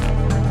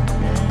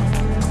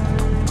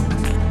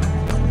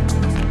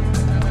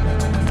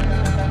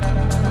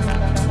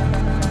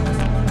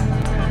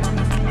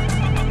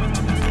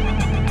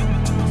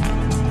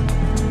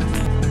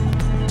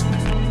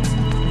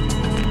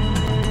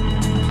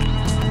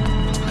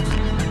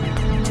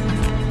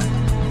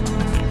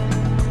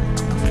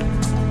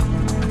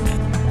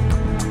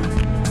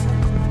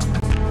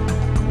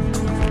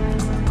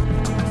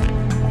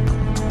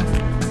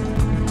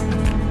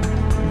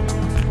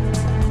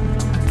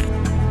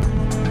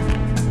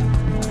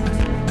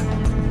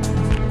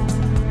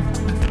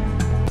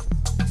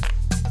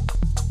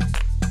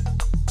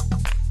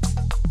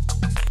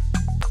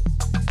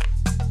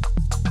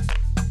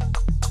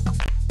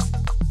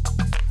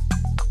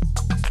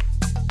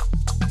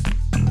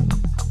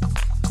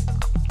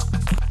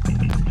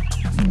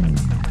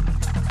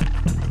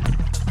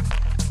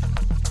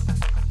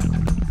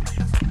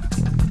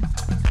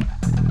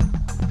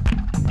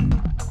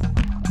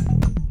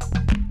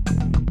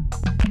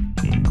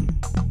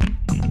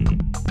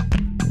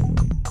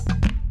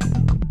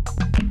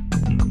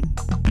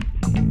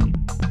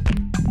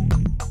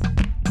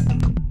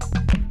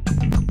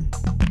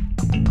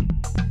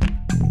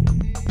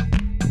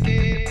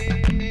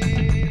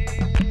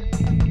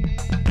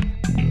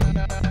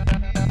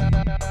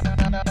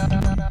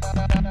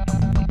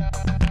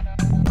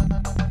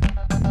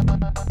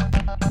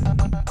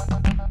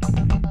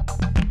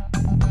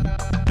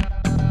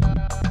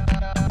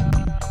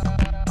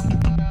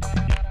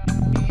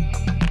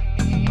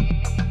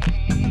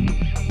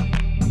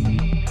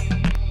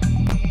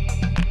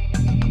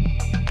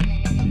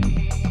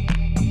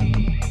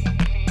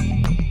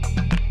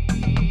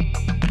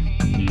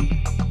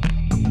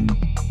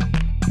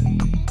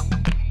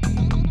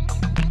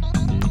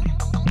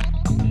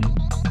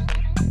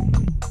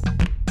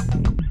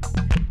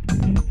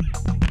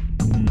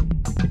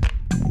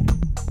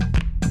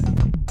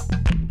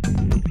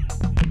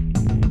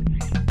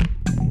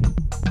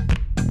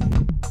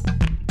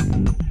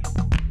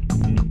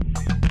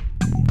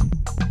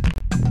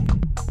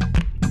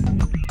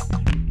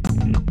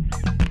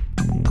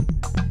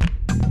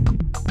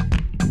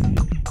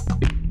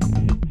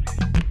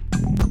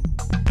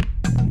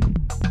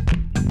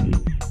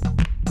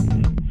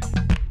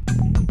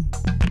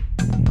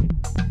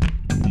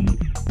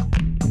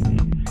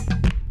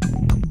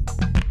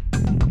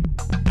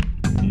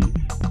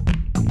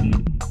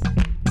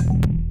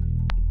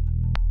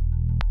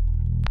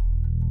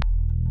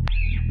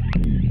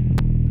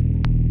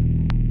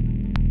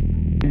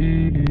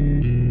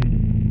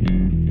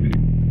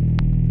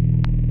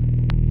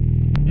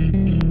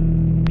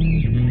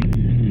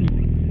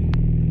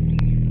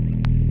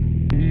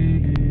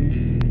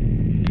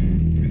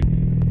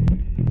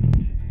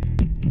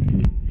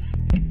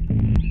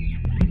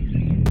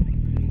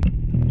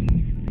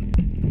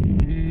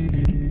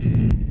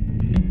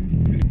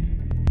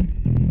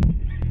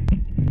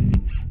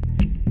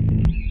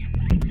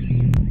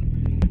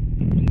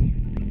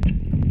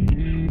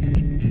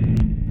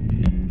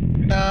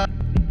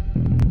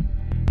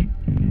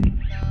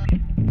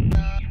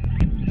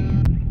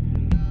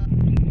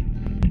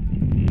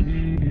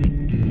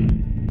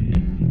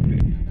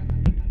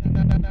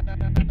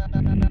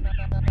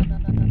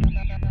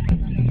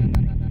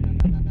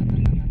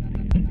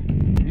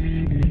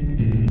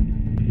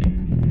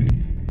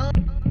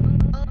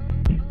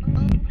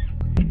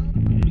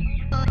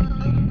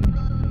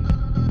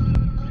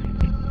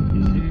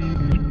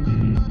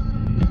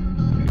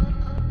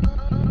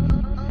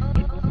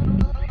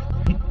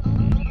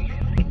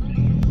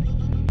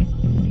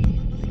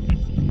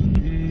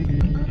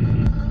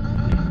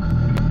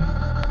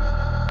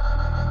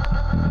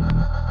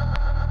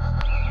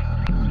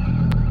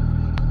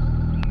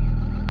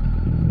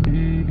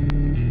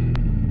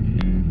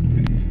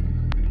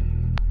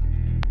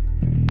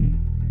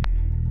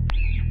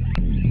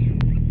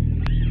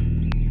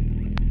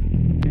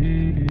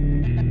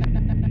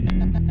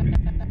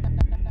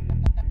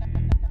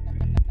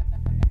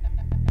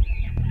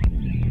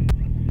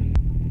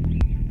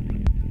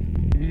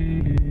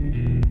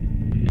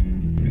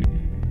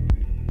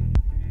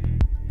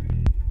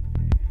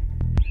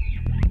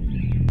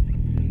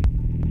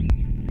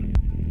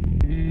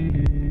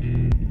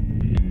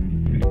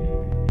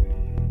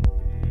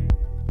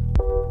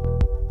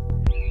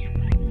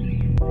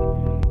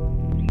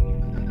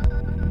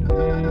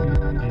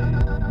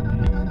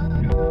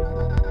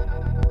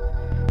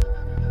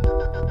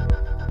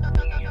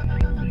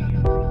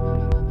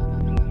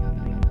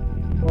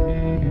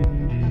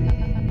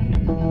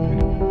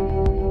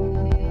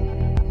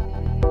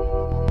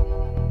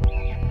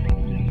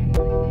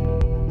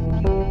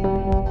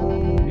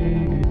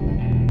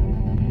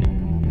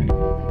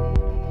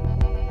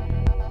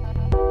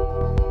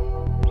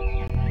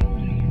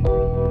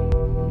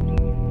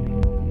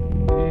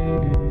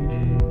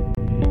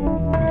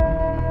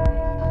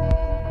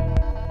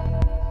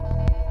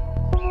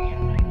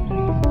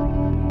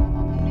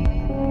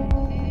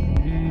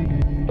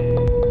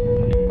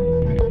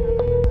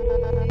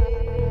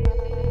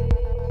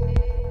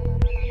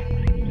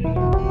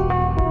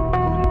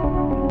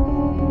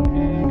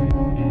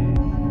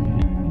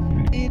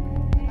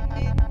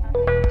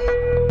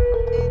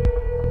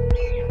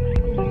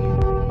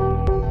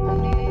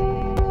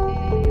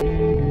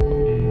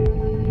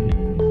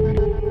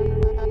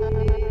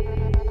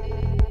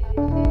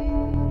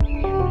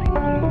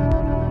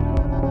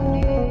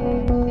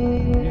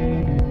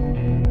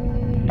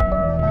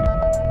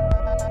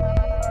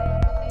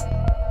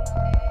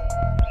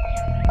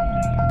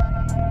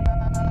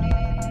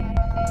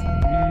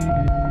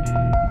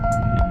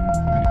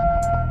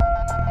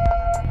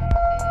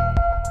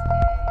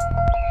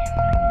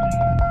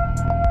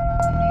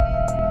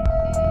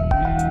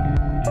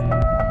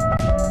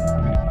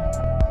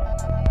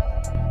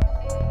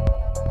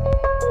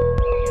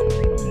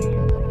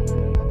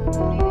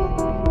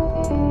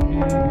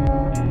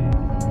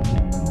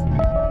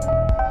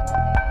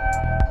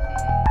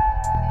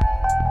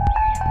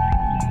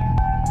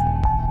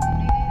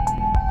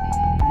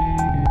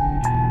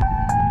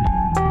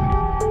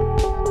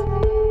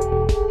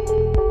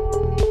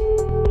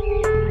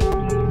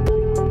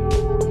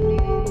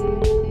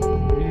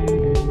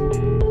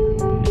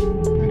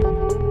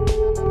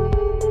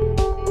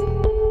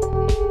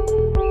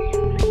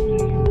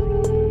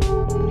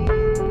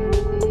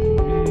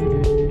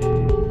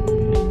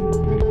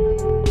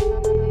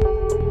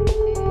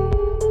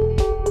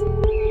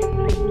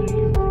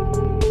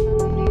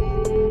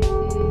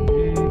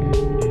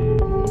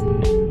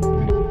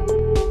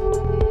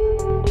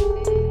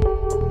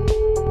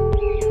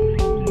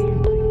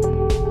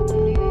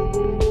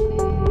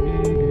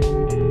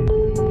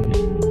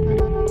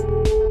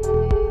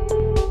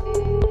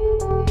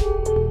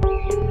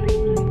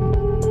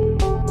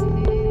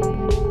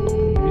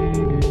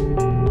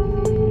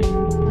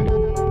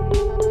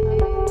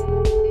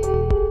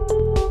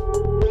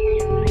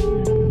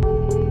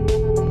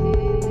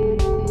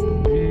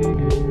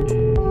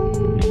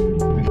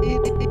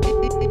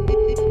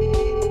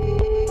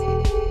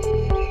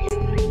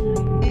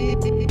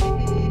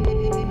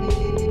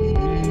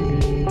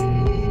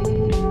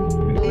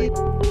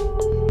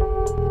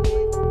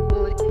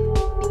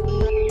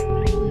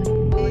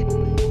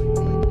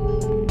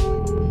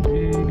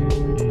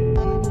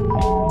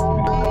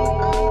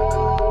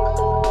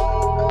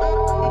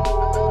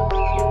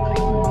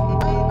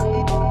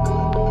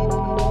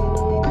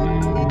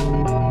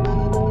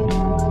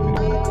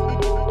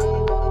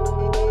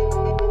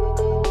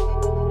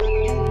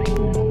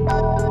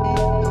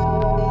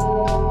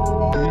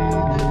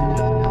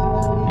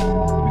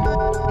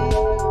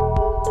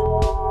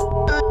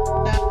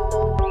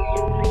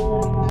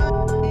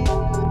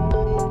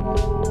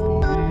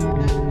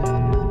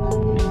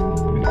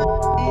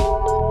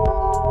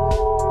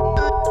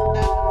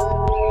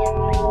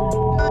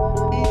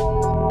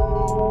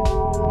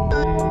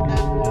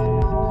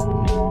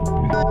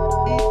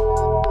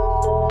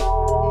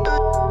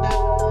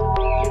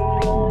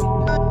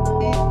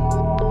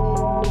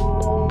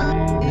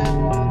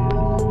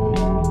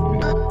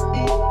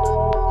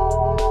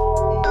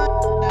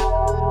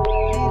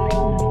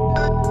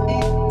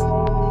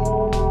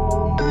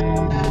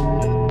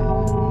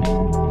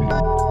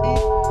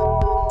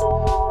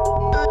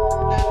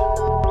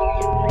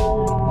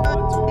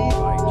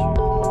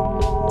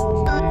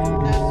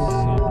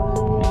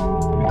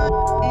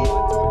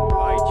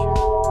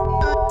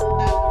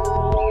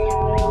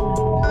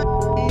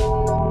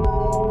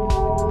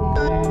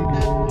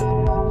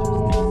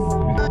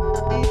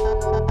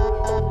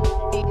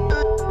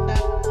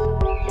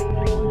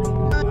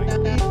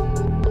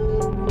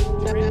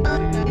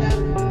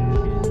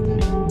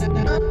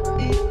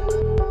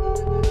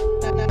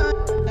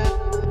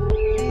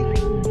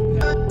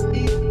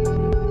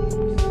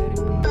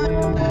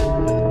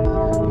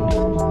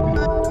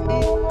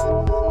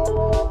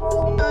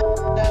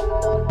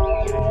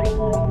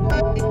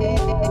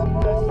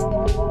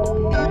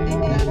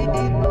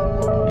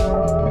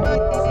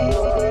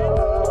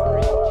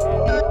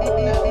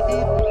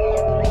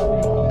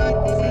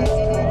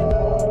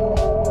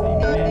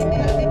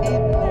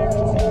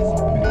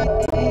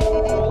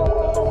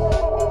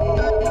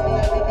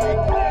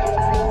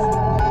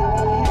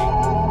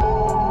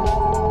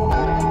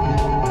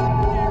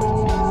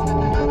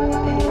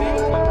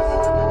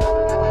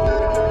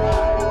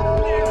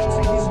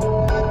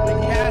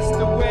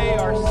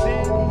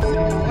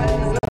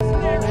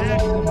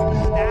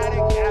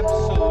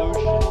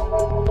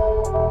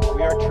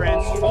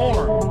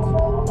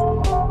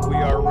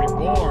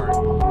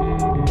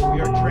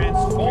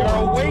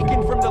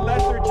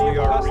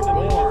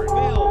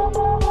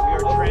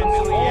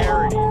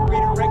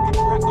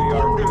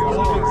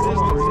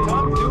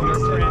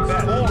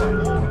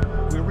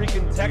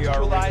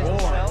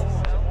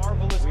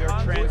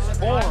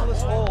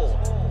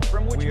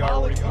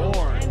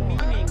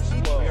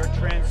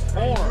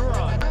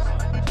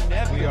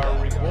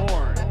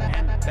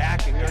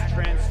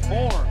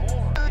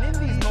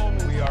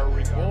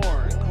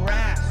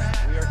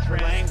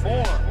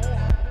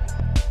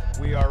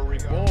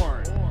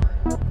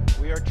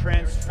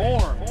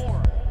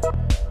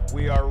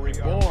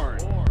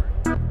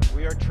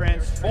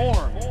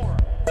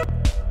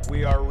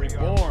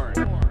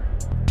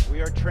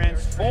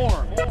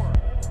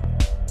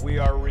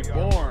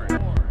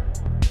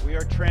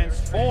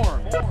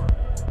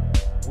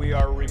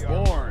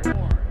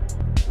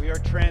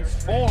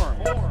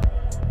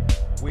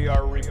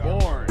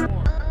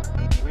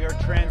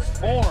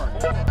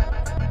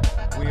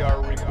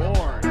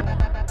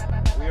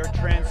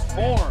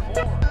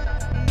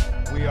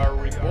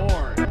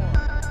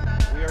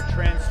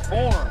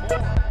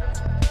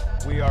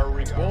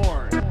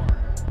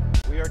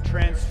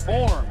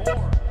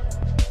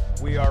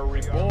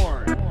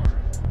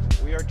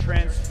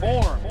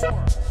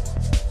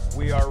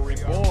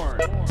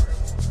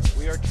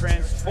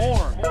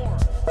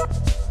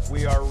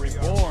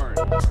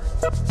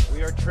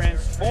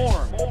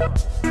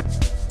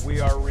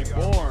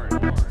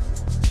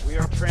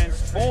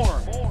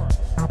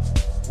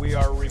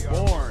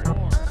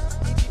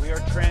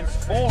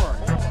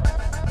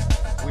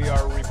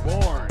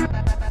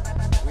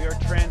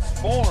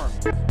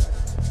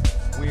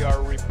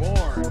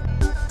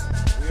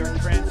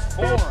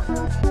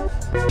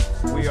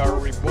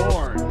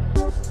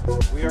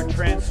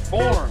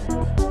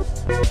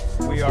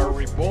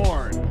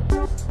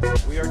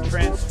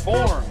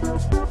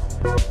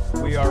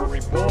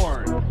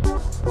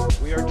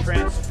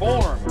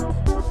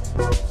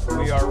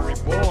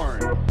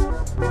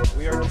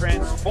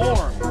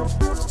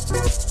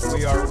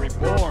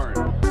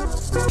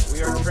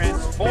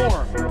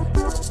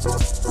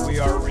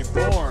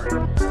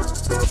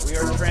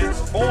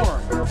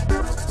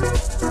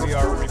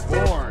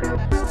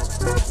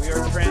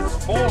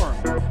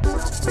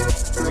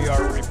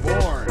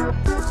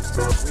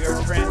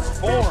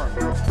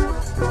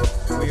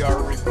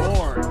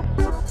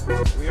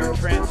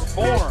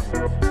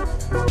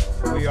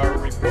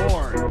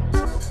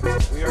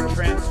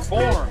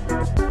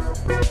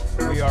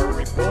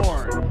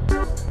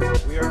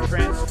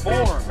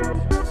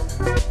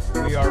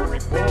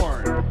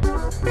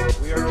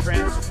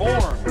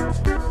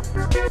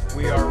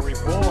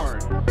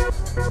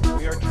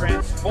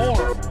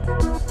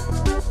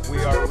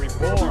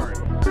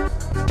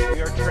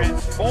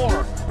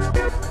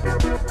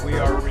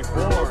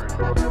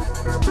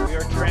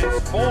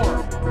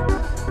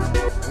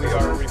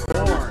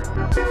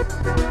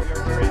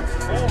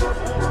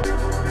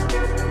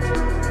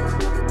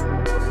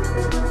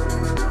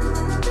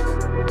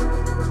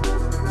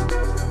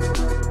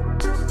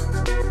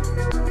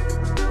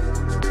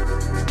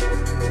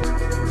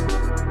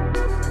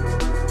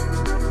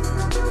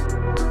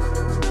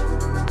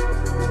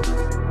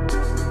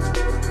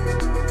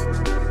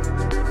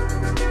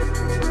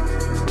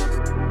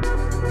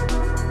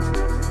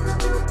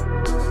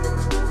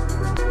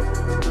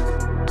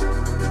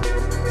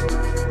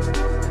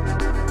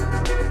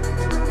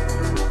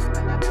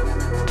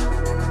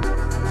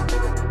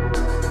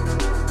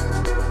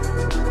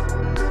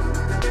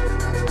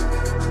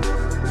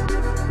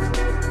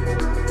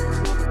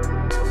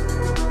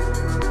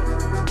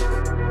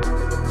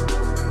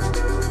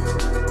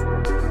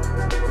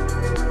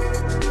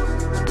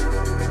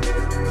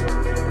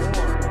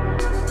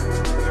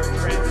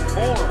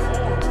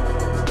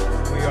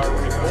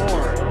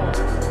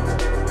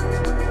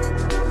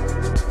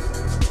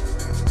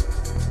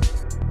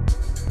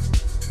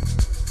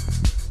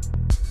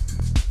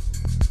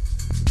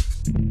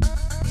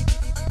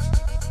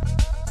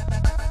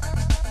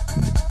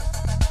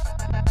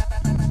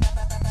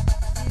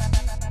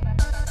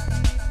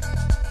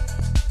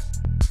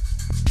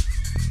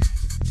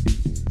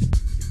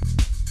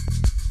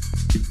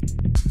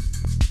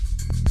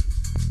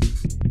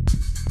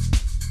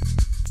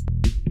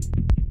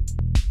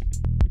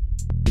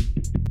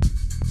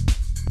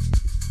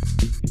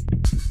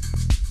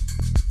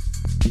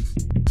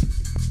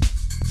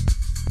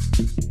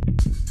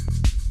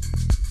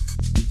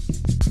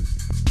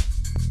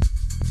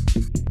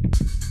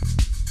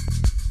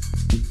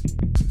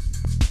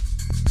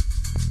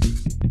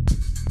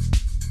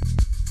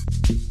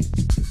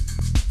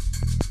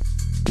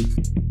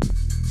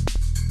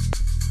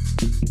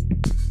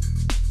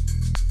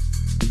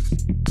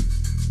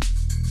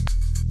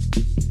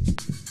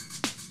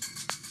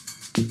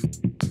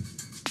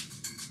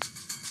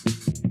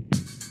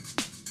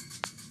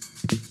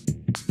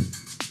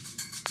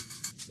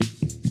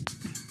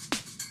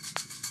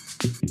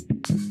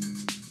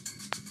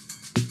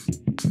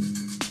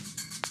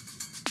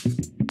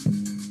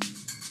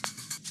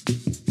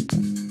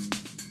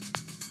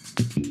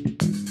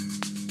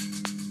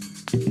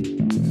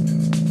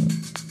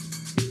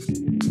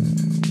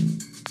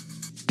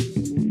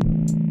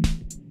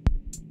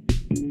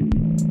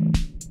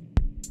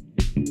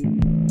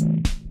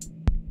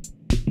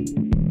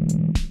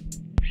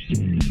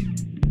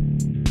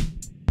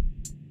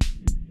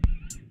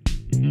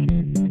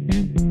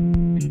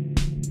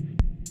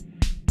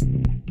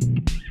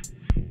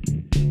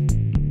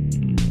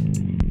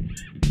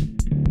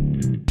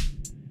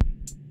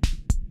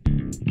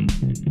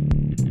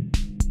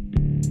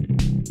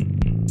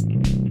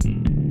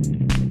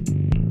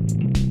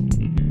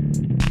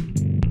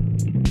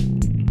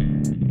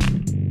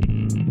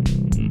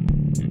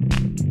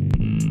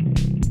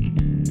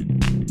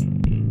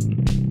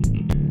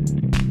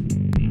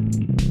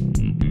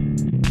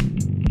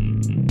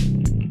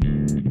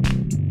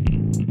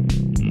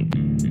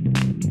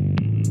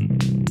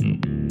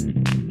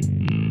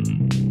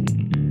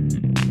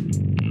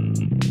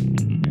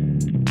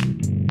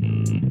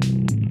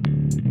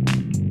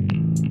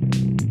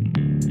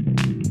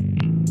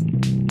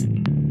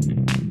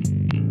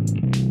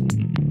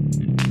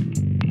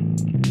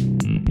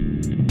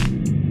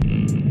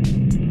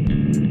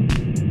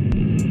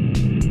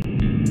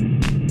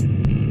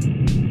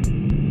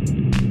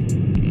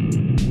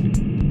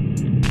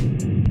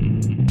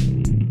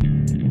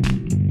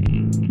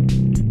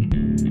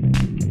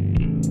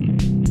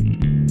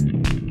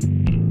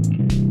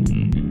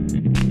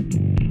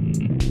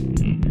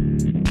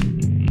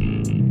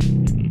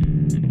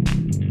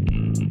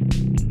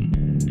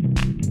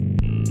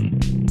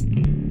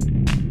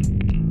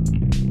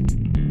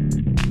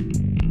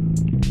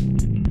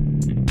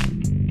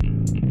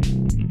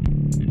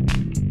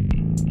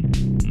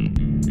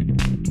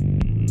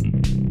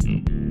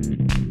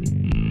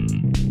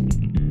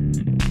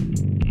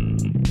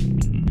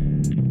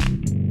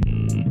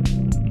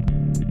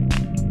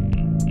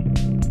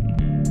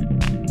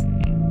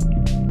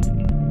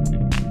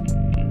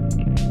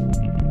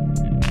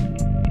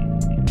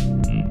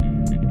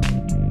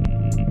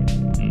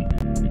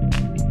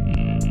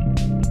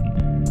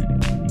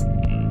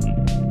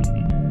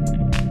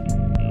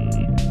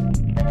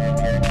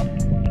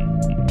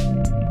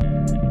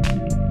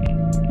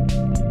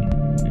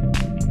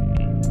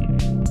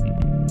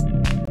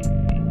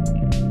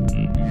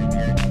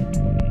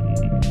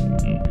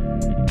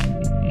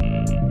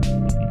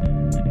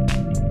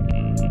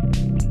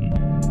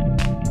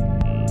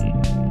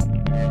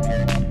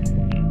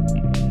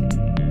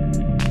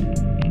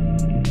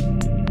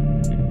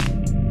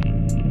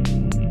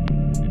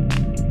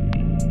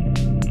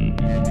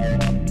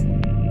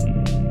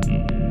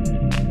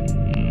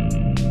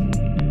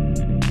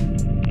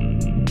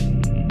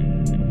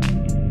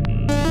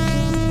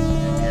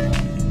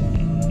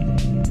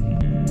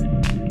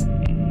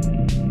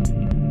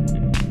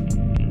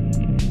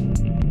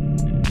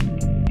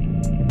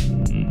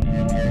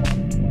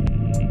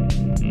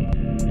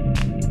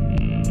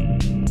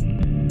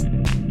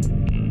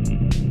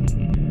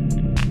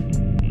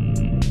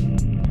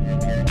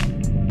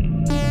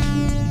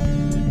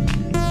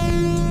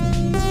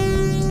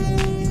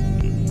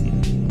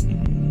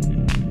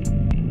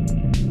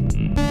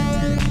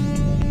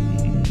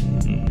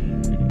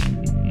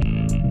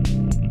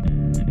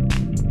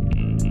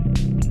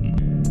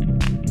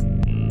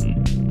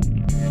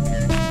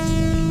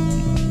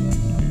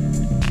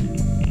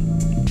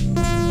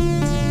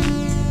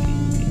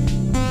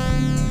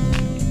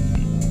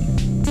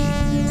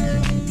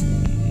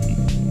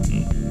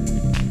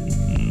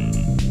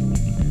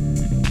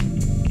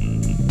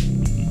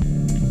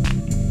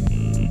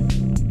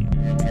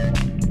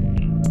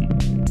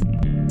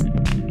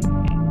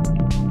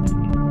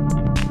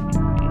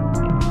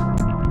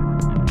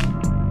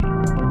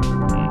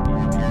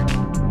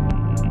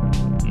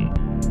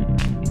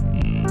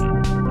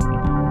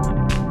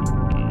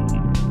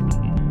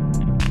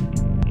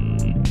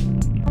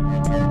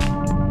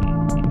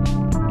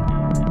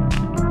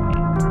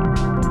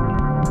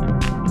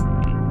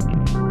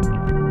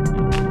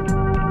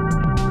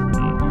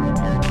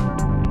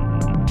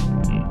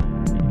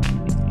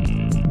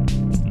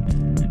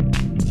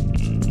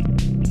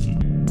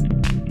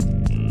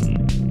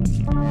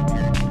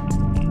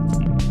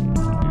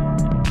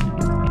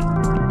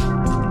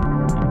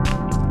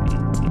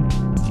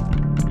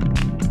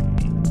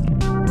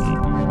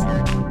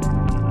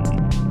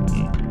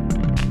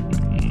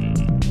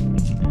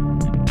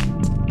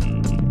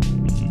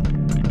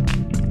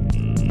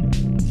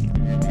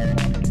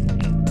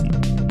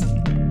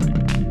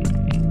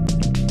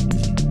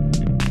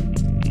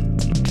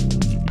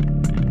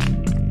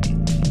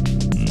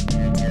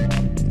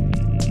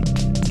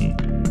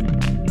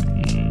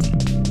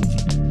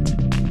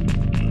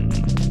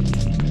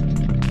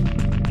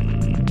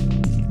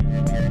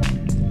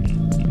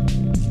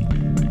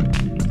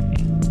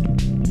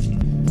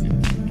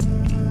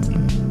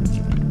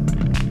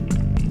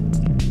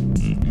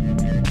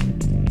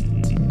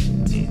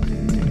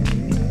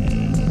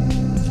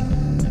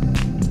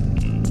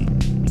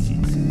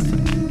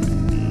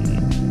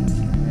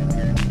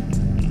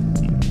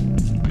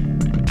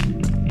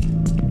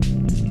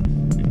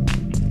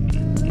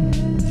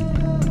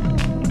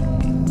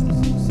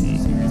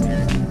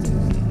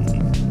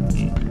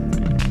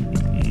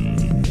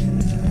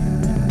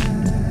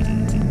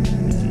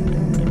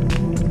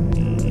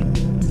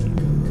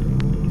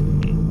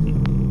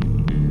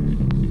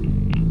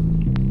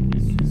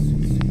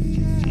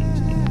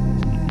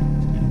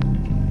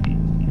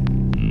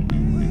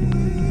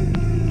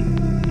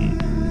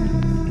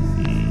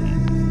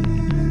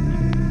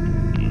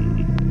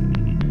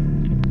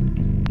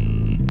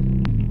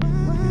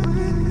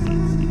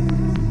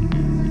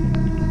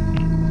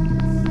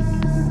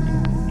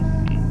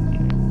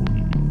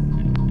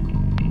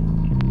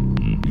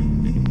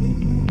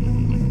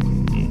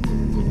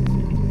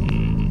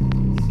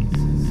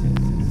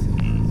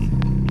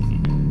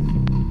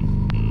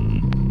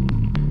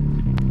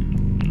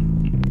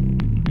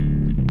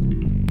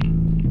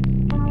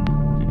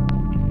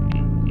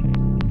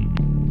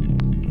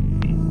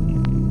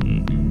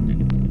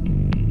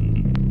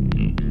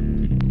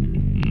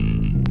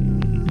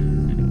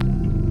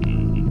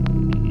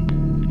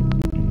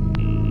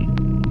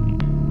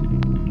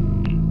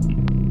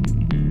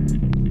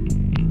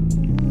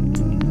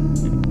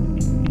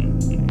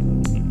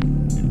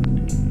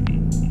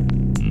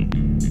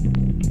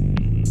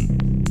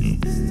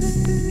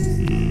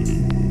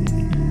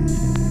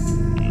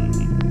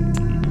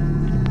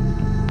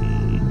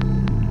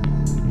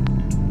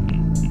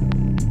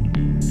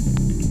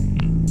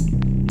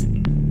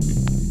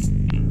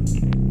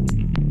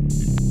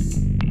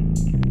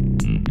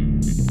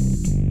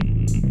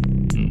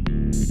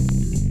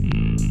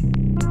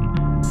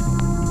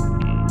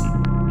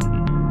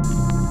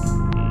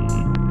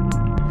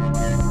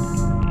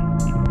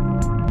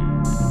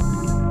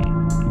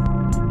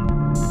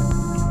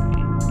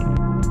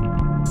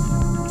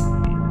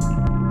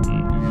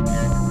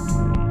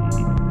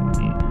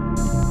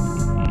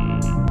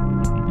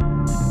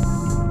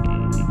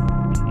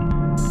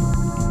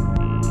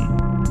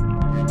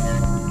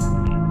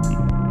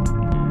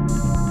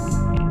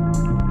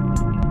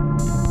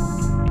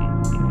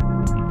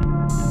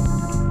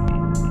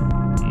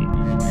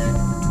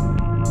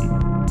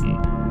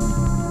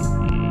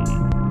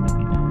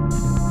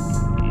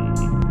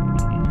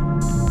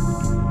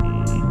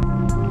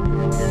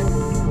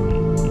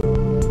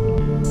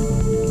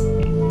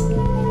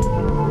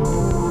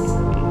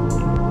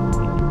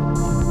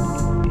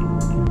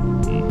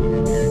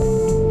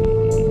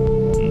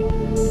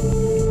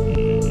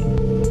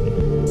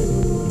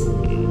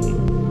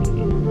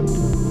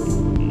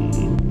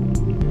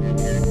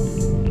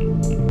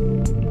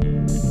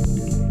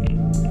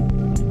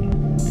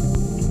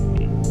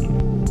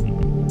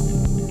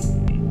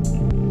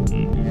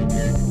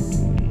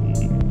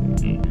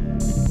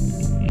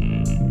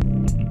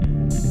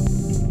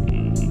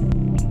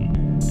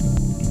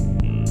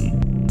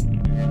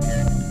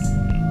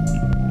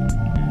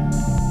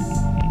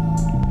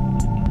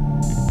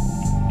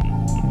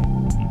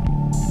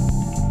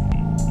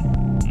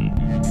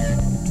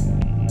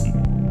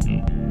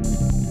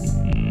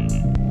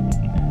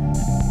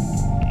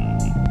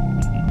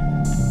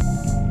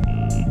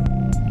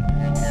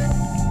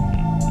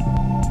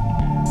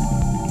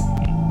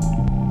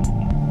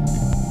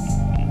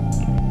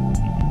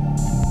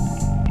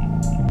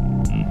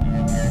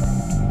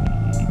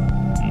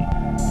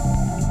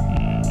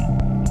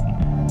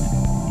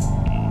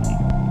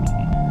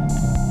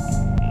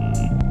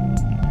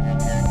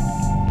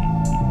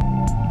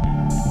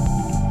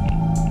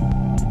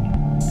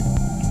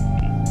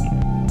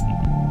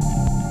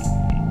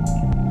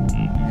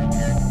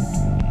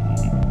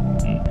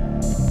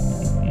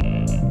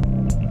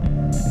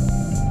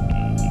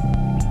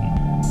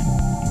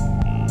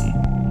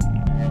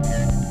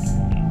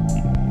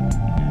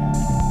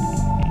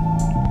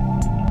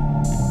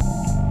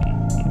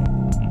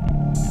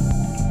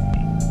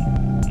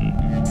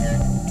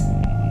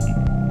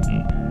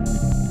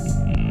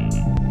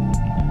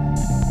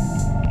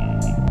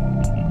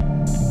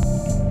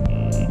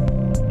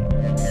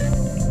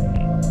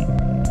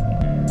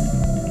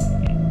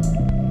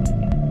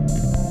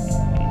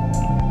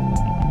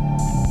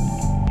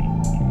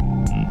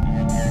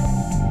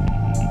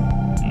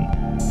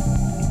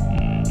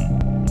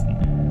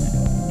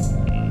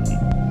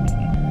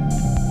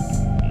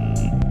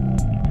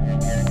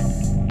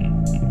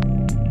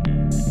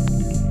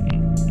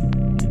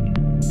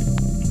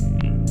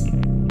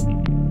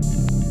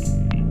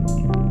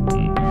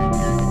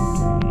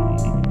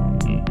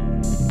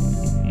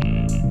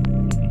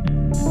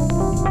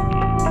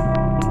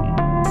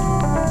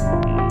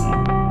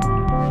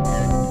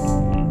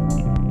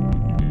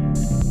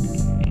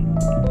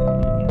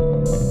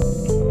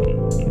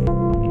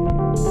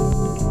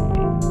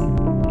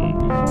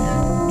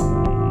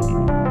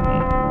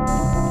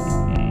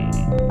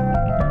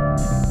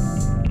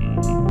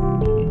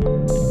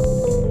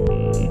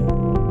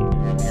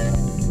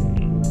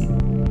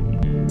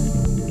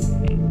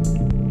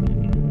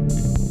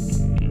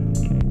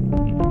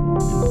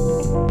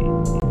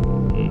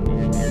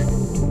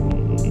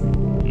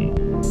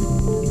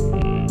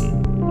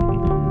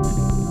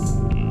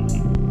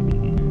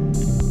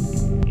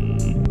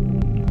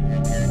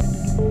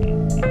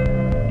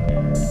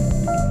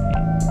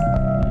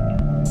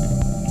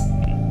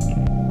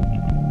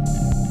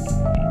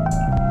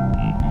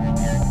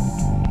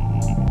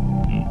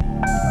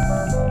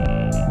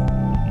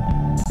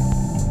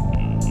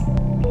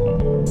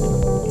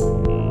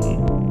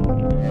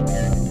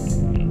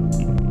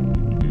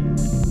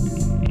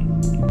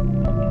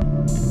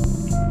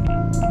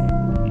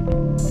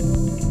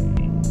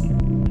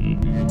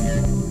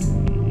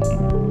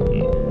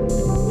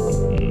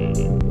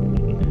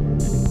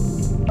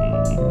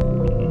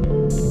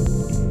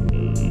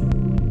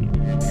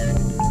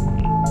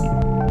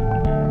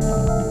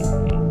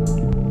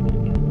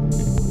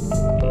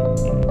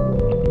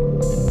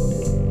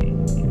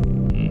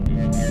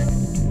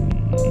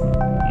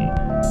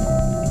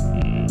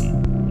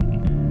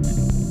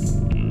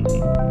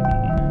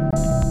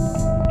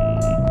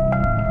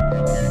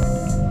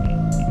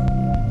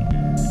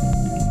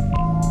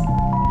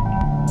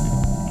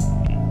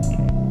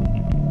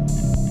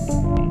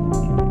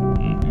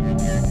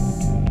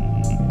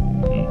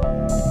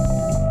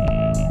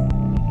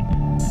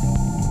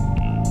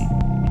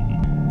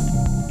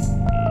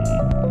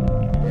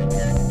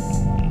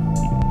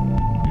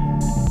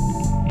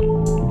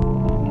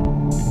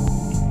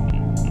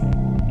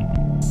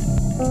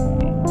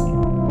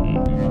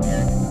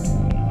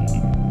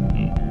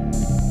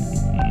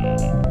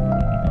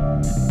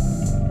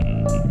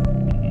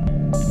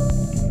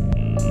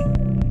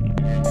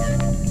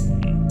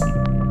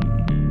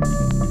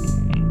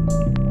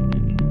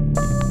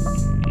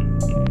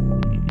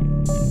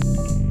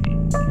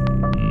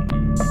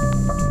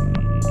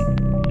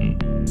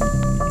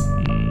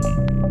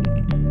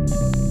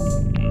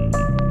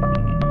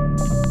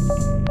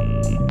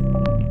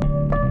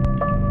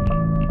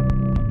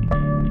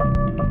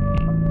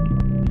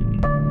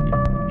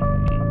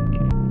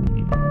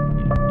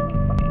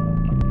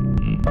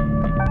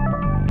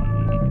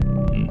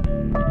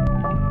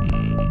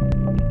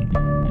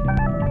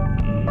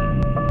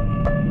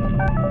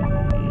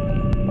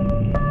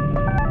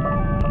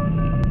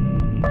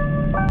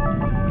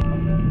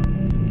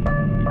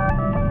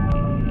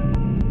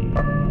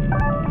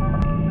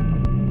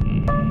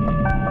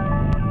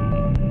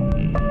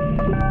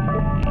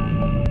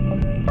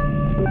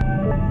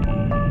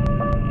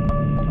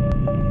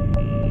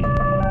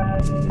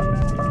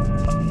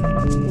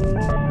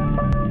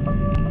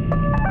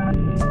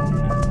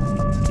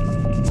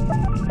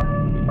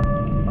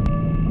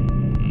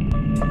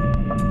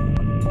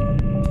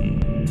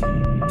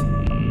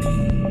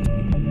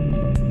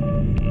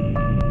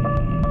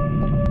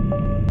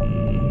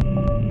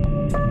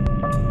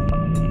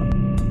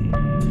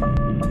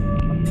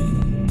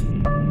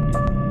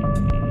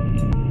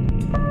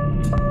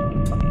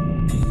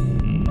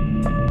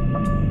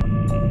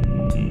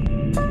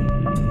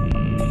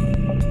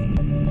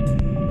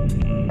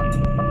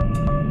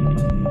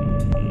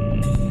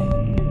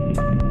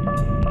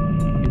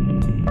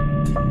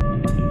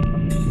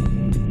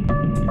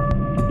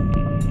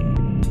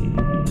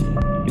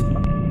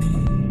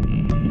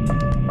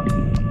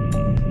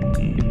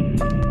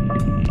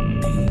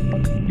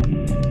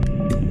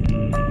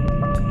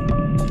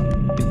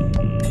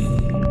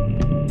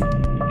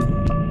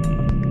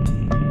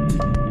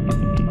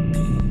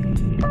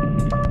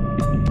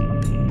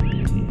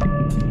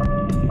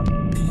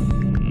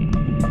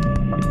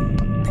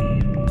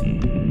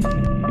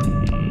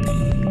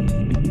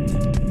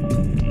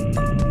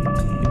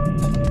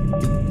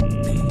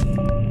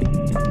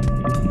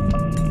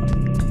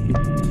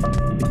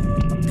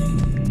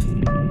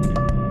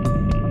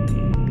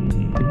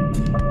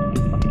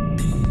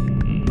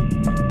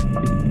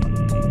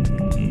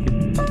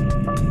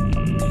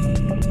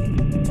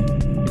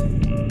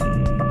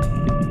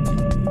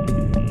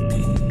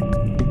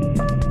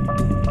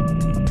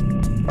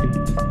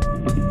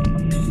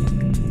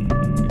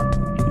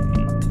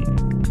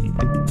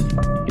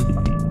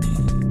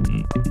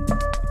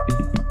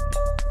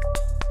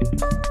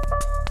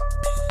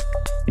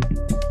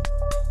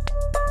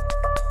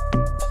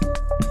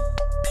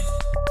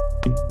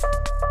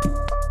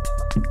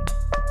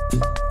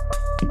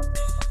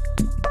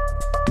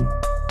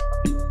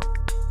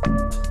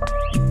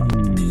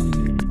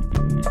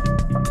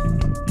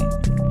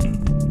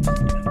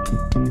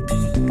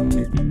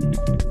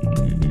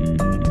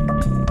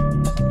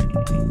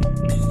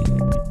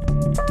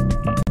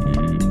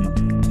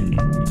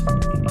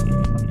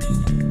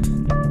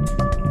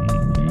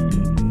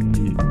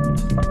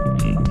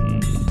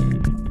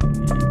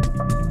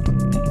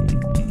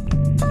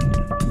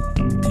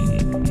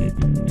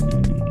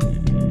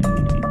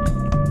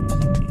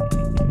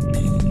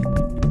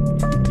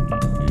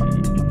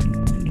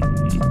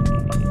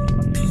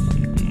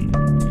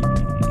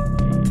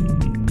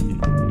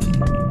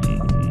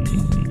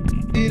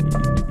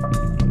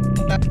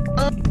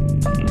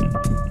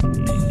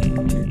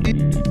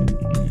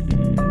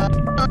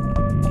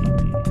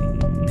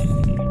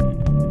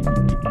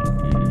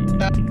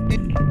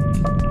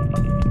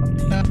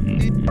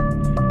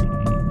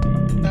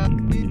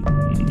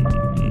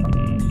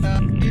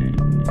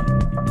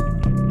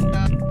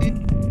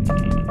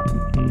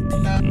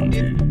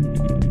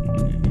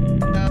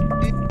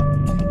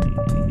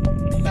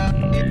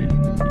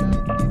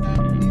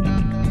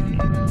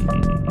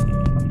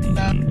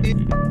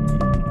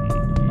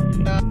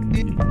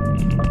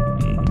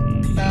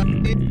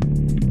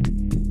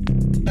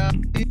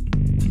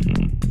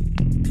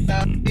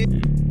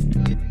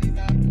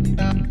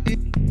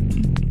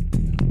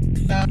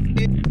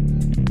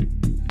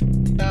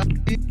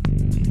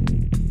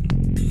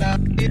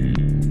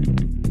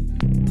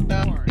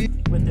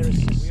 When there's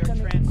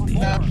systemic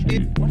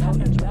confusion, what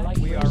happens when life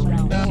breaks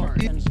down?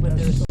 And when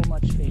there's so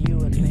much for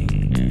you and me.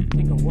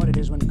 Think of what it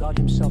is when God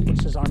himself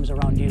puts his arms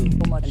around you.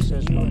 So much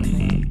says you and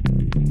me.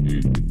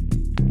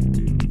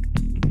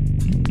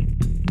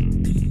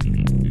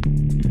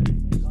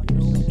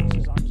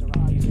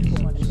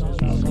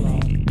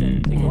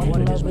 Think of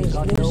what it is when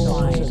God himself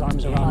puts his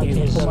arms around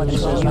you. So much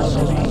says you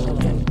and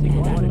me. Think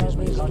of what it is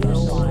when God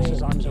himself puts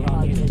his arms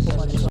around you. So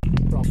much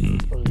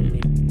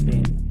properly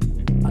been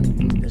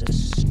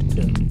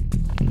understood.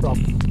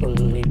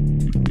 Properly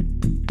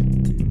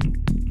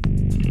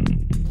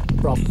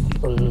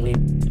properly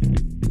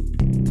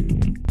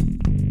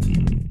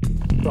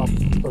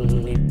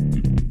properly properly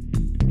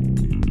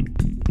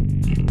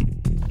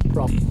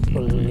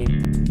properly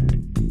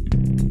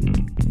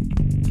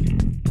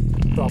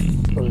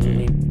properly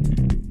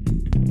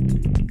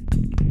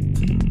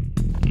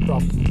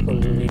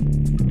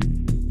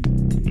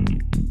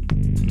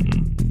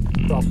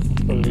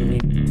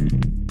properly properly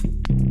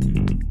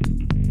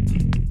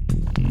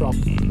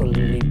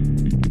properly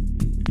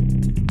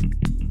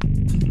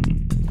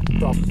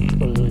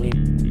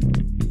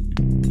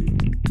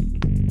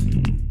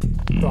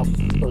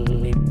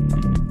properly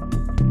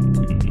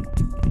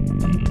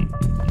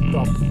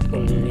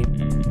properly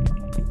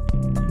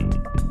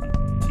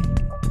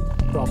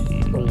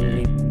properly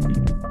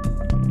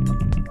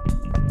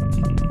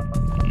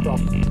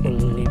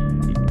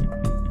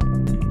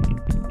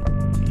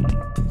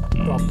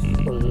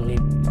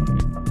properly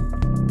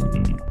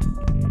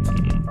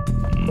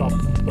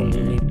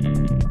properly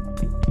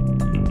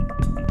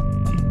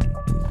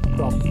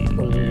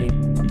properly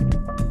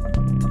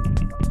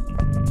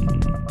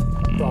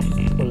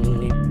properly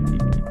properly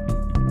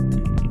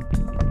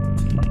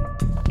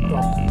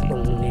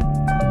properly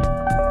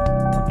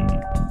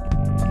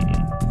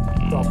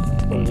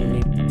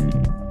properly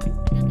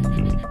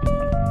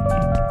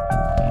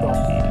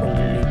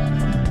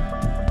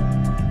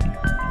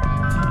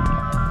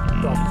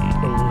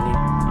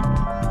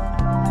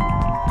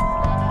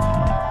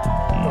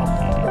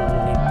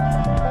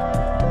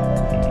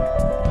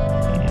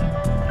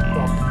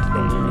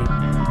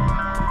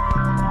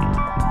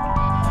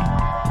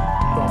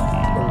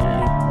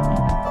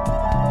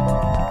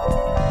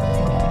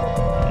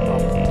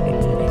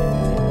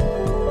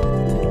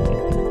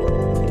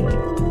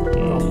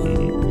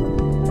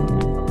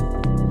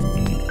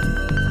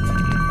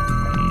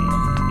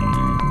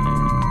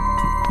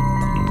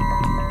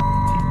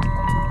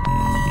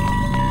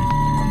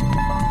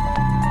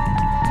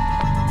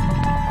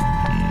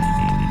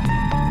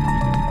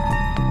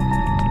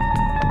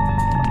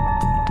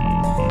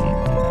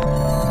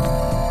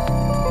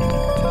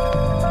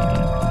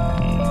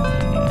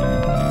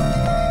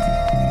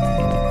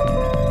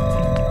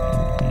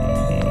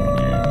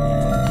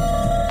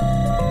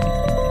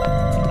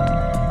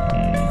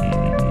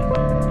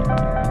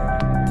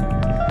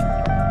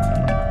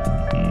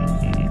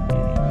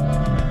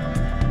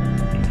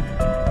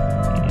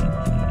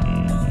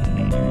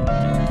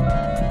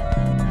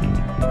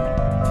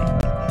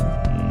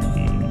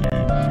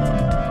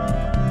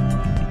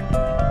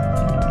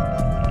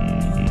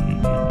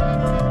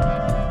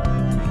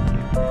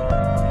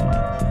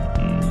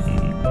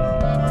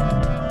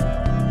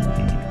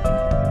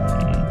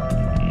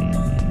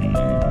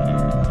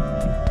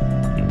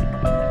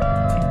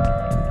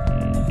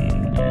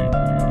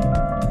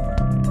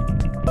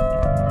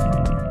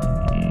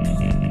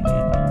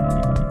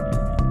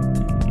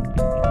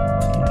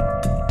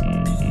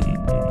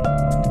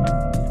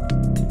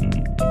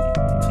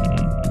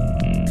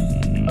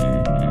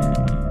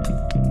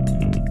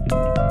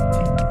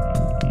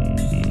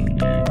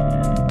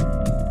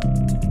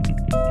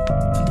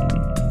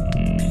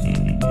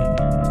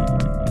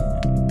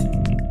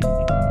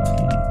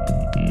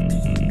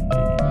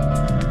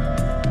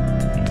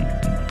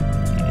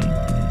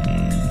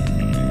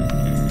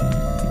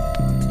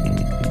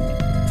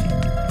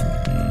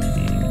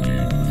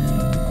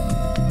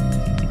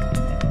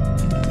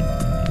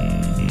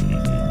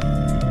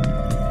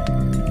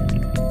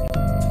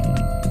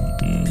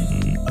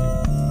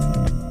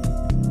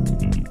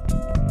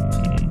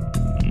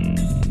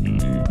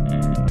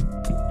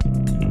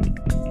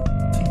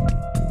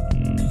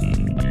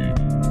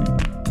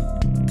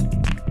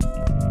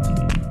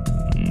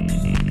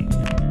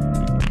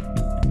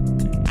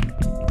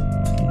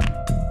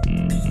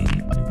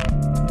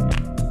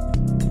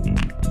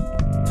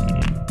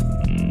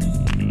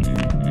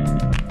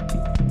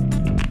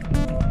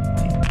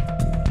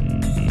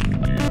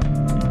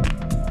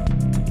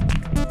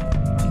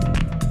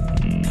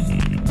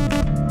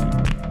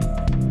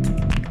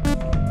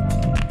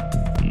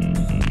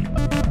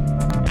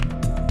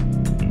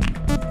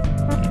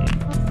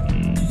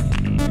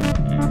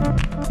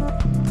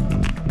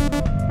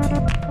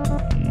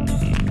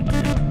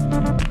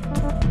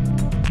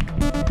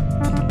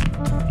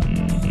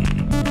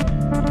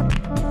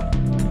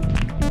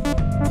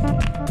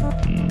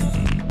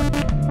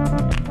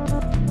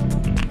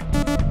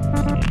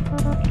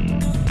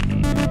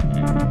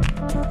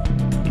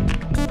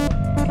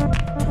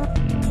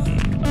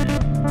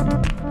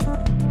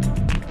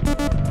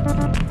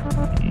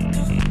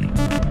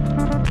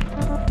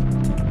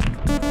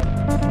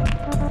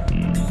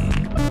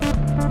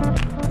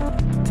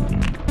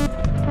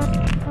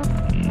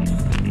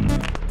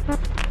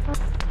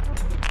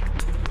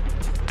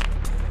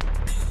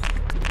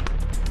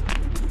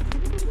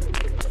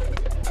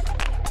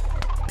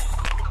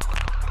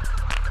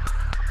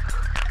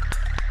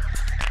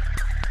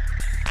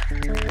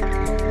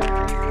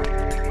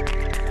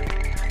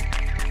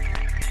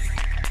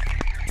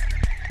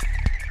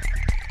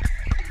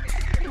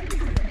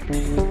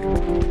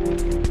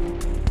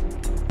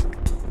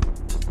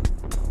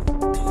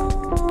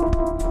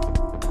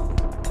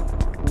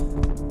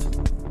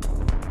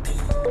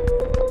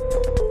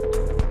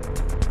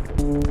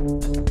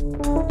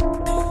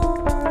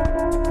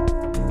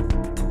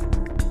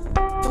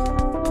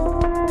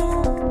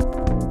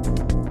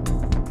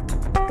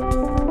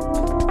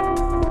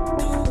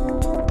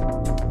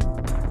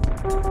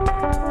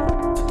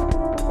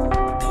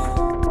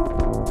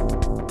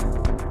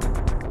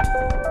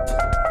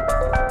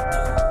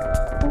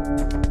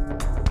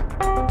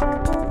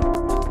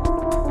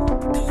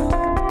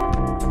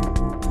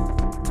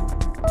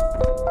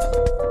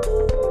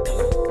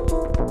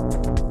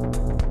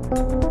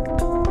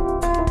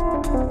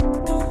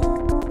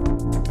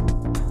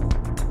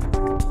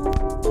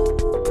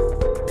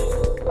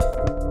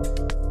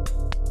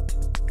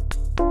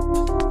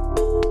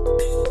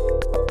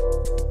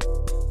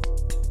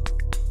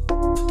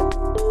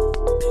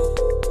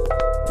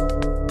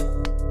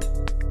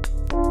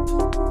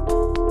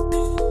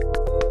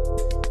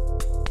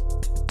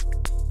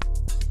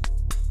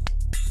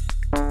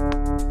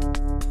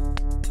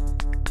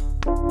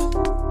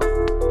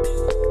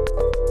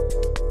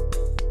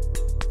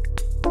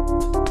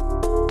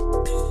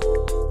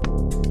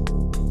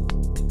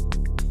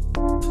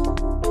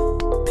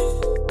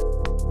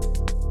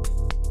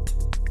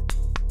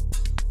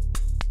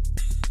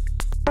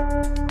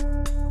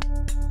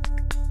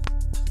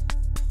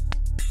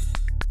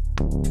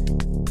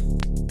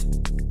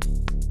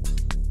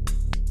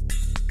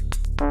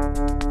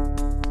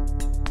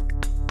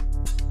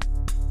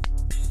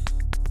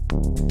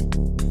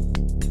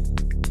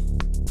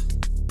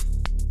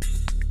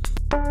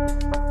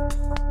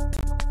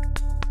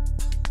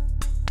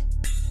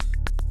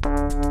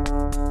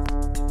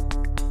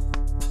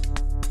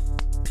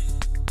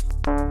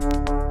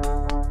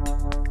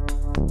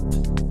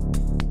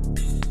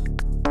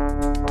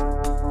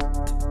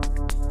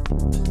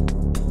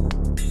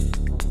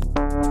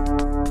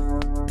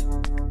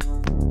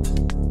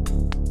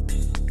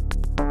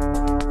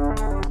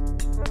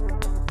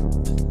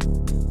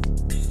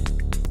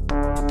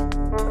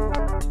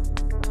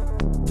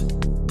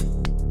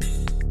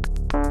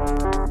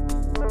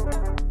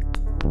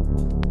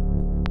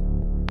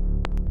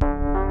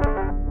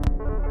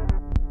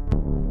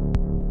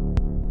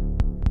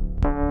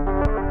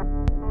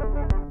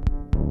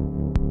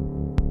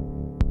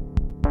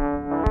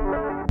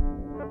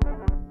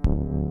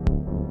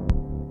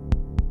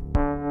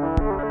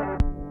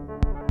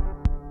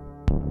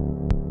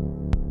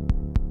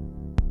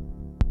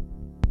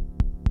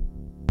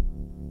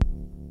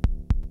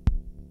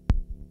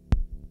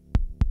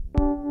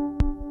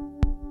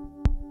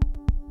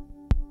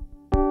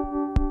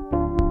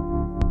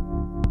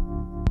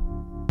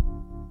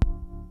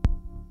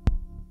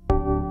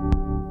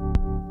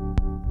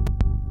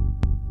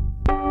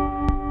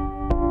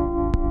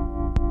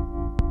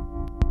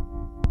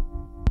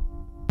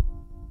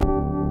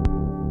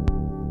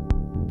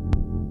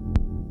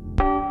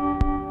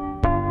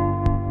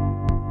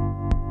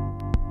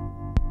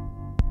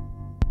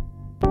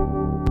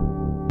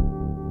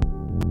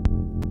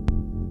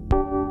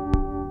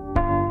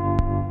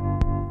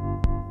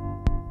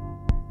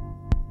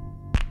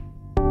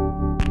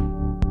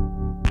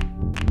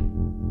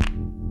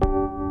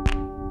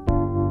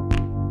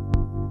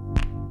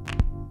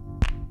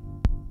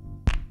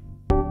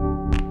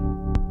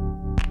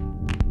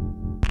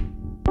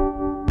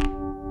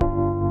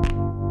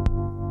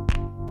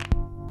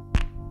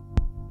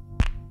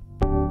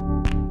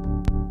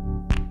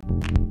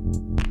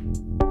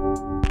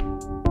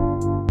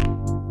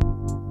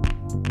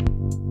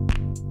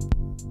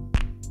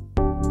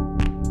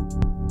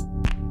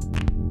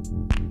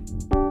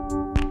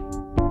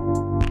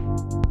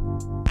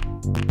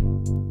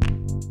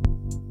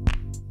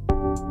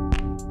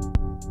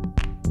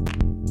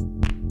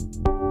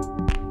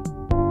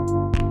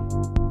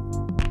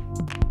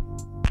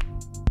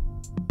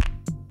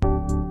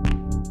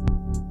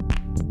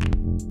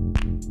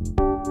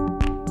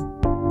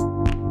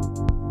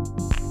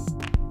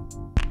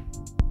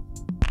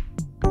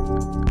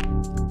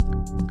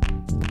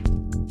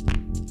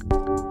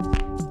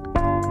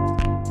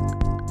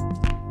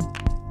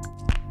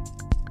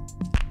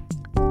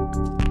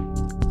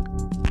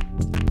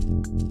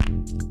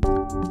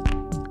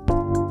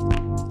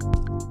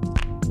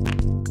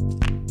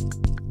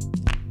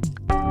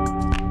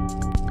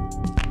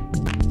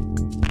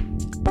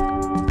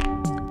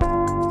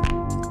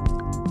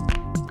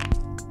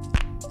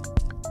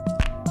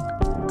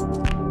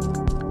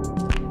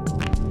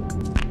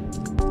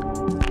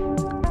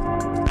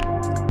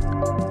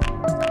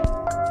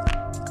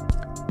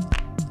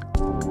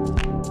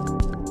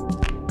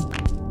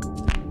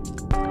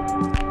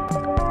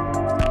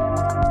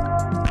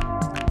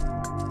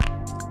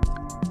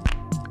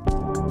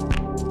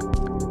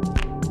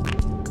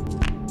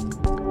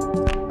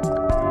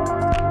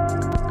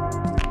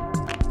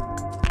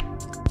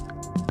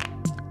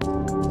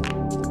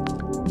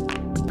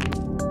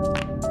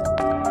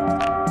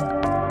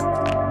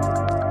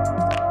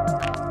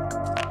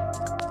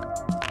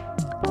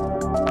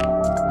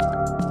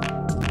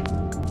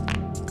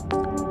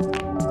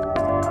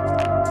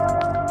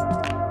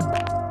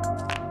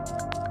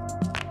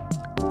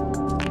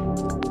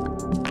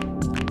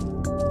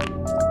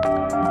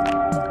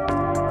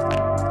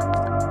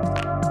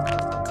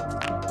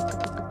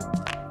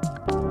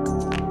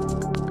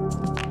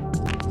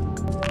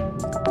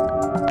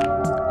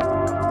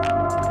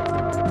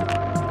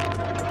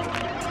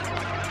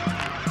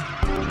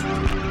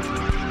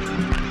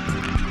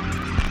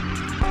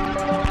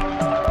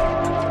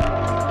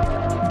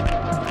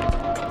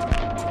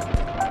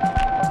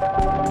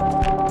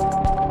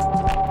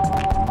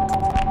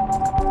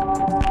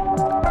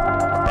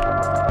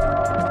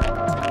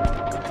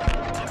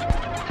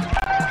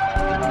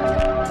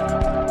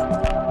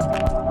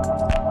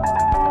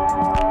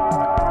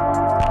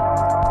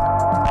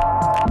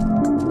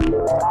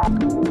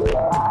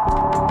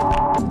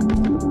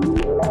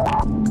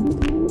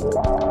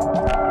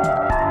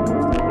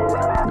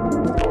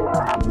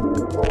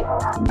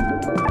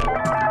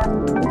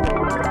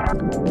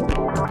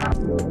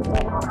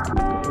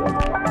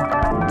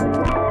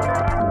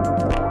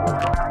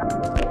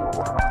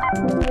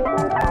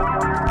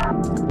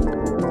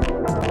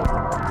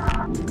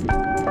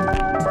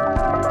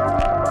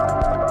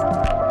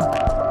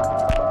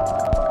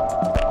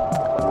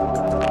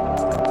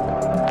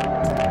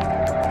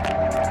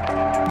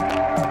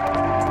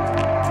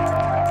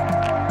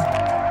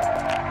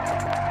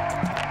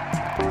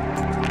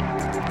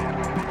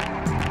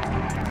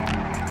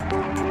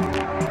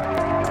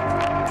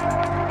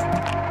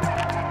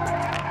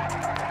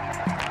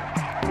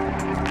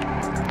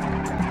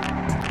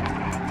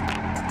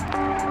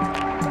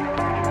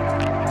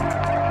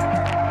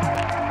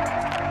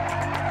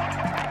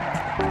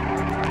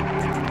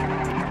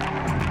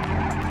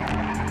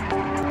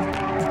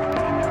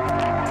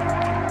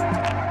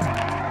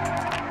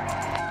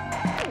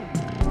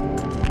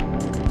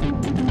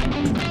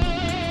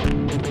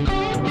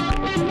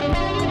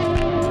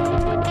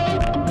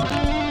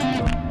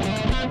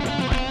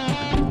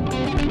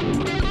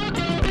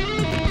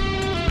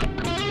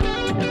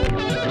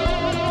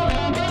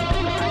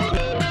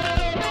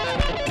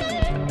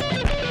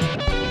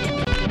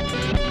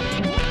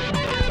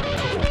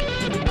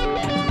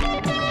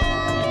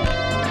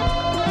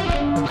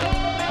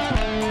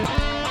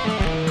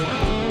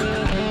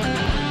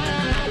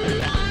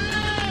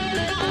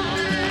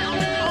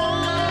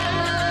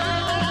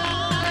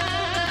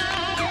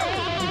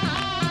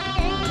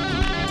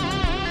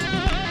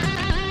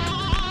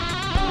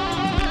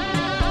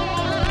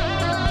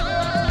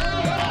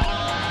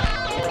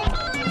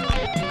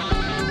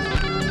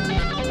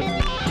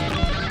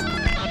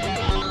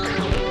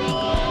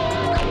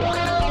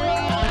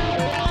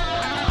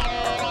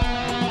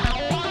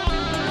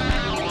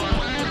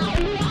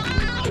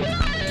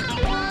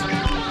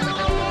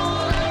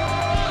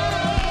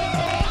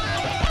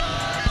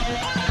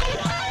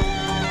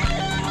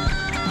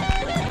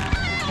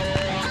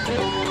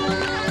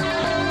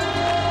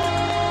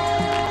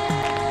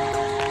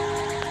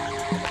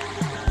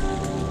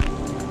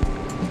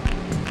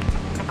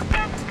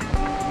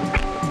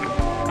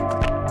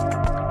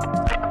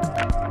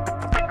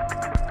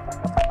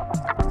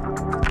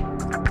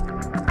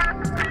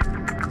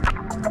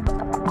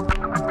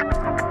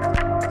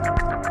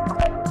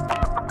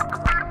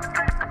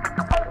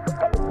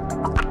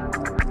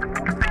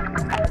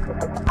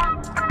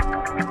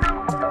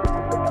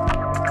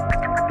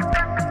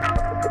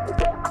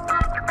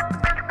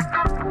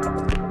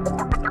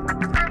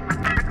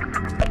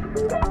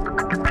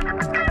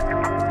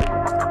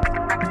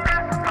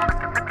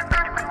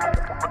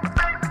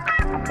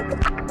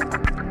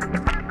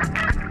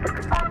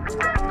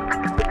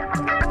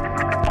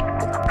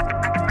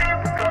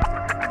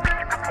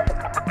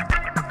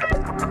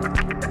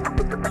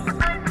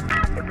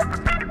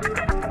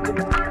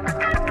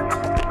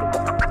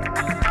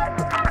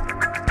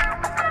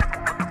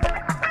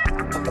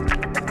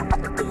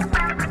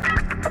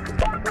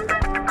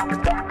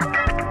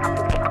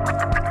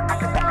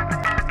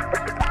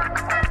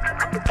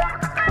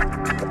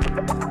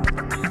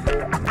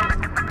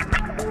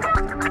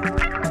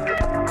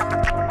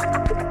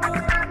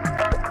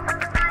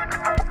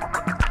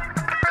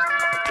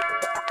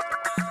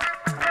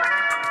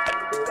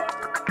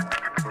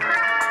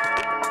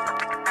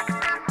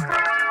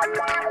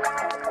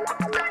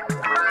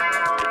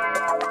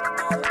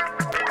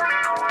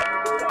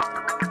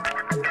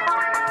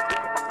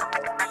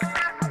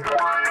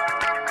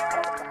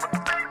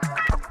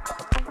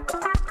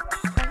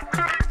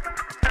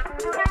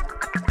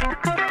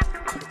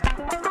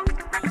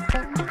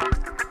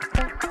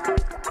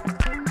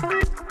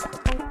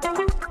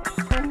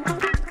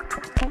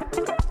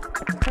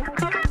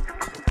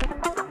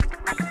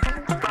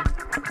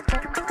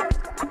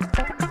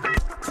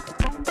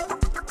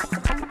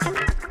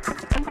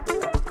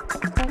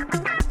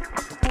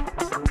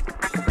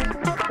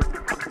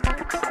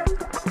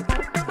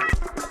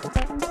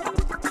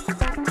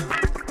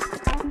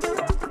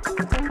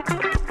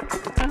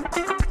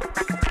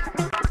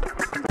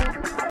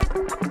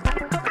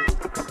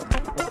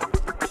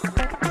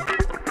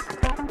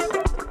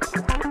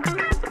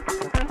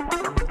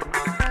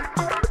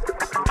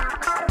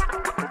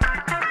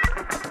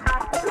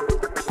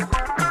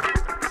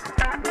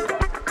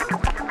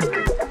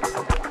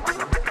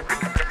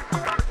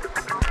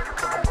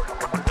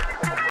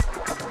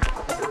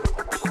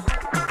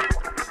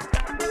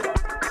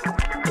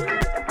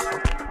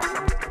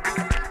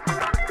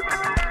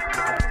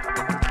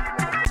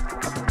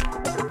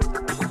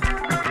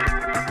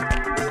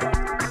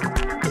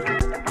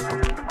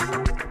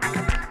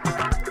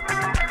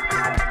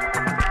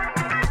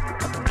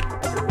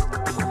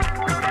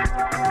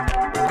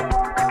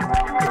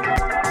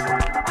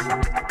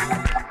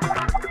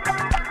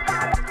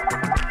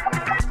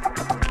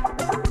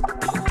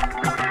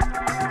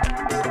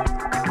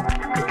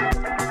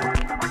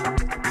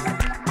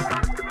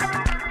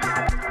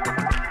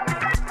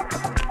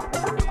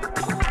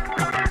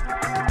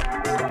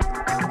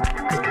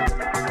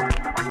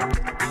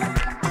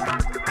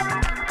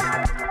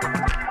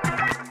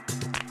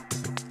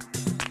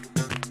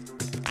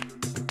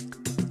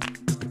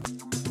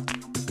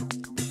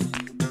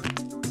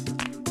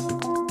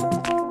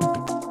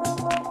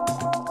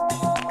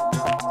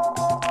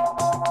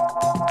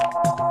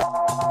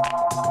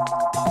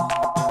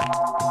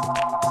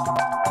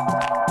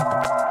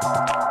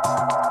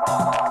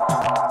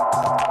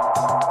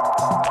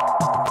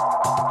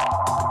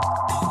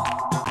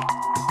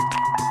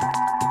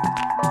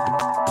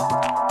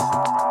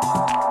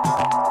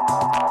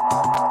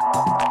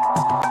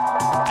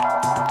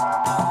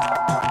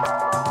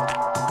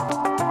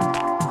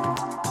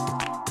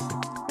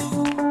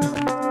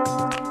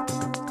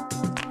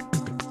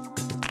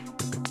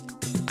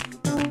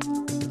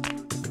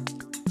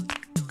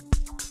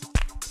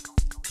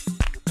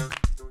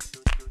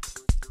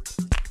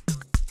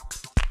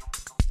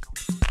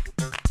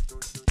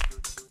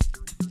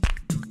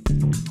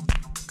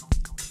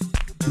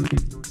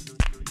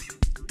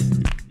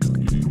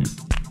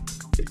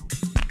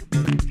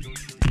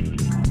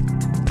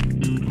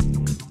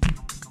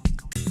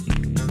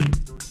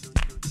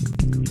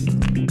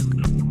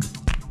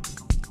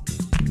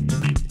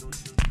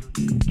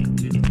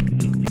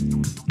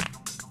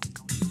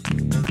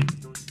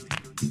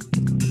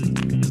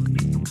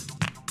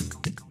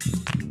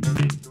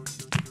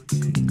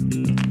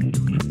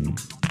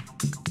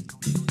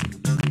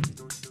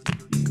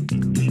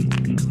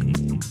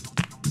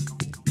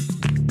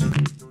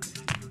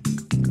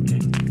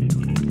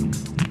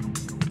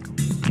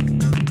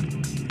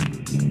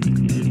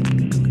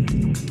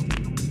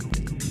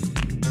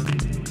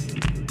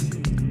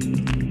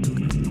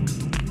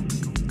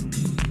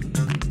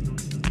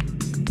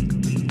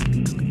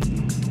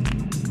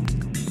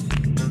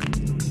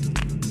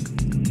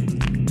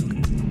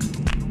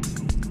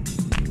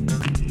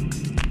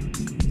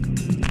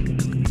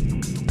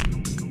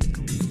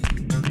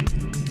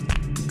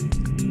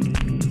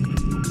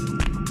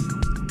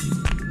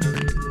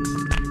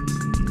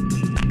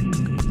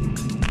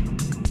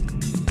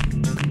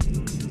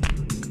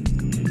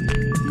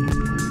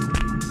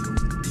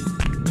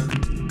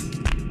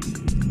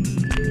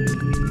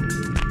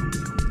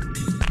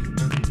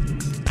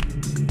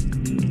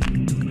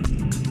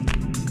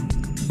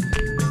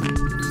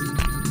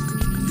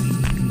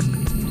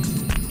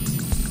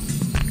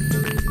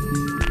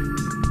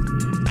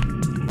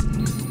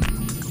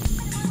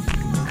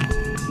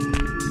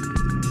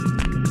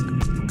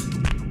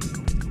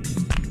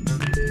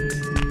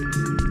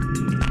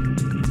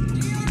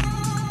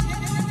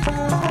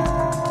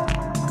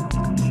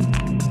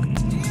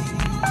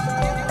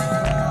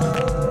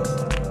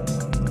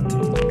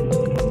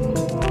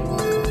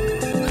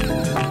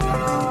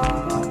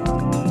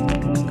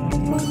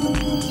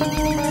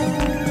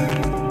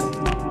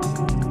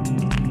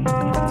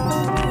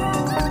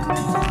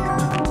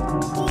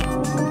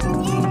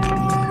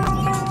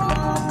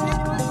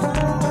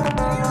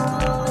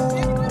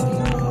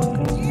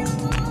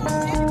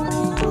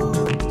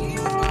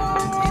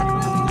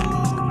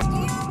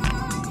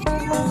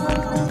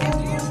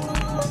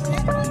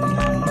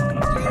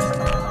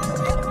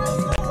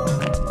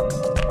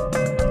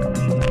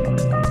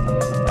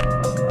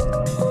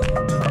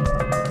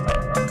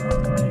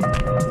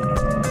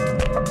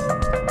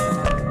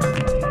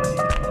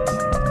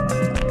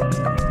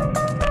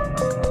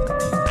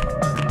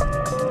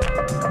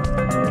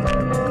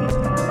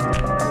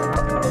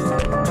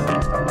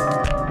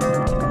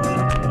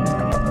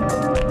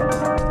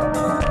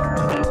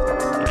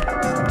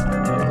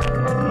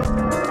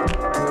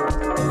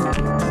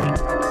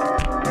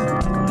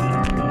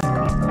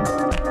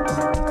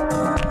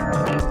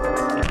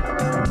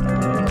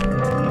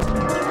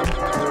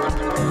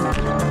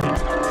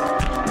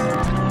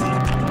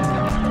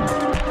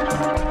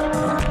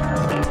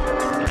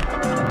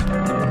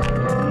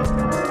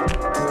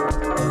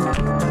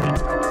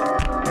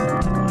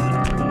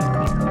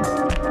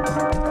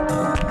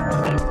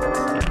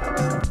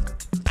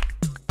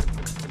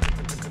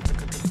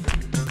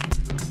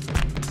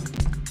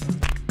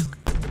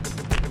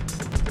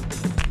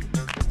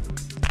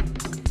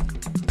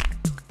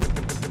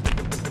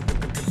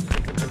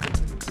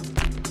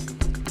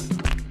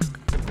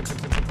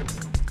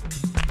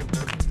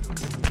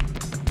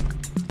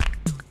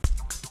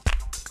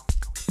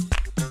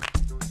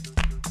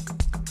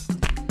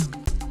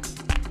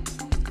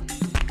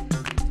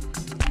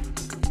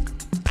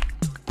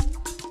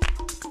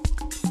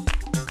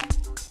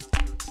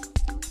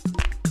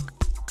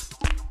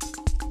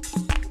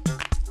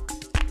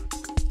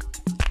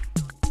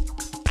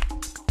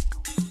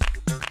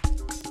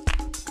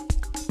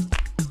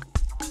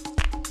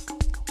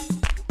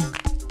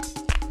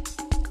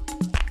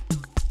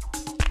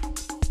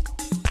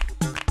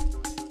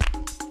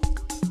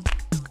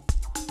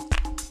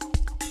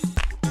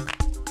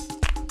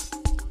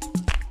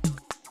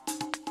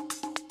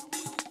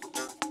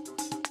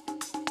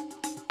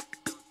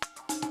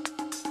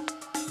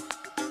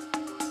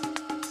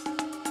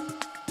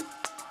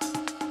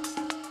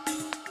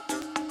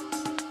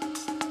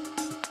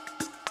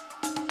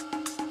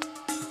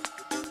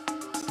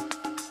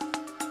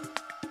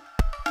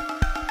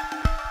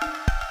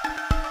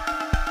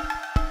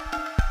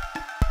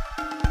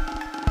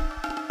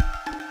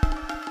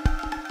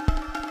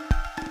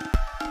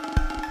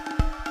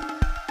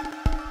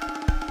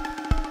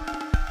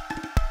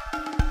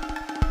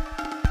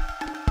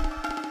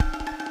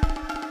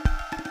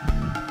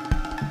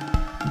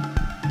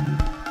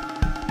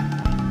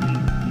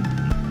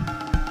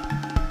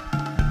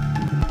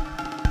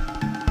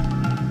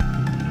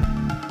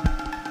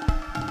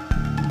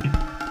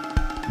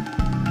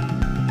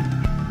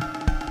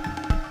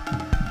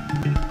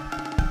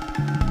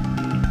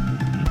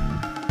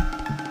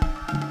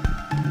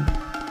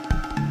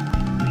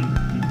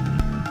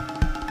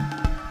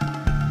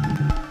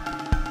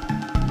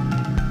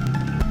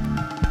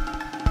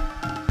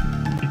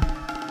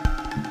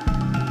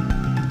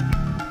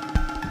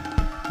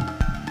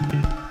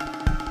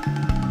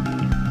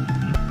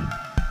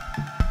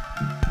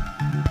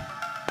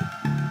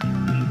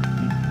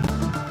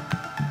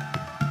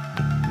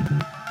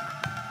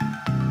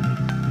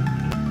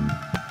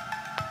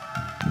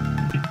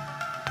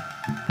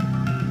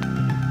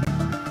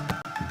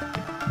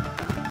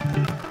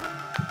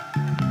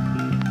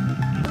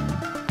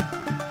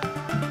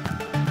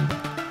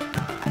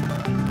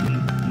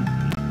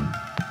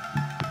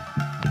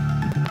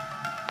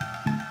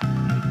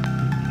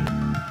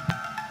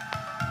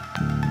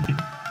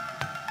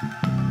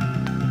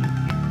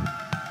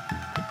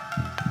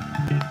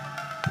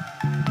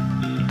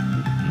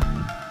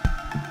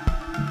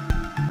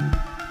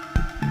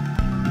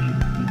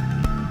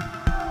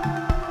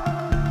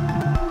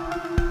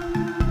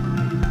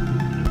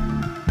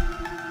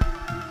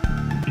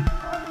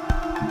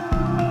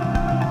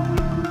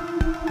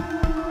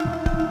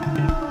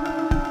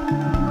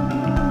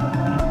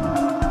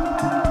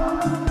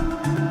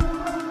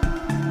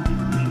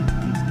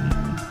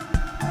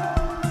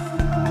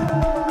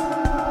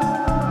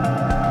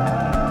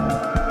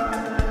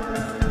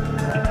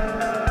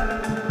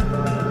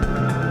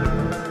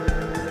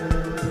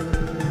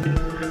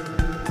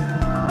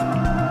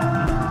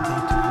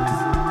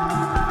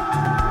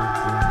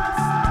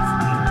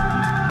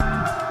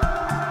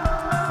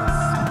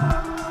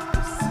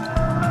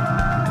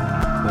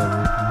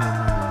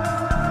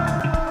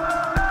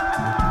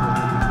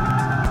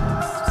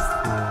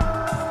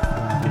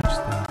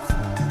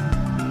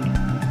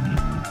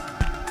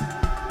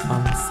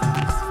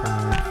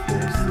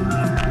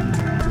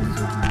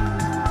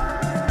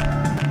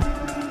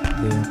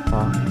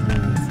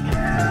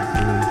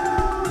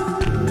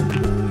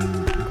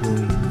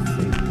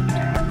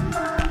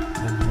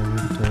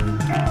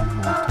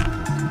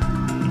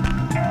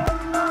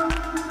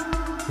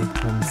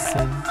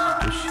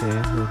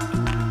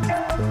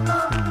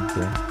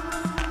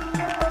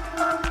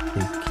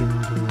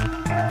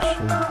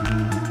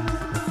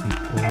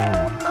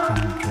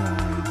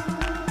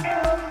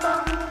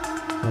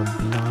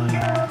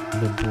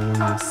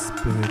a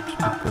spirit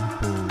to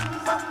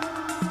compose,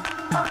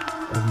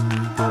 a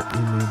meager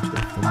image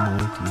of the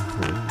mighty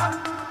whole.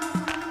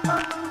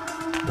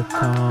 The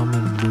calm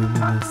and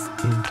luminous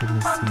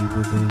intimacy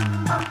within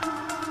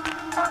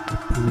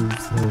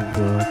approves her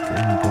work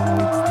and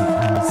guides the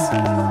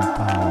unseen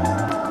power.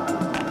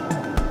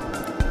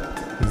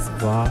 His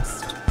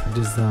vast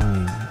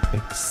design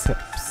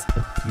accepts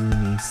a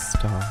puny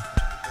start.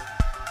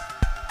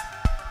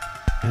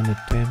 An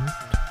attempt,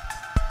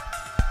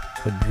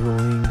 a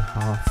drawing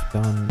half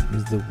done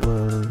is the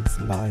world's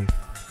life.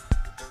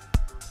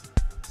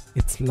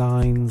 Its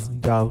lines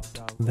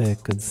doubt their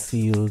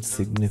concealed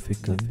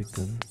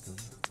significance.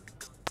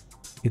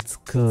 Its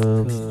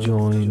curves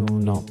join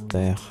not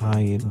their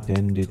high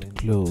intended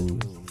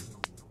close.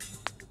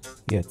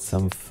 Yet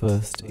some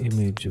first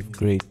image of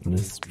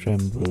greatness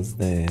trembles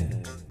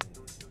there.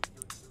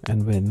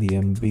 And when the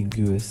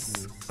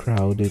ambiguous,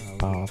 crowded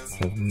paths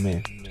have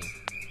met,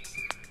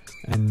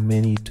 and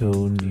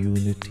many-toned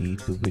unity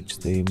to which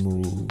they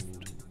moved,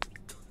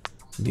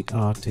 the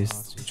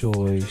artist's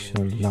joy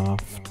shall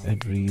laugh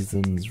at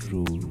reason's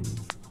rules.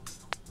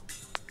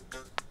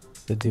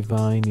 The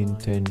divine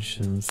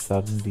intention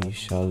suddenly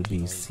shall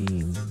be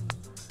seen,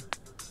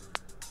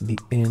 the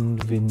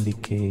end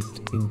vindicate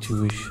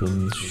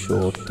intuition's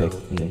sure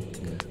technique.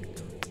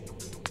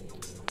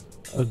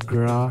 A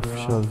graph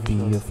shall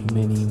be of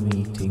many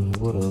meeting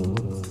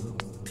worlds,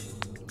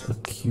 a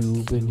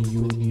cube and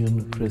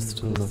union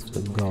crystal of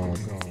the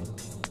gods.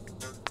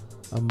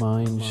 A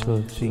mind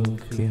shall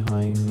think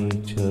behind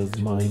nature's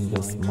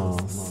mindless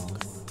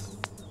mask,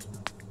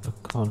 a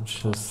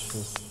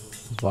conscious,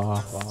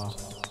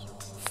 vast,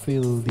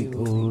 fill the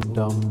old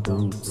dumb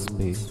brute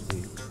space.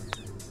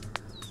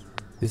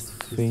 This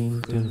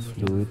faint and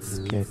fluid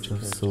sketch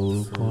of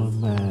soul called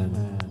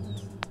man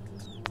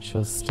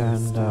shall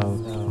stand out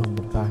on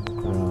the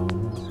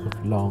background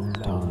of long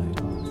time,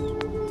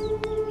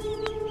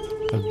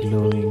 a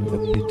glowing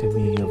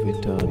epitome of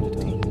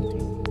eternity.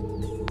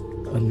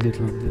 A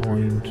little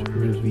point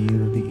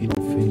reveal the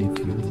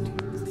infinitude.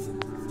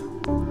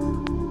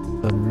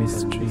 A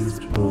mystery's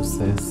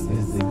process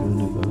is the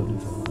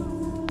universe.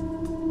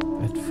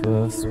 At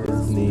first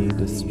was laid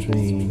a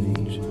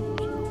strange,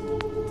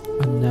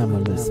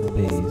 anomalous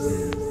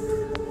base,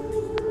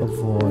 a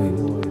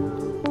void,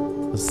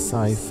 a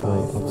cipher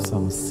of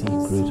some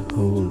secret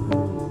whole,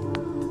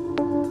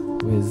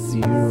 where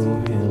zero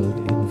held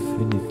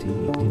infinity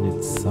in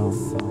its sum,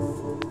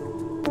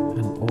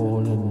 and all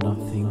and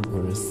nothing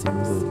were a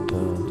single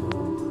term,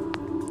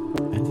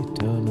 an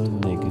eternal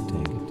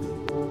negative,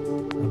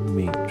 a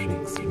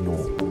matrix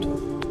naught.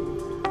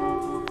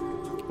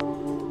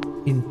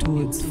 Into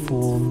its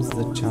forms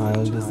the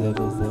child is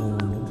ever born,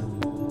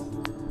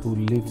 who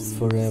lives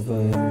forever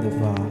in the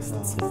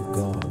vasts of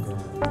God.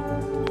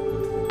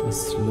 A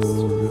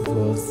slow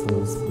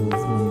reversal's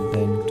movement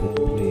then took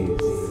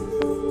place.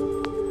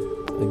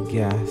 A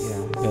gas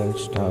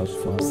belched out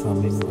from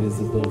some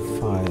invisible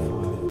fire.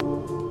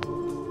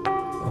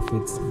 Of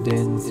its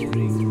dense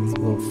rings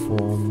were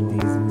formed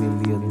these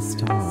million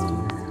stars.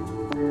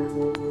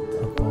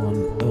 Upon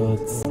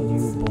earth's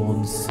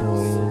newborn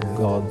soil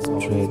God's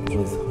tread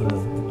was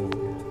heard.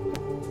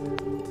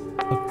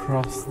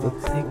 Across the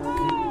thick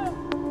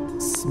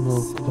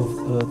smoke of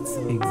earth's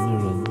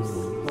ignorance,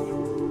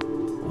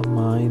 a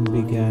mind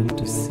began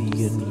to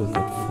see and look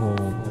at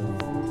form,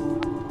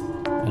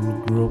 and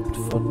groped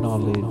for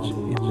knowledge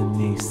in the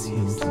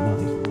nascent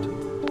night.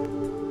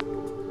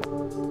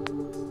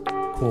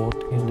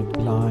 Caught in a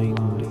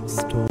blind,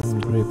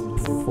 stone-gripped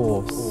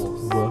force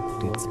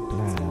worked its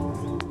plan,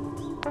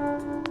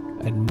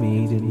 and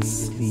made in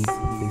sleep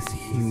this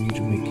huge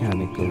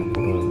mechanical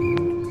world,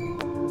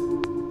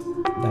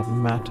 that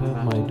matter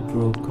might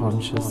grow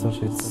conscious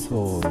of its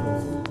soul,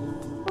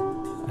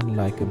 and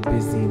like a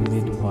busy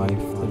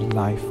midwife with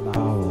life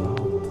power,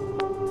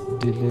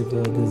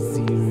 deliver the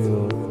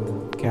zero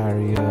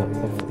carrier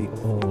of the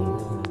all.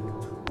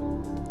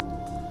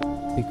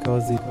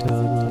 Because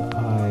eternal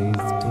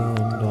eyes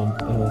turned on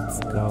earth's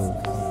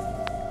gulf,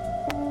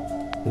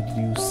 the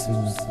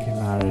lucent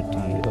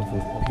clarity of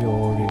a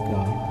pure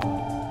regard,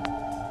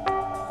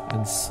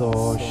 and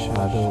saw a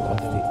shadow of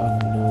the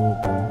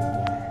unknowable,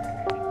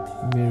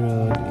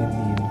 mirrored in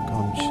the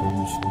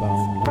inconscious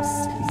boundless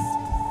sleep.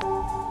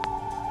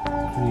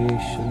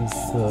 Creation's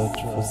search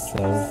for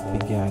self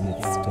began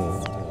its stir.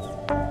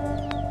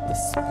 A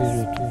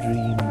spirit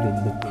dreamed in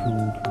the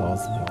crude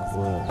cosmic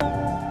world.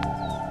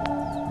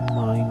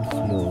 Mind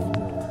flowed,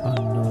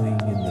 unknowing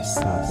in the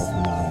sap of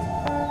life,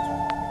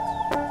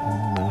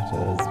 and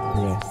matter's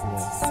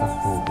breasts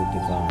suckled the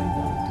divine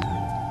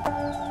idea.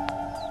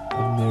 A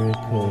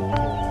miracle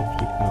of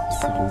the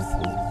absolute was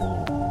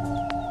born.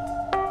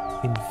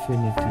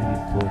 Infinity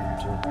put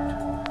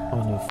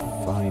on a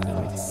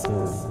finite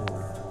soul.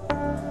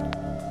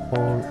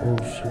 All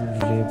ocean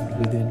lived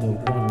within a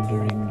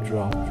wandering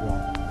drop.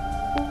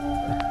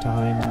 A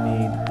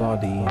time-made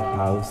body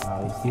housed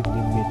the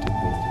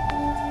illimitable.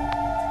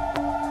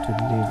 To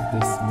live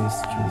this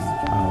mystery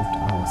out,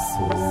 our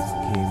souls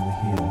came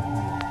here.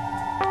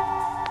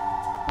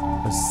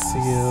 A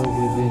seer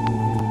with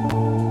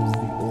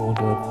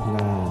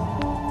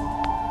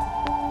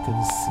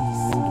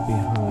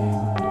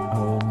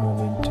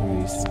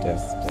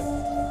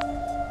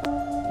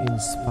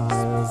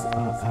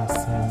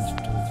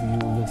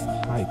viewless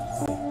heights,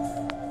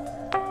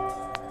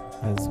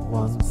 as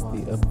once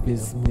the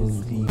abysmal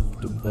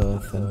leap to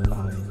birth and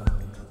life.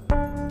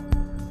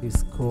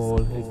 His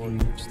call had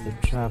reached the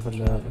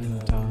traveler in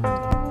time,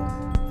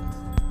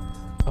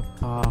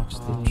 apart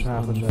the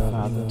traveler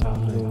in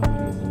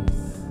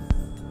loneliness,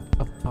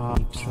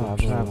 apart the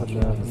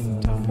traveler in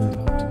time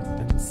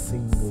and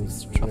single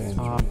strength,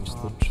 apart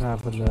the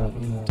traveler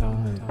in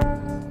time,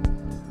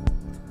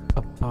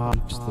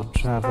 apart the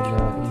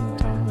traveler in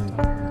time,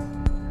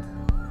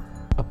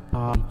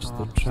 apart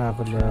the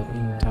traveler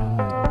in time,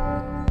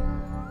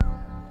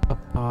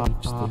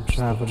 apart the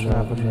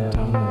traveler in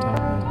time,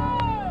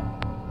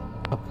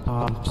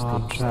 apart the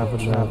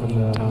traveler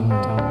in time,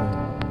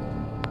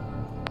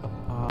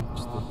 apart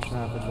the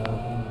traveler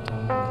in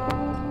time,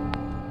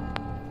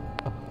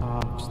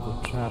 apart the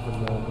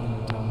traveler in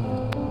time,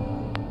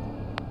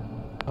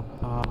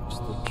 apart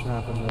the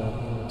traveler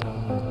in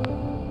time,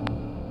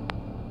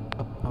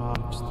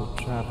 apart the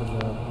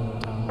traveler in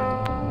time,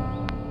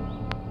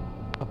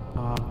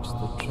 apart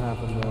the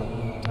traveler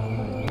in time,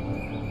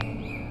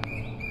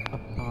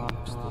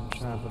 apart the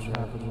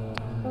traveler in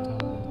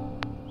time.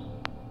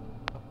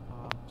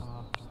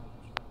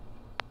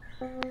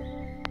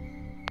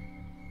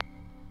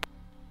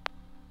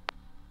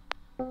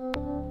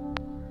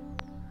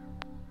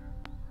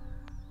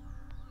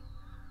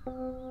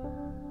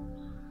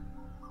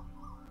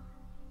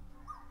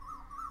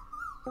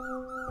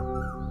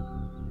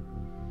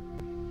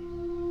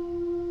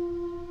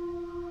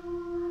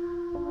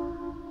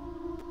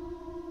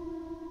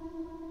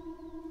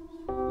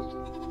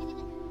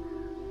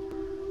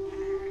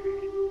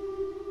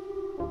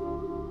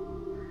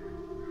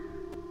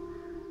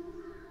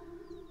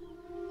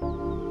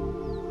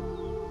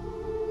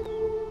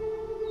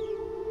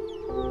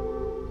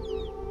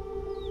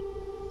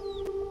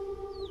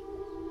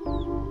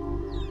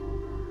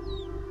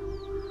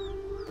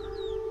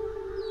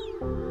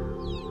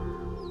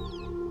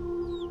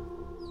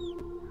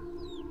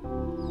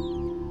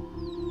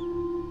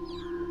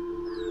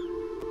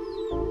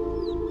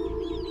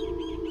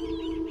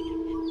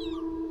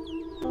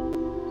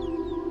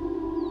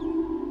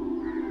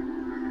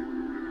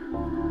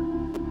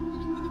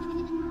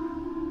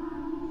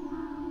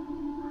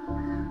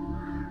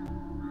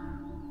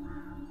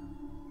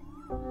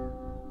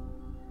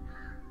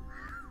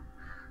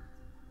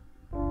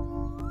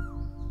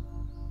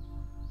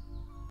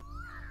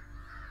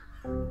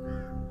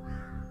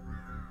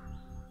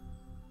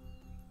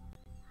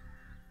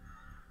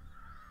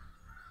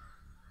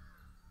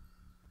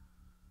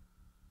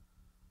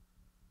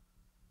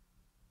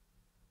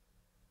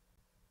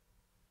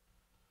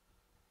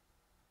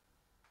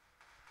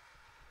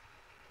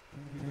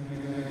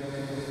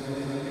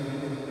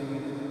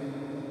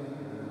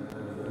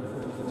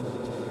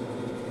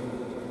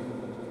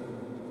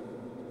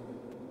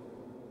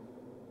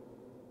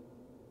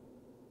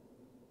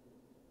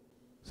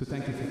 So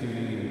thank you for doing